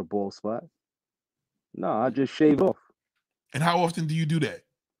walking around with a bald spot. No, I just shave off. And how often do you do that?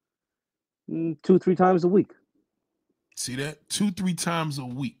 2-3 times a week. See that? 2-3 times a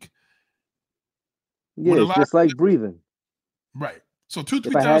week. Yeah, it's just like breathing. Right. So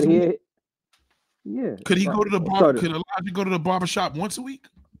 2-3 times a week. Yeah. Could he go to the barber? Could Elijah go to the barbershop once a week?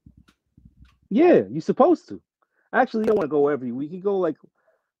 Yeah, you're supposed to. Actually, you don't want to go every week. You go like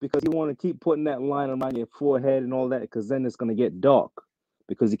because you want to keep putting that line around your forehead and all that, because then it's going to get dark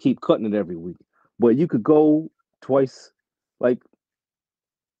because you keep cutting it every week. But you could go twice, like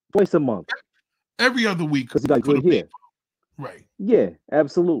twice a month. Every other week. Because you got good hair. Right. Yeah,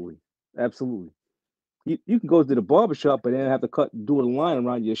 absolutely. Absolutely. You can go to the barbershop, but then have to do a line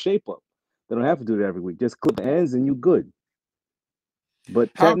around your shape up. They don't have to do that every week. Just clip the ends and you good.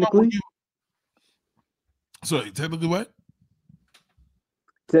 But technically, technically what?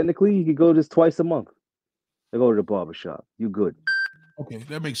 Technically, you could go just twice a month. They go to the barbershop. You good. Okay,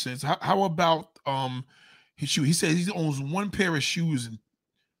 that makes sense. How about his shoe? He says he owns one pair of shoes and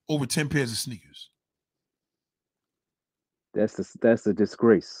over 10 pairs of sneakers. That's a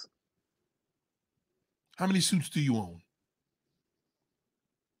disgrace. How many suits do you own?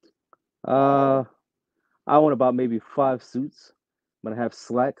 I own about maybe 5 suits, but I have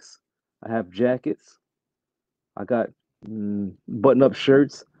slacks. I have jackets. I got button-up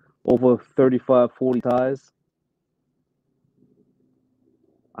shirts, over 35, 40 ties.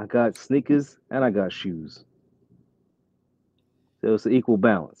 I got sneakers and I got shoes. So it's an equal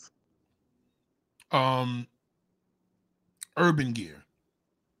balance. Urban Gear.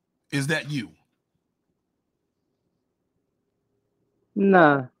 Is that you?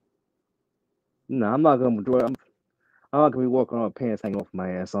 Nah, I'm not gonna do it. I'm not gonna be walking around with pants hanging off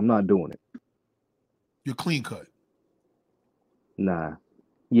my ass. So I'm not doing it. You're clean cut. Nah.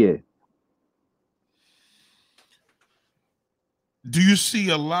 Yeah. Do you see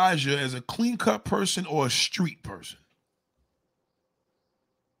Elijah as a clean cut person or a street person?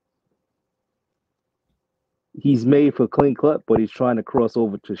 He's made for clean cut, but he's trying to cross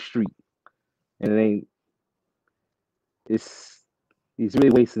over to street. And it ain't. He's really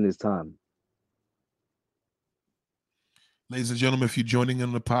wasting his time. Ladies and gentlemen, if you're joining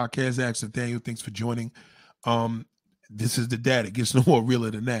on the podcast, Ask Nathaniel, thanks for joining. This is the dad. It gets no more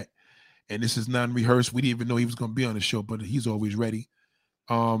realer than that. And this is non-rehearsed. We didn't even know he was going to be on the show, but he's always ready.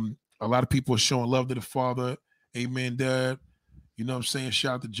 A lot of people are showing love to the father. Amen, Dad. You know what I'm saying?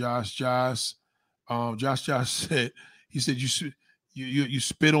 Shout out to Josh. Josh said, he said you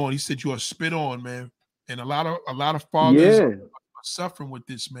spit on. He said you are spit on, man. And a lot of fathers are suffering with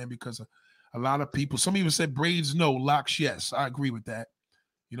this, man, because a lot of people, some even said braids no, locks yes. I agree with that.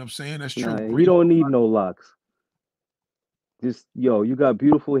 You know what I'm saying? That's true. You don't need no locks. Just, you got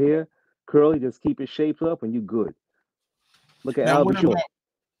beautiful hair, curly, just keep it shaped up and you good. Look at Al B. Sure.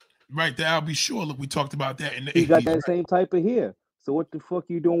 Right, the Al B. Sure. Look, we talked about that in the 80s. He got that same type of hair. So what the fuck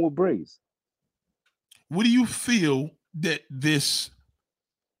you doing with braids? What do you feel that this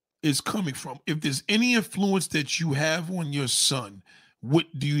is coming from? If there's any influence that you have on your son, what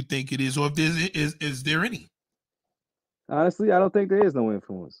do you think it is? Or if there is there any? Honestly, I don't think there is no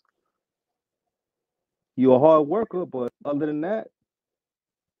influence. You're a hard worker, but other than that,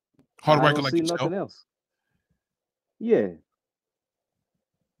 hard worker, I don't see nothing else. Yeah.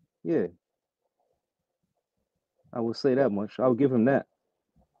 I will say that much. I will give him that.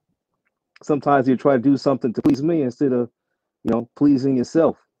 Sometimes you try to do something to please me instead of, pleasing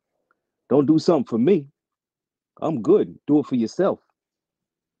yourself. Don't do something for me. I'm good. Do it for yourself.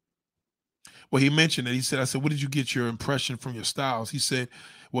 Well, he mentioned it. He said, I said, what did you get your impression from your styles? He said,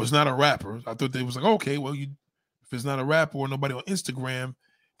 well, it's not a rapper. I thought they was like, okay, well, if it's not a rapper or nobody on Instagram,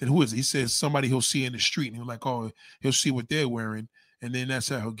 then who is it? He says somebody he'll see in the street. And he's like, oh, he'll see what they're wearing. And then that's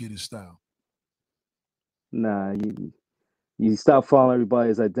how he'll get his style. Nah, you stop following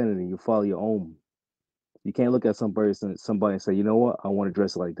everybody's identity. You follow your own. You can't look at somebody and say, you know what, I want to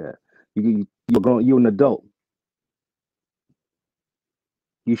dress like that. You're grown. You're an adult.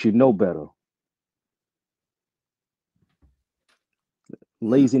 You should know better.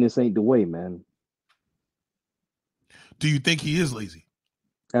 Laziness ain't the way, man. Do you think he is lazy?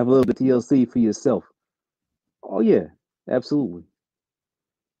 Have a little bit of TLC for yourself. Oh, yeah, absolutely.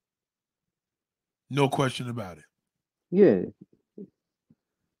 No question about it. Yeah.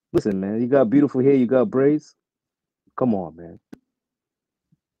 Listen, man, you got beautiful hair, you got braids. Come on, man.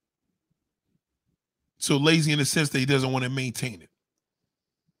 So lazy in the sense that he doesn't want to maintain it.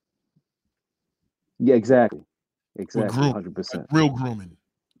 Yeah, exactly. 100%. Like real grooming.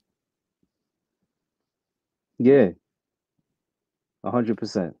 Yeah.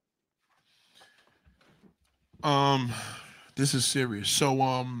 100%. This is serious. So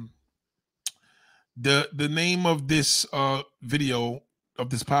the name of this video of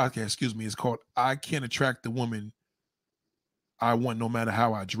this podcast, is called I Can't Attract the Woman I Want No Matter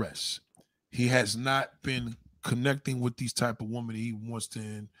How I Dress. He has not been connecting with these type of women he wants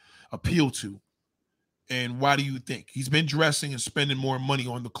to appeal to. And why do you think? He's been dressing and spending more money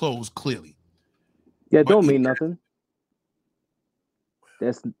on the clothes, clearly. Yeah, don't mean nothing.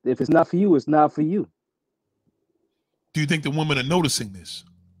 if it's not for you, it's not for you. Do you think the women are noticing this?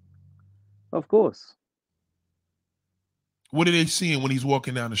 Of course. What are they seeing when he's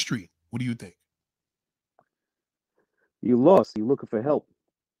walking down the street? What do you think? You lost. You looking for help.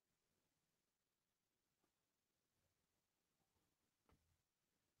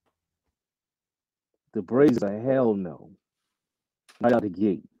 The braids are hell no. Right out the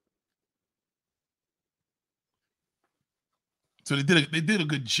gate. So they did a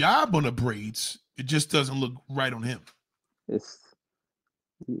good job on the braids. It just doesn't look right on him.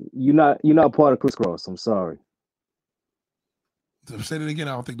 You're not part of Crisscross. I'm sorry. So say that again.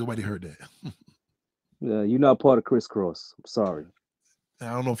 I don't think nobody heard that. You're not part of Crisscross. I'm sorry.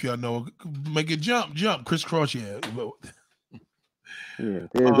 I don't know if y'all know. Make it jump. Crisscross, yeah. Yeah,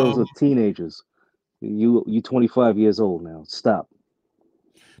 those are teenagers. You 25 years old now. Stop.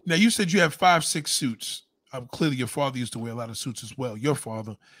 Now you said you have 5-6 suits. Clearly, your father used to wear a lot of suits as well. Your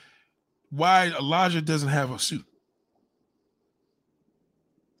father. Why Elijah doesn't have a suit?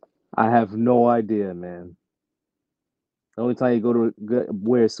 I have no idea, man. The only time you go to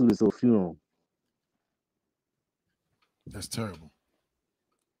wear a suit is to a funeral. That's terrible.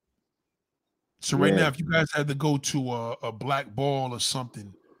 So right now, if you guys had to go to a black ball or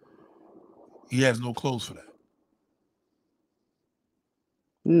something, he has no clothes for that.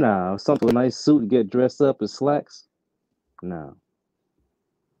 Nah, something a nice suit, get dressed up in slacks. Nah.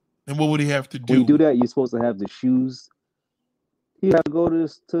 And what would he have to do? When you do that, you're supposed to have the shoes. He have to go to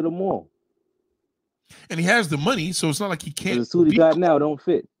the mall. And he has the money, so it's not like he can't. The suit he got now don't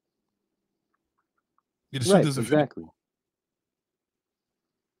fit. Yeah, the suit doesn't exactly. fit.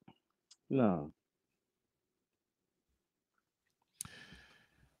 No.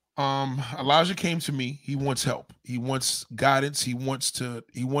 Elijah came to me. He wants help. He wants guidance. He wants to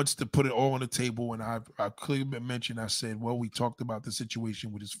put it all on the table. And I've clearly mentioned. I said, well, we talked about the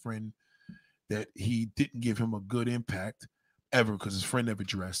situation with his friend that he didn't give him a good impact ever because his friend never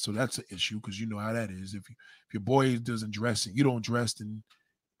dressed. So that's an issue because you know how that is. If your boy doesn't dress and you don't dress, then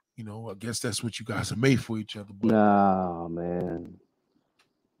I guess that's what you guys are made for each other. But, nah, man.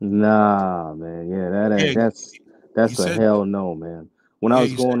 Yeah, that's a hell no, man. When I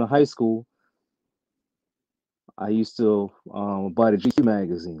was going to high school, I used to buy the GQ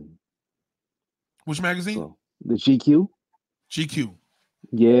magazine. Which magazine? So, the GQ. GQ.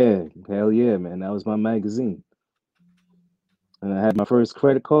 Yeah, hell yeah, man. That was my magazine. And I had my first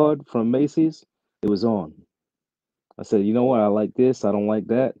credit card from Macy's. It was on. I said, you know what? I like this. I don't like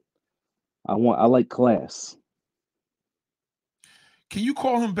that. I like class. Can you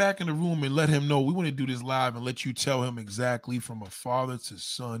call him back in the room and let him know we want to do this live and let you tell him exactly from a father to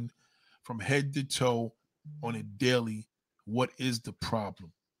son, from head to toe on a daily, what is the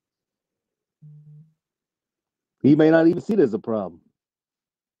problem? He may not even see it as a problem.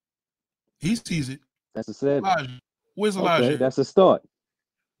 He sees it. That's a sad. Elijah. Where's Elijah? Okay, that's a start.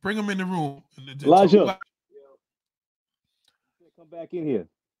 Bring him in the room. Elijah. Come back in here.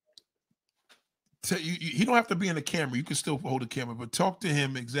 He don't have to be in the camera. You can still hold the camera, but talk to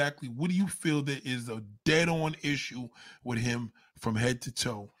him exactly. What do you feel that is a dead-on issue with him from head to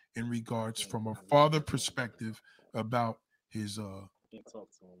toe in regards from a father perspective about his Can't talk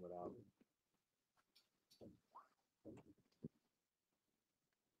to him without.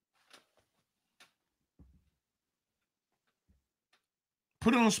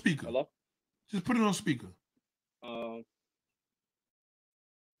 Put it on speaker. Hello? Just put it on speaker.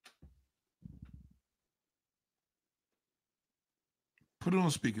 Put it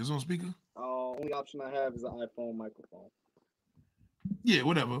on speaker. Is it on speaker? Only option I have is an iPhone microphone. Yeah,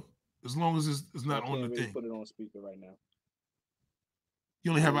 whatever. As long as it's not on the really thing. Put it on speaker right now.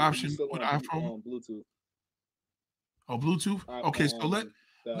 You only have an option with iPhone? Bluetooth. Oh, Bluetooth? Okay, so let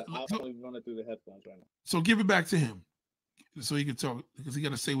iPhone is running through the headphones right now. So give it back to him so he can talk because he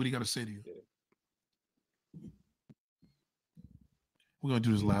got to say what he got to say to you. Yeah. We're going to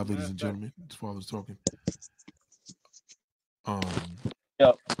do this live, ladies and gentlemen. His father's talking.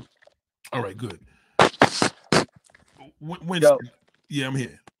 Yep. All right, good. Winston, yeah, I'm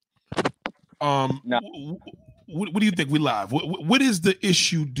here. What do you think? We live. What is the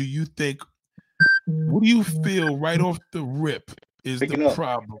issue? Do you think? What do you feel right off the rip is the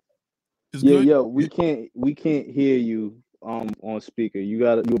problem? Yo, we can't hear you on speaker.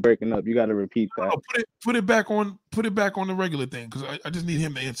 You're breaking up. You gotta repeat that. Oh, put it back on the regular thing because I just need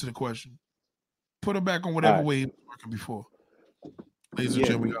him to answer the question. Put it back on whatever way he was working before. Ladies and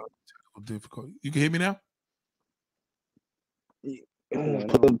gentlemen, we got technical difficulty. You can hear me now?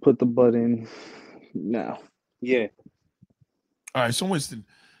 Put the button now. Yeah. All right, so Winston,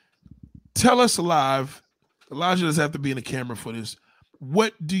 tell us live. Elijah doesn't have to be in the camera for this.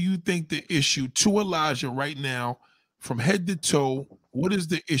 what do you think the issue to Elijah right now, from head to toe? What is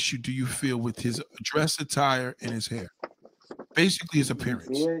the issue do you feel with his dress attire and his hair? Basically, his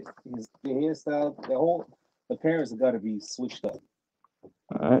appearance. His hairstyle, the parents have got to be switched up.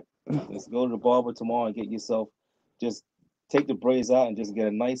 All right. Let's go to the barber tomorrow and get yourself, just take the braids out and just get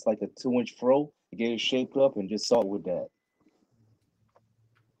a nice, like a 2-inch fro, get it shaped up and just start with that.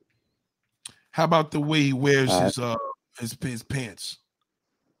 How about the way he wears All his pants?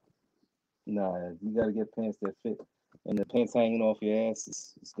 Nah, you got to get pants that fit. And the pants hanging off your ass,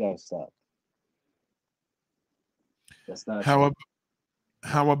 it's got to stop. That's not How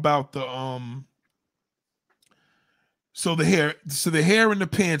about the so the hair and the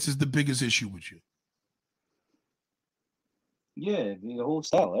pants is the biggest issue with you? Yeah, the whole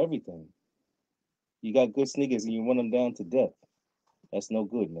style, everything. You got good sneakers and you run them down to death. That's no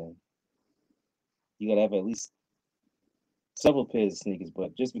good, man. You got to have at least several pairs of sneakers,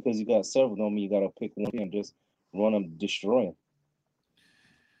 but just because you got several don't mean you got to pick one and just run them, destroy them.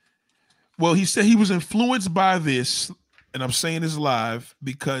 Well, he said he was influenced by this, and I'm saying this live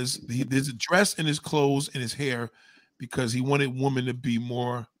because there's a dress in his clothes and his hair because he wanted women to be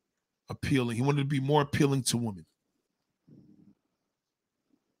more appealing. He wanted to be more appealing to women.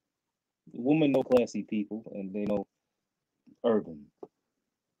 Women know classy people and they know urban.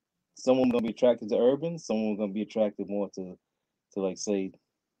 Someone gonna be attracted to urban, someone gonna be attracted more to like say,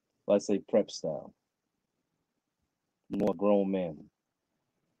 let's say prep style. More grown man.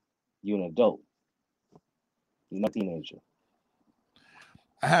 You're an adult. You're not a teenager.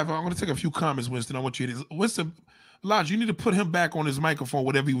 I'm going to take a few comments, Winston. I want you to Winston, Lodge, you need to put him back on his microphone,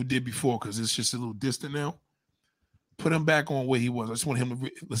 whatever he did before, because it's just a little distant now. Put him back on where he was. I just want him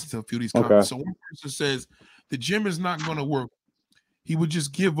to listen to a few of these comments. So one person says the gym is not going to work. He would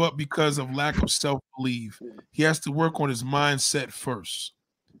just give up because of lack of self-belief. He has to work on his mindset first.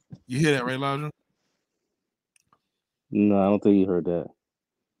 You hear that, right, Elijah? No, I don't think you heard that.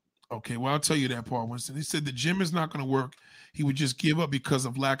 Okay, well, I'll tell you that part, Winston. He said the gym is not going to work. He would just give up because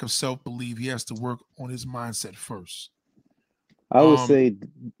of lack of self-belief. He has to work on his mindset first. I would say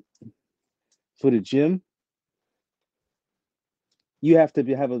for the gym, you have to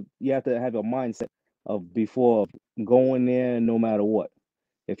have a mindset of before going there, no matter what.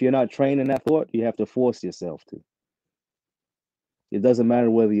 If you're not training that thought, you have to force yourself to. It doesn't matter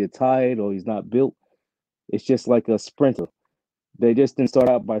whether you're tired or he's not built. It's just like a sprinter. They just didn't start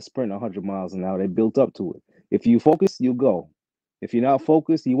out by sprinting 100 miles an hour. They built up to it. If you focus, you go. If you're not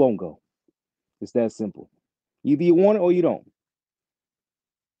focused, you won't go. It's that simple. Either you want it or you don't.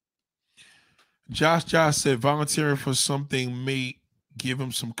 Josh said volunteering for something may give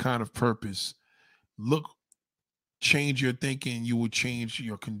him some kind of purpose. Look, change your thinking, you will change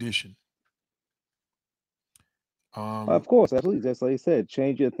your condition. Of course, absolutely. That's like I said.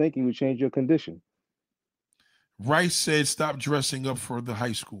 Change your thinking, will change your condition. Rice said, "Stop dressing up for the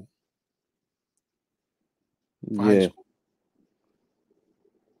high school." For high school.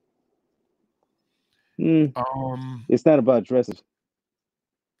 It's not about dresses.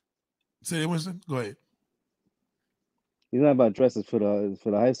 Say it, Winston. Go ahead. It's not about dresses for the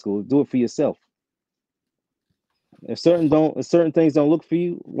high school. Do it for yourself. If certain things don't look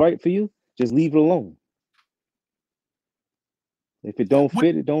right for you, just leave it alone. If it don't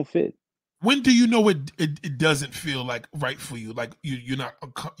fit, it don't fit. When do you know it doesn't feel like right for you? Like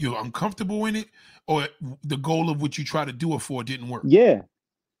you're uncomfortable in it, or the goal of what you try to do it for didn't work? Yeah.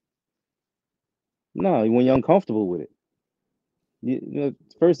 No, when you're uncomfortable with it. You know,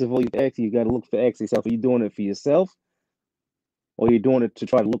 first of all, you got to ask yourself: are you doing it for yourself, or are you doing it to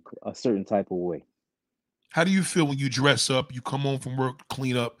try to look a certain type of way? How do you feel when you dress up, you come home from work,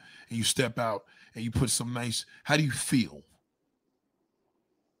 clean up, and you step out and you put some nice? How do you feel?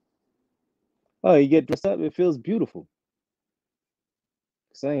 Oh, you get dressed up, it feels beautiful.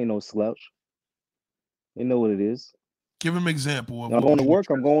 Cause I ain't no slouch. You know what it is. Give him an example. I'm going to work.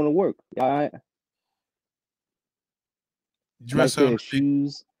 I'm going to work. I dress up,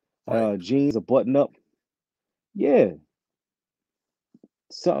 shoes, right. Jeans, a button up. Yeah,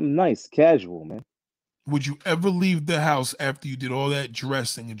 something nice, casual, man. Would you ever leave the house after you did all that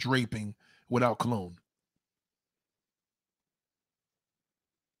dressing and draping without cologne?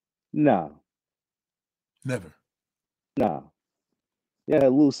 Nah. Never. Nah. Yeah, a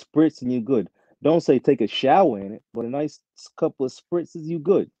little spritz and you're good. Don't say take a shower in it, but a nice couple of spritzes, you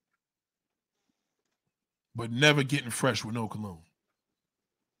good. But never getting fresh with no cologne.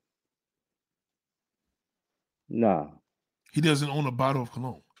 Nah. He doesn't own a bottle of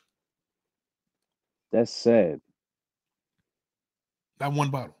cologne. That's sad. Not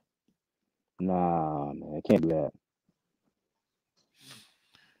one bottle. Nah, man, I can't do that.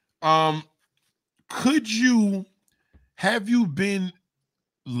 Could you have you been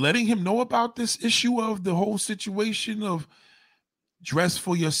letting him know about this issue of the whole situation of dress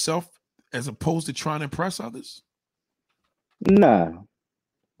for yourself as opposed to trying to impress others? Nah,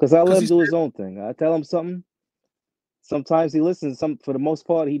 because I Because let he him do his own thing. I tell him something. Sometimes he listens. Some for the most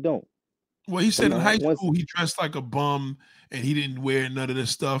part he don't. Well, he You said in know, high once school he dressed like a bum and he didn't wear none of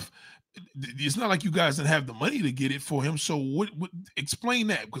this stuff. It's not like you guys didn't have the money to get it for him. So what explain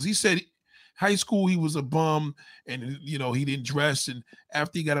that? Because he said high school he was a bum and he didn't dress, and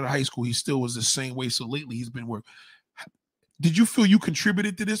after he got out of high school he still was the same way. So lately he's been working. Did you feel you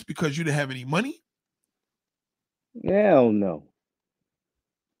contributed to this because you didn't have any money? hell no.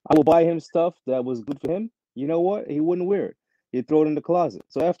 I would buy him stuff that was good for him. You know what? He wouldn't wear it. He'd throw it in the closet.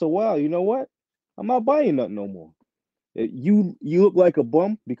 So after a while, you know what? I'm not buying nothing no more. You look like a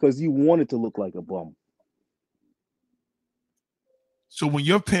bum because you wanted to look like a bum. So when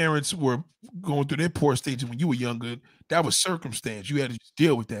your parents were going through their poor stages when you were younger, that was circumstance. You had to just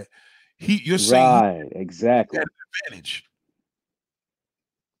deal with that. You're saying he Right, exactly. had an advantage.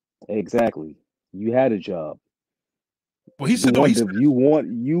 Exactly. You had a job. Well, he said no.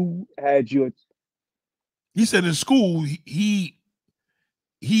 You had your He said in school he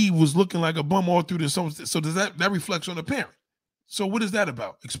was looking like a bum all through the summer. So does that reflects on the parent? So what is that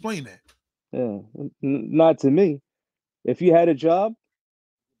about? Explain that. yeah, not to me. If you had a job,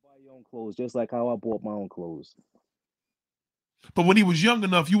 you buy your own clothes, just like how I bought my own clothes. But when he was young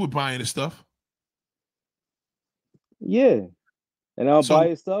enough, you were buying his stuff. Yeah. And I'll So buy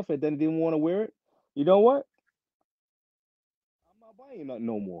his stuff and then didn't want to wear it. You know what? I'm not buying nothing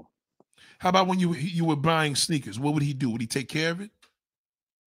no more. how about when you were buying sneakers? What would he do? Would he take care of it?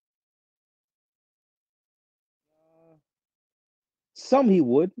 Some he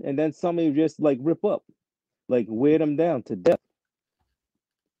would, and then some he would just like rip up, like wear them down to death.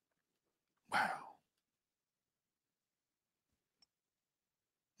 Wow.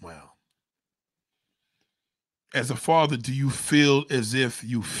 Wow. As a father, do you feel as if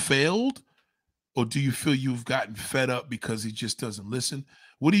you failed, or do you feel you've gotten fed up because he just doesn't listen?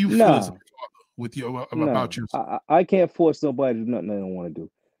 What do you feel as a Nah, father with your nah. about your I can't force nobody to do nothing they don't want to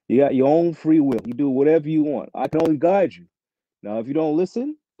do. You got your own free will. You do whatever you want. I can only guide you. Now, if you don't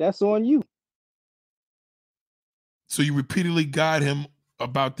listen, that's on you. So you repeatedly guide him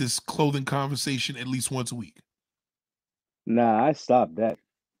about this clothing conversation at least once a week. Nah, I stopped that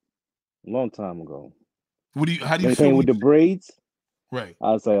a long time ago. How do you When it feel came when with the braids, right?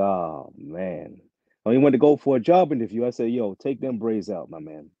 I was like, oh man. When he went to go for a job interview, I said, yo, take them braids out, my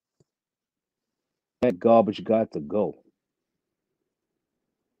man. That garbage got to go.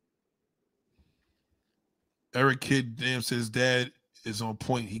 Eric Kidd damn says dad is on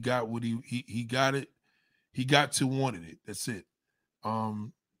point. He got what he got it. He got to wanted it. That's it.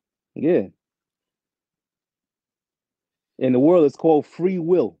 Um, Yeah. In the world, it's called free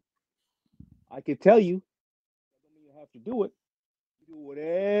will. I can tell you, I don't mean you have to do it. You do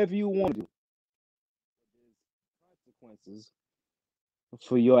whatever you want to do. There's consequences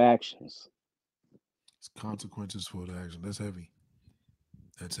for your actions. it's consequences for the action. That's heavy.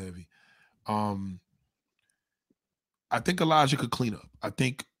 That's heavy. Um, I think Elijah could clean up. I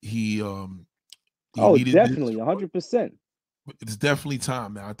think he Oh, needed this. definitely, 100%. It's definitely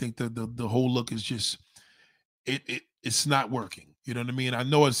time now. I think the whole look is just it's not working. You know what I mean? I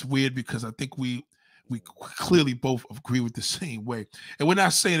know it's weird because I think we clearly both agree with the same way. And we're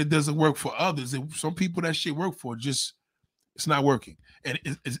not saying it doesn't work for others. Some people that shit work for, just it's not working. And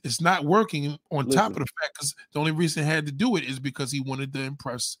it's not working on top of Listen, the fact because the only reason he had to do it is because he wanted to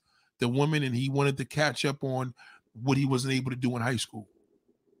impress the woman and he wanted to catch up on what he wasn't able to do in high school.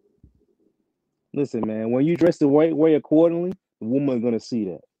 listen, man. When you dress the right way accordingly, the woman's gonna see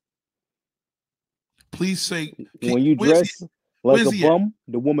that. Please say, When you where's he? dress like Where's a he at? bum,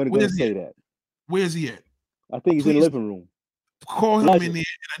 the woman is gonna Where's he say at? that. Where's he at? I think he's in the Please living room. call him Elijah, in there,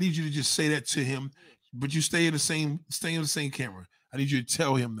 and I need you to just say that to him. But you stay in the same camera. I need you to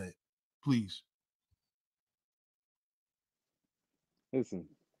tell him that, please. listen.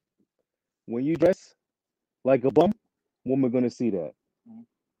 When you dress like a bum, woman gonna see that.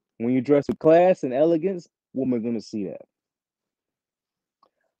 When you dress with class and elegance, woman gonna see that.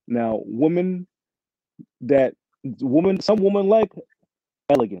 Now, some women like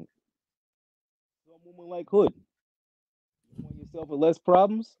elegant, some women like hood. You want yourself with less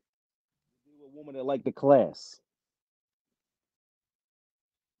problems? You deal with a woman that like the class.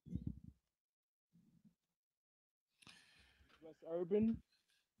 Dress urban,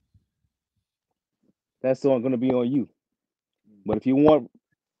 that's all gonna be on you. But if you want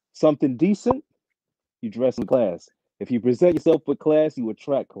something decent, you dress in class. If you present yourself with class, you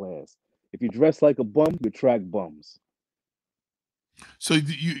attract class. If you dress like a bum, you attract bums. So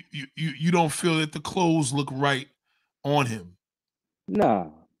you don't feel that the clothes look right on him. Nah,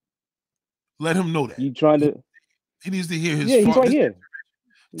 Let him know that. you trying to? He needs to hear his Yeah, he's father. right here.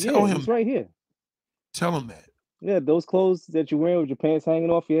 Tell Yeah, him. he's right here. Tell him that. Yeah, those clothes that you're wearing with your pants hanging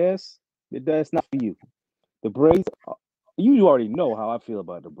off your ass, that's not for you. The braids, you already know how I feel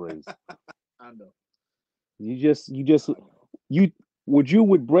about the braids. I know. You would you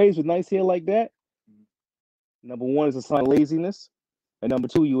with braids with nice hair like that? Number one is a sign of laziness, and number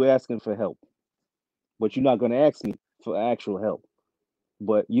two, you asking for help. But you're not gonna ask me for actual help.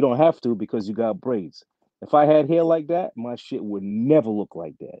 But you don't have to because you got braids. If I had hair like that, my shit would never look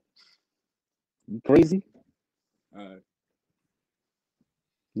like that. You crazy? All right.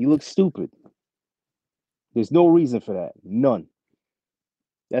 You look stupid. There's no reason for that. None.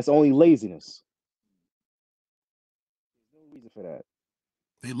 That's only laziness. There's no reason for that.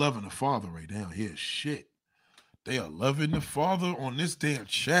 They loving the father right now. Here, shit. They are loving the father on this damn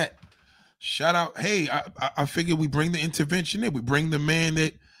chat. Shout out. Hey, I figured we bring the intervention in. We bring the man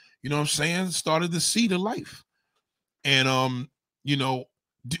that, you know what I'm saying, started the seed of life. And you know,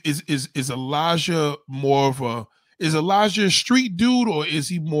 is Elijah more of a street dude, or is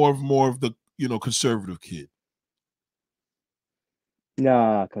he more of the, you know, conservative kid?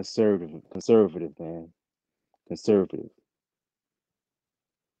 Nah, conservative, man, conservative.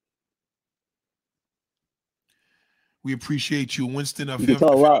 We appreciate you, Winston. You can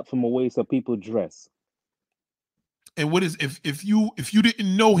tell a lot from the way some people dress. And what is if you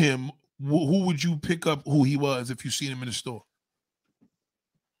didn't know him, who would you pick up who he was if you seen him in the store?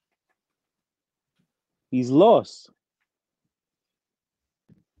 He's lost.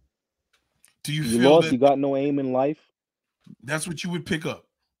 Do you You feel lost? that You got no aim in life? that's what you would pick up?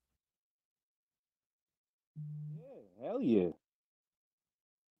 Yeah, hell yeah.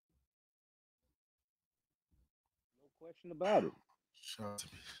 No question about it. Shout out to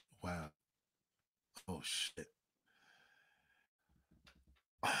me. Wow. Oh shit.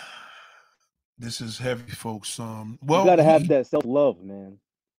 This is heavy, folks. Well, you gotta have that self-love, man.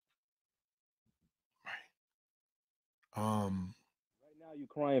 Right now you're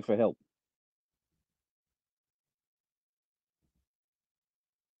crying for help.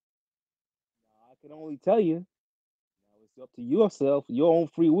 Now, I can only tell you, now it's up to yourself, your own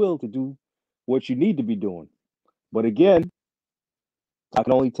free will to do what you need to be doing. But again, I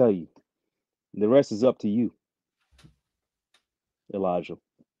can only tell you, the rest is up to you, Elijah.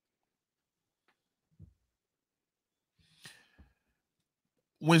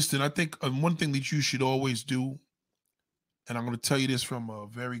 Winston, I think one thing that you should always do, and I'm going to tell you this from a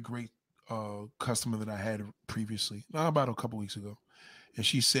very great customer that I had previously, about a couple weeks ago, and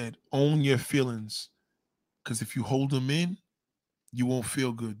she said, "Own your feelings, because if you hold them in, you won't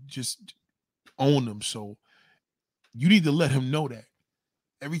feel good. Just own them." So you need to let him know that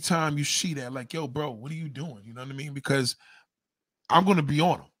every time you see that, like, "Yo, bro, what are you doing?" You know what I mean? Because I'm going to be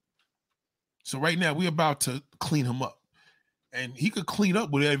on him. So right now we're about to clean him up. And he could clean up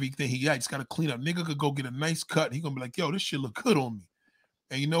with everything he got. He's got to clean up. Nigga could go get a nice cut. He gonna be like, "Yo, this shit look good on me."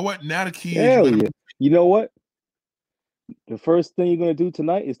 And you know what? Now the key is Hell yeah. You know what? The first thing you're gonna do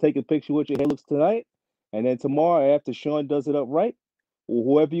tonight is take a picture of what your hair looks tonight, and then tomorrow after Sean does it up right, or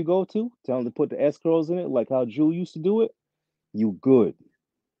whoever you go to, tell him to put the S curls in it, like how Drew used to do it. You good.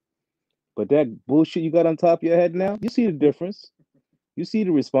 But that bullshit you got on top of your head now, you see the difference. You see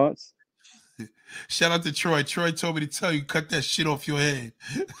the response. Shout out to Troy. Troy told me to tell you, cut that shit off your head.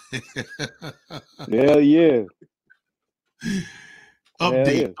 Hell yeah.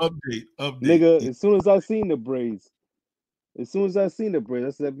 Update. Nigga, as soon as I seen the braids, I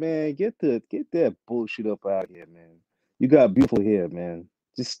said, man, get that bullshit up out of here, man. You got beautiful hair, man.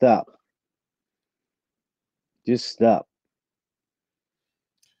 Just stop. Just stop.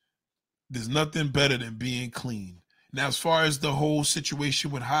 There's nothing better than being clean. Now, as far as the whole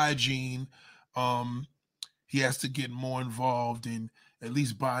situation with hygiene, he has to get more involved in at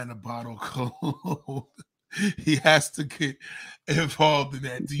least buying a bottle of cologne. He has to get involved in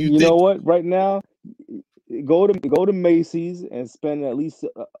that. Do you think? Know what? Right now, go to Macy's and spend at least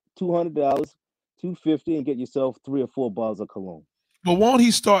 $200, $250, and get yourself 3 or 4 bottles of cologne. But won't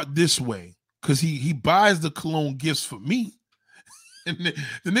he start this way? Because he buys the cologne gifts for me. And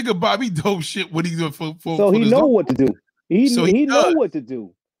the nigga buy me dope shit. What he doing for so he know what to do. He know what to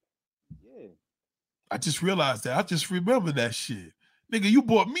do. Yeah. I just realized that. I just remember that shit. Nigga, you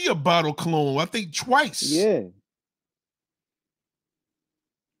bought me a bottle of cologne, I think twice. Yeah.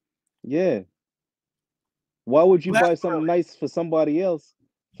 Yeah. Why would you buy something nice for somebody else,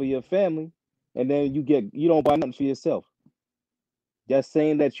 for your family, and then you don't buy nothing for yourself. That's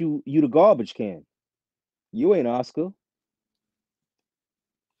saying that you the garbage can. You ain't Oscar.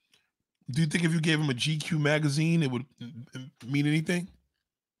 Do you think if you gave him a GQ magazine, it would mean anything?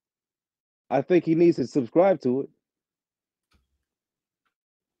 I think he needs to subscribe to it.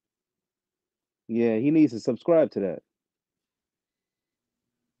 Yeah, he needs to subscribe to that.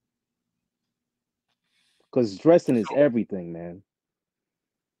 Because dressing is everything, man.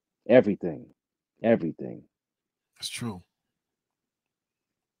 Everything. Everything. That's true.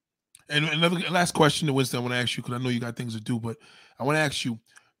 And another last question to Winston I want to ask you, because I know you got things to do, but I want to ask you,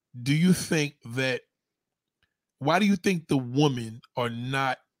 do you think that, why do you think the women are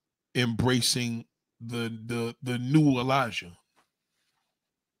not embracing the new Elijah?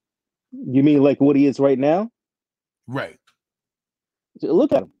 You mean like what he is right now? Right.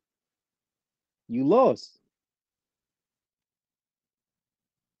 Look at him. You lost.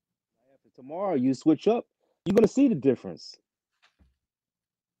 After tomorrow, you switch up, you're gonna see the difference.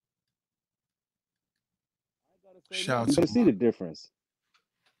 Shout You're to gonna see the difference.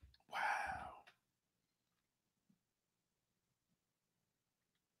 Wow.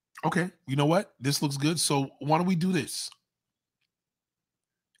 Okay, you know what? This looks good. So why don't we do this?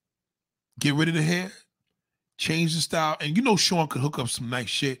 Get rid of the hair, change the style, and you know Sean could hook up some nice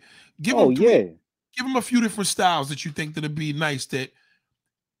shit. Give him give him a few different styles that you think that'd be nice that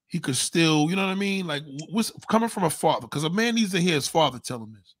he could still, you know what I mean? Like what's coming from a father, because a man needs to hear his father tell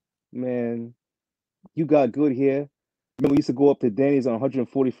him this. Man, you got good hair. Remember, we used to go up to Danny's on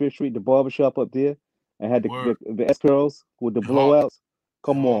 145th Street, the barbershop up there, and had the S curls with the blowouts.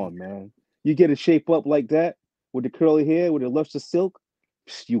 Come on, man. You get a shape up like that with the curly hair, with the luscious silk,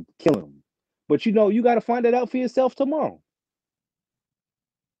 you kill him. But you know, you got to find that out for yourself tomorrow.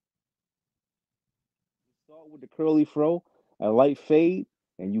 Start with the curly fro, a light fade,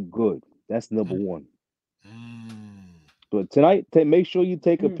 and you good. That's number one. But tonight, make sure you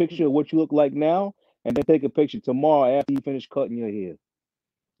take a picture of what you look like now, and then take a picture tomorrow after you finish cutting your hair.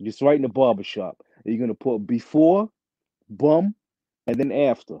 Just right in the barbershop. You're gonna put before, bum, and then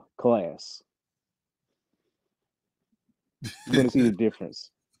after class. You're gonna see the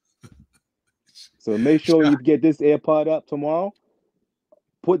difference. So make sure you get this AirPod up tomorrow.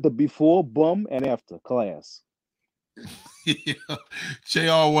 Put the before, bum, and after class. Yeah.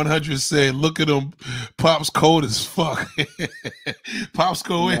 JR100 said, look at him. Pops cold as fuck. Pops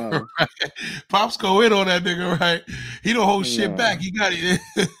go in, right? Pops go in on that nigga, right? He don't hold shit back. He got it.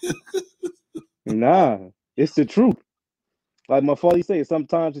 Nah, it's the truth. Like my father say,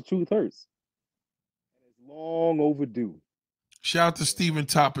 sometimes the truth hurts. It's long overdue. Shout out to Steven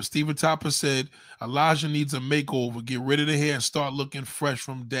Topper. Steven Topper said, Elijah needs a makeover. Get rid of the hair and start looking fresh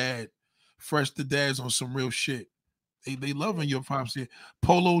from dad. Fresh to dad's on some real shit. They loving your pops here.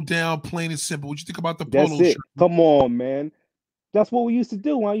 Polo down, plain and simple. What you think about the polo shirt? Come on, man. That's what we used to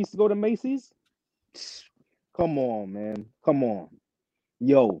do when I used to go to Macy's. Come on, man. Come on.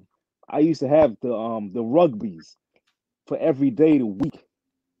 Yo, I used to have the rugbies for every day of the week.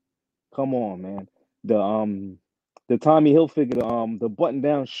 Come on, man. The Tommy Hilfiger, the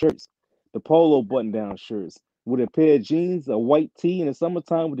button-down shirts, the polo button-down shirts with a pair of jeans, a white tee in the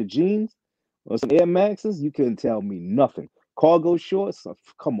summertime with the jeans, or some Air Maxes, you couldn't tell me nothing. Cargo shorts,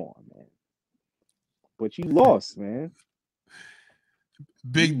 come on, man. But you lost, man.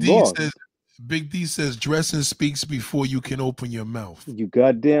 Big D says dressing speaks before you can open your mouth. You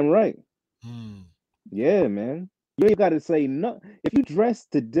goddamn right. Yeah, man. You ain't gotta say nothing. If you dress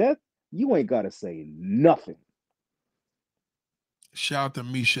to death, you ain't gotta say nothing. Shout out to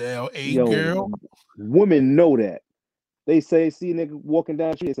Misha L.A. girl. Women know that. They say, see a nigga walking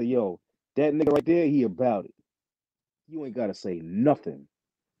down the street, they say, yo, that nigga right there, he about it. You ain't gotta say nothing.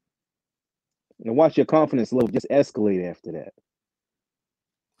 And watch your confidence level just escalate after that.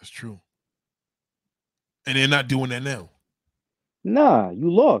 That's true. And they're not doing that now. Nah,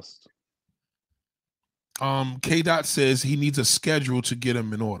 you lost. K. Dot says he needs a schedule to get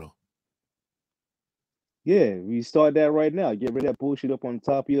him in order. Yeah, we start that right now. Get rid of that bullshit up on the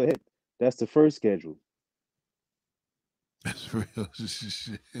top of your head. That's the first schedule. That's real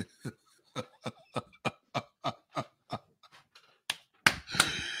shit.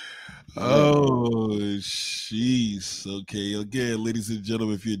 Oh, jeez. Okay. Again, ladies and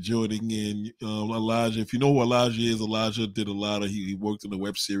gentlemen, if you're joining in, Elijah, if you know who Elijah is, Elijah did a lot of, he worked in the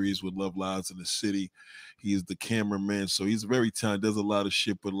web series with Love Lies in the City. He is the cameraman. So he's very talented, does a lot of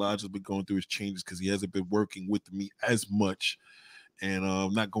shit, but Elijah's been going through his changes because he hasn't been working with me as much and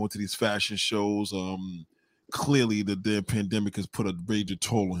not going to these fashion shows. Clearly the damn pandemic has put a major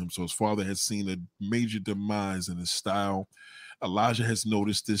toll on him. So his father has seen a major demise in his style. Elijah has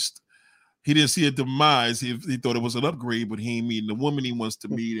noticed this. He didn't see a demise. He thought it was an upgrade, but he ain't meeting the woman he wants to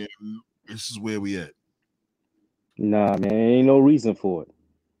meet, and this is where we at. Nah, man, ain't no reason for it.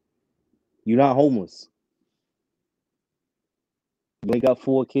 You're not homeless. You ain't got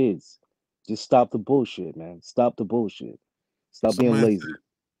 4 kids. Just stop the bullshit, man. Stop the bullshit. Stop being lazy.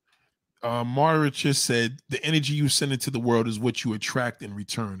 Mara just said, the energy you send into the world is what you attract in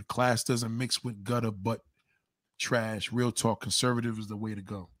return. Class doesn't mix with gutter butt trash. Real talk, conservative is the way to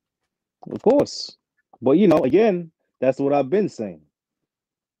go. Of course. But, you know, again, that's what I've been saying.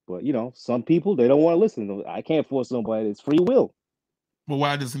 But, you know, some people, they don't want to listen. I can't force somebody. It's free will. Well,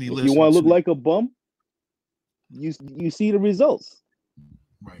 why doesn't he listen? If you want to look like a bum, you see the results.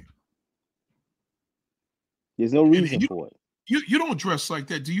 Right. There's no reason for it. You don't dress like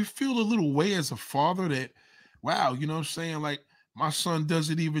that. Do you feel a little way as a father that, wow, you know what I'm saying? Like, my son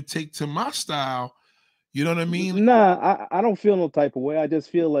doesn't even take to my style. You know what I mean? Nah, I don't feel no type of way. I just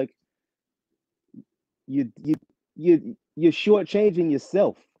feel like you're shortchanging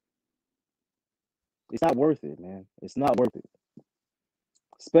yourself. It's not worth it, man. It's not worth it.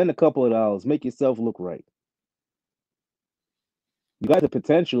 Spend a couple of dollars, make yourself look right. You got the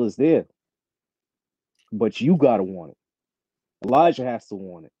potential, it's there. But you gotta want it. Elijah has to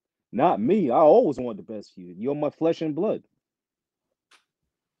want it. Not me. I always want the best for you. You're my flesh and blood.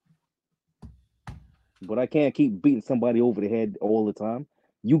 But I can't keep beating somebody over the head all the time.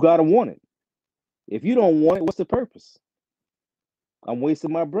 You gotta want it. If you don't want it, what's the purpose? I'm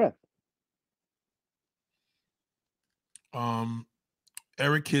wasting my breath.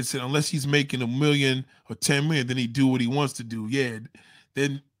 Eric Kidd said, unless he's making $1 million or 10 million, then he do what he wants to do. Yeah,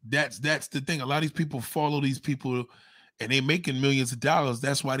 then that's the thing. A lot of these people follow these people, and they making millions of dollars.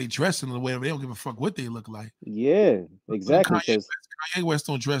 That's why they dressing the way they don't give a fuck what they look like. Yeah, exactly. Kanye West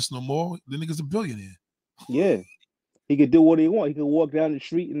don't dress no more. The nigga's a billionaire. Yeah, he could do what he want. He could walk down the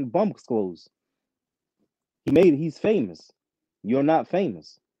street in bum's clothes. He's famous. You're not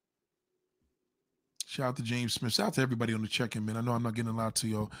famous. Shout out to James Smith. Shout out to everybody on the check-in, man. I know I'm not getting a lot to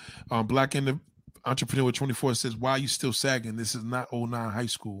y'all. Black Entrepreneur 24 says, why are you still sagging? This is not 09 high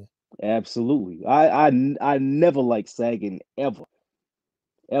school. Absolutely. I never liked sagging ever.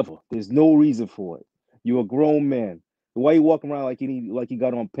 Ever. There's no reason for it. You're a grown man. Why you walking around like you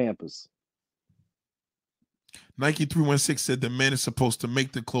got on Pampers? Nike 316 said the man is supposed to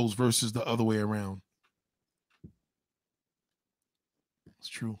make the clothes versus the other way around. It's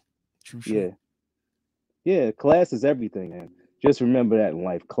true. True shit. Yeah, class is everything, man. Just remember that in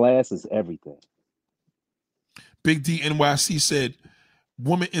life. Class is everything. Big D NYC said,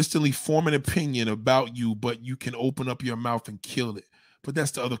 women instantly form an opinion about you, but you can open up your mouth and kill it. But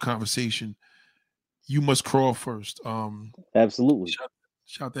that's the other conversation. You must crawl first. Absolutely.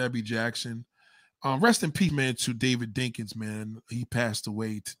 Shout out to Abby Jackson. Rest in peace, man, to David Dinkins, man. He passed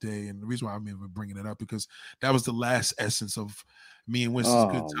away today. And the reason why I'm even bringing it up, because that was the last essence of me and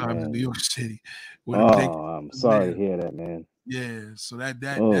Winston's good times in New York City. I'm sorry to hear that, man. Yeah, so that's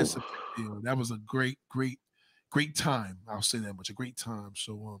a big deal. That was a great time. I'll say that much. A great time.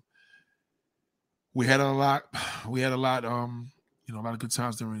 So we had a lot, a lot of good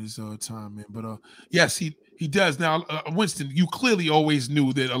times during his time, man. But yes, he does. Now, Winston, you clearly always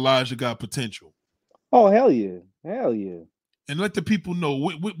knew that Elijah got potential. Oh, hell yeah. Hell yeah. And let the people know,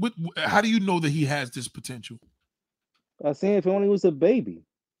 how do you know that he has this potential? I seen if he only was a baby.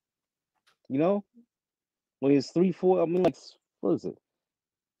 You know? When he was 3, 4, what is it?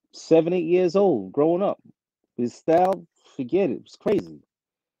 7, 8 years old, growing up. His style, forget it. It's crazy.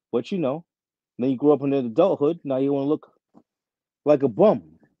 But you know, then you grew up in adulthood, now you want to look like a bum.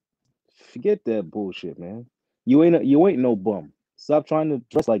 Forget that bullshit, man. You ain't no bum. Stop trying to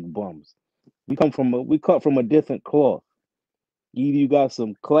dress like bums. We cut from a different cloth. Either you got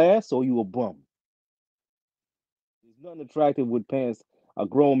some class or you a bum. There's nothing attractive with pants, a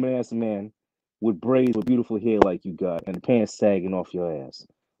grown ass man with braids with beautiful hair like you got and the pants sagging off your ass.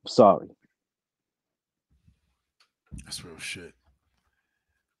 I'm sorry. That's real shit.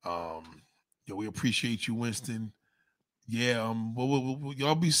 We appreciate you, Winston. Yeah, we'll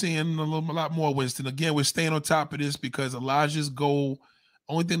y'all be seeing a lot more, Winston. Again, we're staying on top of this because Elijah's goal,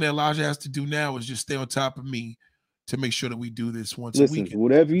 only thing that Elijah has to do now is just stay on top of me to make sure that we do this once a week.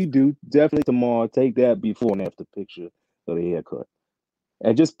 Whatever you do, definitely tomorrow, take that before and after picture of the haircut.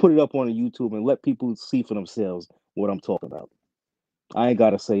 And just put it up on YouTube and let people see for themselves what I'm talking about. I ain't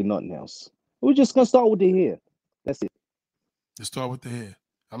got to say nothing else. We're just going to start with the hair. That's it. Let's start with the hair.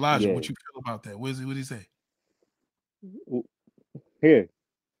 Elijah, what you feel about that? What did he say? Here.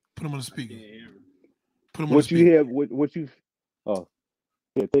 Put him on the speaker. Put him on the speaker. What you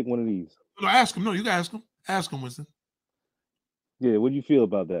here, take one of these. No, ask him. No, you can ask him. Ask him, Winston. Yeah, what do you feel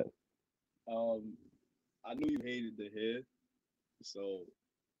about that? I knew you hated the hair, so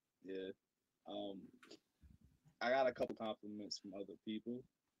yeah. I got a couple compliments from other people.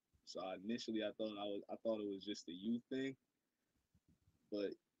 So initially, I thought it was just a you thing,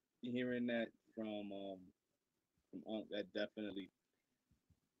 but hearing that from Unc, that definitely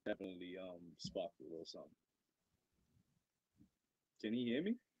sparked a little something. Can he hear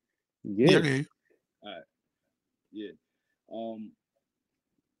me? Yeah, Yeah. okay. All right, yeah. Um,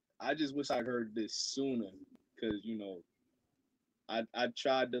 I just wish I heard this sooner, because I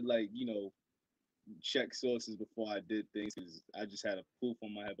tried to check sources before I did things, because I just had a poof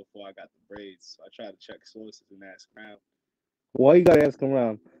on my head before I got the braids. So I tried to check sources and ask around. Why you gotta ask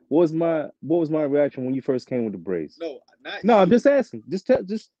around? What was my reaction when you first came with the braids? No, not No, I'm you. just asking. Just tell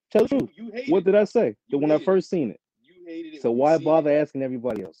the truth. You hated What it. did I say? You When I hated it. first seen it. You hated it So when you why seen it. bother asking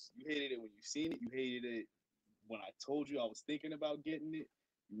everybody else? You hated it when you seen it. You hated it when I told you I was thinking about getting it.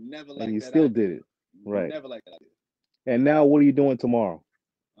 You never And liked you that still did idea. it. You Right. never liked that idea. And now what are you doing tomorrow?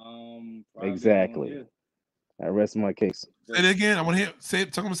 Probably Exactly. yeah. I rest my case. Say it again. I want to hear. Say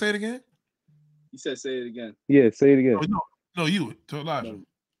it. Tell him to say it again. You said say it again. Yeah, say it again. Oh, no, you to Elijah. No.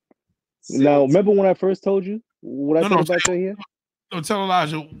 Say Now, it to remember when I first told you what I No, said no, about your hair? no. Tell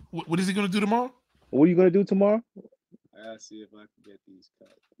Elijah what is he going to do tomorrow? What are you gonna do tomorrow? I gotta see if I can get these cut.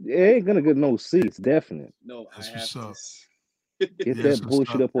 It ain't gonna get no seats, definite. No, That's I what's have up. to. Get That's that what's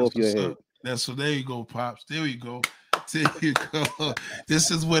bullshit up That's off your what's head. up. That's so. There you go, pops. There you go. There you go.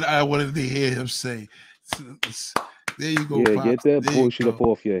 This is what I wanted to hear him say. There you go, Yeah, pops. get that There you bullshit up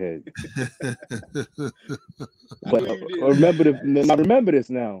go. off your head. I But know you did. remember this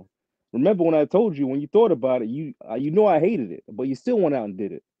now. Remember when I told you when you thought about it, you know I hated it, but you still went out and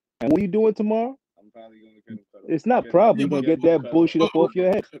did it. And what are you doing tomorrow? I'm probably gonna get him cut off. It's not Get probably Yeah, you're gonna get get him that cut bullshit off. up off your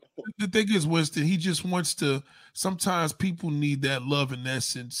head. the thing is, Winston, he just wants to. Sometimes people need that love and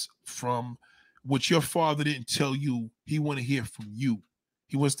essence from what your father didn't tell you. He want to hear from you.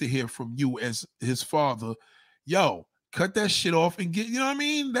 He wants to hear from you as his father. Yo, cut that shit off and get. You know what I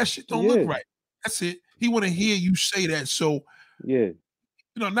mean? That shit don't look Yeah, right. That's it. He want to hear you say that. So yeah,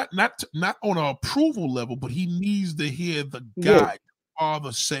 not on an approval level, but he needs to hear the yeah, guy,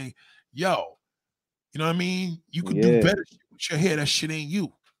 father say, "Yo, you know what I mean? You could do yeah, better shit with your hair. That shit ain't you."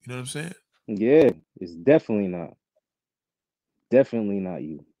 You know what I'm saying? yeah. It's definitely not. Definitely not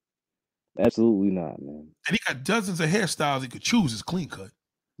you. Absolutely not, man. And he got dozens of hairstyles he could choose. It's clean cut.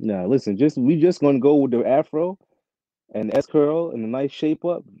 Now listen, we just gonna go with the afro and the S curl and the nice shape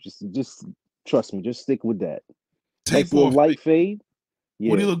up. Just trust me, just stick with that. Nice Tape little off. light fade.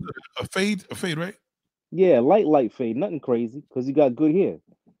 What do Yeah. you look good? A fade, right? Yeah, light fade, nothing crazy, because you got good hair.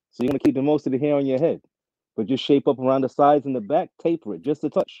 So you're gonna keep the most of the hair on your head. But just shape up around the sides and the back, taper it just a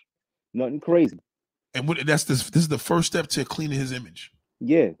touch. Nothing crazy. And that's this. This is the first step to cleaning his image.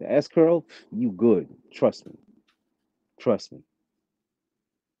 Yeah, the S curl, you good. Trust me. Trust me.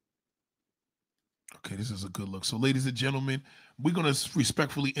 Okay, this is a good look. So, ladies and gentlemen, we're gonna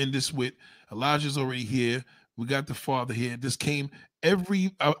respectfully end this with Elijah's already here. We got the father here. This came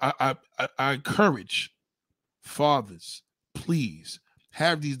every. I encourage fathers, please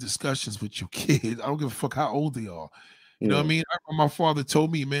have these discussions with your kids. I don't give a fuck how old they are. You know what I Yeah. mean? My father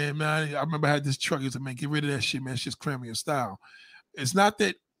told me, man, I remember I had this truck. He was like, man, get rid of that shit, man. It's just cramming your style. It's not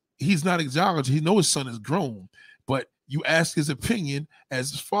that he's not acknowledged. He knows his son is grown, but you ask his opinion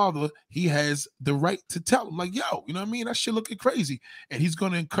as his father, he has the right to tell him, like, yo, you know what I mean? That shit looking crazy. And he's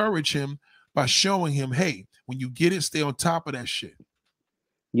going to encourage him by showing him, hey, when you get it, stay on top of that shit.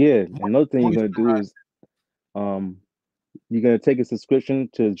 Yeah. Another thing you're gonna do is you're gonna take a subscription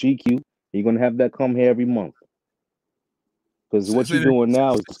to GQ. You're gonna have that come here every month. Because what Say you're doing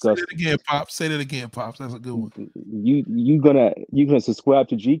now is that disgusting. again, Pops. Say that again, Pops. That's a good one. You're gonna subscribe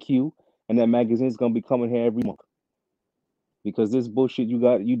to GQ, and that magazine is gonna be coming here every month. Because this bullshit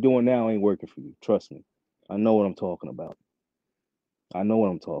you doing now ain't working for you. Trust me. I know what I'm talking about. I know what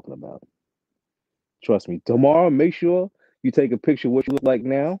I'm talking about. Trust me. Tomorrow, make sure you take a picture of what you look like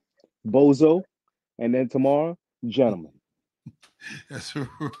now, bozo, and then tomorrow, gentlemen. That's real.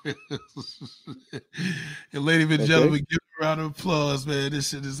 And ladies and Okay? gentlemen, give a round of applause, man. This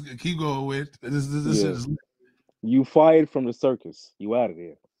shit is keep going with. This shit Yeah. is You fired from the circus. You out of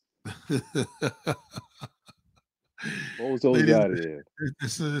there. Bozo's ladies, out of there.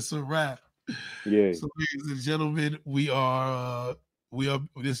 it's a wrap. Yeah. So, ladies and gentlemen,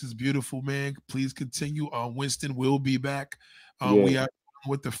 this is beautiful, man. Please continue. Winston will be back. We Yeah. are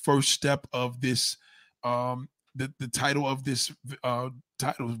with the first step of this. The title of this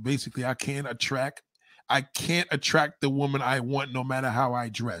title is basically I can't attract the woman I want no matter how I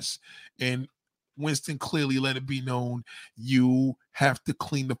dress. And Winston clearly let it be known you have to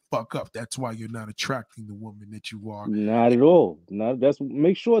clean the fuck up. That's why you're not attracting the woman that you are. Not at all. Not that's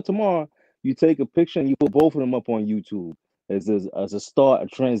make sure tomorrow you take a picture and you put both of them up on YouTube as a start, a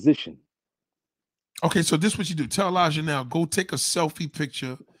transition. Okay, so this is what you do. Tell Elijah now, go take a selfie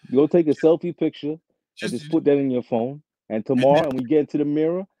picture. Go take a selfie picture and just put that in your phone. And tomorrow, when we get into the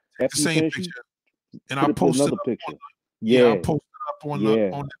mirror, take the same picture, and I'll post another picture. I'll post it up on the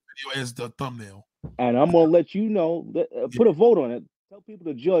video as the thumbnail. And I'm gonna let you know. Put a vote on it. Tell people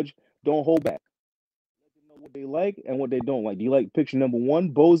to judge. Don't hold back. Let them know what they like and what they don't like. Do you like picture number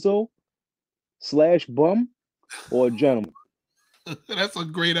 1, bozo / bum, or gentleman? That's a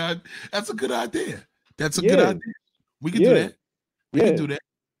great idea. That's a good idea. That's a good idea. We can do that. We can do that.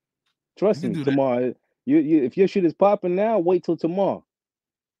 Trust me. Tomorrow, you if your shit is popping now, wait till tomorrow,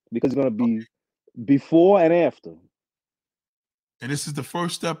 because it's gonna be before and after. And this is the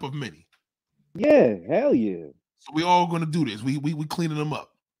first step of many. Yeah, hell yeah. So we all gonna do this. We cleaning them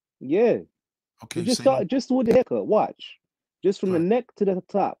up. Yeah. Okay. Just with the haircut. Watch, just from the neck to the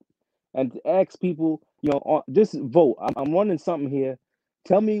top, and ask people. Just vote. I'm running something here.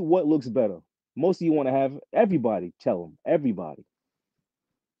 Tell me what looks better. Most of you want to have everybody. Tell them everybody.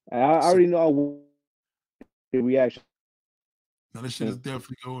 And I already know the reaction. Now this shit is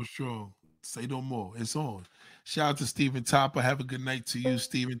definitely going strong. Say no more. It's on. Shout out to Steven Topper. Have a good night to you,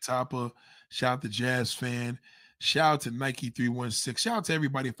 Steven Topper. Shout out to Jazz Fan. Shout out to Nike 316. Shout out to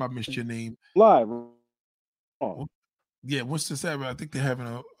everybody if I missed your name. Live. Yeah, what's this? I think they're having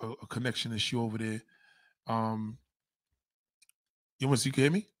a connection issue over there. You can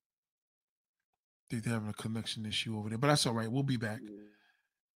hear me? I think they're having a connection issue over there, but that's all right. We'll be back.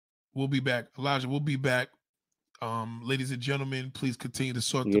 We'll be back. Elijah, we'll be back. Ladies and gentlemen, please continue to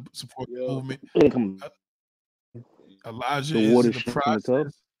support the movement. Elijah is in the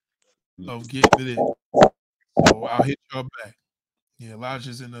process of getting it in. So I'll hit y'all back. Yeah,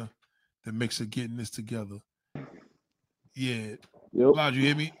 Elijah's in the mix of getting this together. Yeah. Elijah, you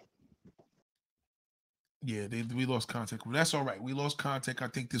hear me? Yeah, we lost contact. Well, that's all right. We lost contact. I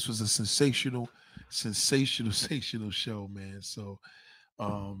think this was a sensational show, man. So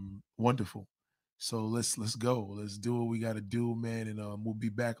wonderful. So let's go. Let's do what we got to do, man. And we'll be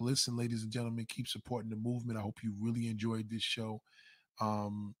back. Listen, ladies and gentlemen, keep supporting the movement. I hope you really enjoyed this show. I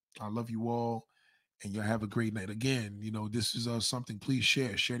love you all, and y'all have a great night. Again, this is something. Please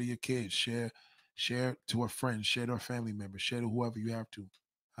share to your kids, share to a friend, share to a family member, share to whoever you have to.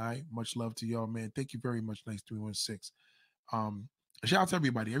 All right, much love to y'all, man. Thank you very much. Nice 316. Shout out to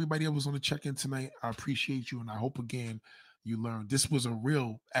everybody that was on the check-in tonight. I appreciate you, and I hope again you learned. This was a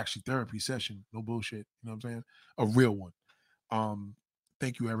real actually therapy session. No bullshit. You know what I'm saying? A real one.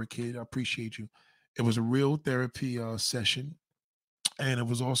 Thank you, Eric Kid. I appreciate you. It was a real therapy session, and it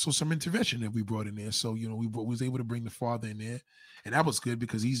was also some intervention that we brought in there. So we was able to bring the father in there, and that was good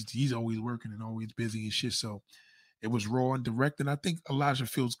because he's always working and always busy and shit. So it was raw and direct, and I think Elijah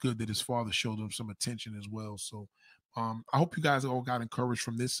feels good that his father showed him some attention as well. So I hope you guys all got encouraged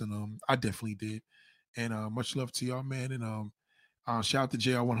from this, and I definitely did. And much love to y'all, man. And shout out to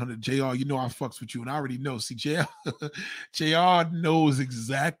JR100. JR, I fucks with you, and I already know. See, JR knows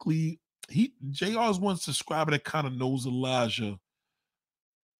exactly. JR is one subscriber that kind of knows Elijah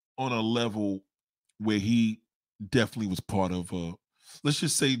on a level where he definitely was part of. Let's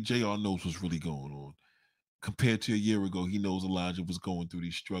just say JR knows what's really going on. Compared to a year ago, he knows Elijah was going through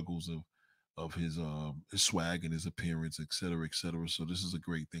these struggles of his swag and his appearance, et cetera, et cetera. So this is a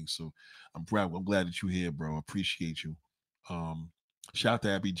great thing. So I'm glad that you're here, bro. I appreciate you. Shout out to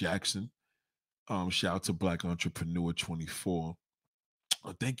Abby Jackson. Shout out to Black Entrepreneur 24.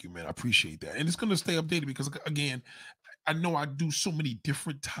 Thank you, man. I appreciate that. And it's going to stay updated because, again, I know I do so many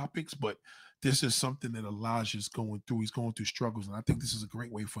different topics, but this is something that Elijah's going through. He's going through struggles, and I think this is a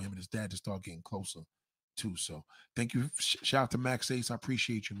great way for him and his dad to start getting closer too. So thank you. Shout out to Max Ace. I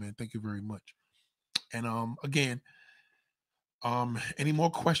appreciate you, man. Thank you very much. And again, any more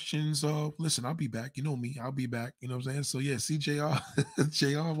questions? Listen, I'll be back. You know me, I'll be back. You know what I'm saying? So yeah, CJR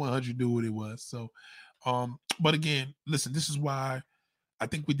JR 100 knew what it was. So but again, listen, this is why I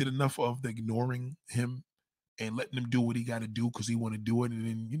think we did enough of the ignoring him and letting him do what he got to do because he want to do it. And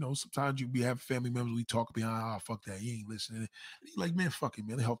then, sometimes we have family members, we talk behind, fuck that, he ain't listening. And he like, man, fuck it,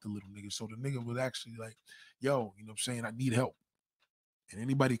 man, help the little nigga. So the nigga was actually like, yo, you know what I'm saying? I need help. And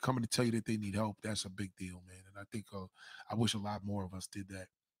anybody coming to tell you that they need help, that's a big deal, man. And I think I wish a lot more of us did that.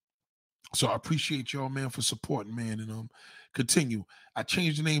 So I appreciate y'all, man, for supporting, man, and continue. I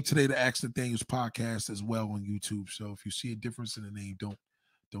changed the name today to Ask Nathaniel's Podcast as well on YouTube. So if you see a difference in the name,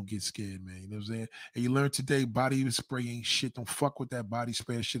 Don't get scared, man. You know what I'm saying? And you learn today, body spray ain't shit. Don't fuck with that body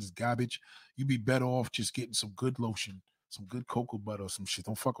spray. That shit is garbage. You be better off just getting some good lotion, some good cocoa butter or some shit.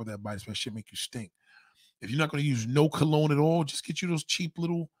 Don't fuck with that body spray. That shit make you stink. If you're not going to use no cologne at all, just get you those cheap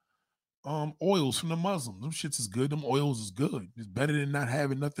little oils from the Muslims. Them shits is good. Them oils is good. It's better than not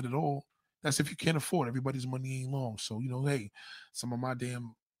having nothing at all. That's if you can't afford. Everybody's money ain't long. So, you know, hey, some of my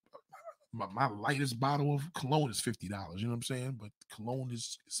damn my lightest bottle of cologne is $50. You know what I'm saying? But cologne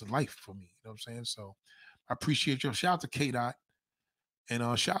is a life for me. You know what I'm saying? So I appreciate you. Shout out to K-Dot.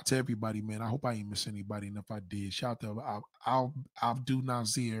 And shout out to everybody, man. I hope I ain't miss anybody. And if I did, shout out to Abdul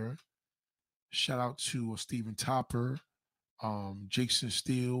Nazir. Shout out to Stephen Topper, Jason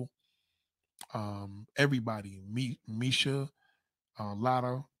Steele, everybody. Misha,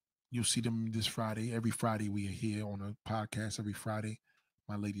 Lotta. You'll see them this Friday. Every Friday we are here on a podcast. Every Friday,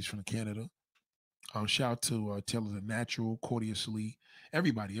 my ladies from Canada. Shout out to Taylor the Natural, Courteously,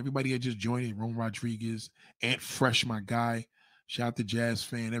 everybody that just joined it. Rome Rodriguez, Ant Fresh, my guy. Shout out to Jazz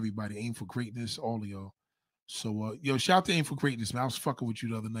Fan, everybody. Aim for Greatness, all of y'all. So, shout out to Aim for Greatness, man. I was fucking with you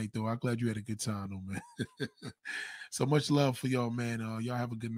the other night, though. I'm glad you had a good time, though, man. So much love for y'all, man. Y'all have a good night.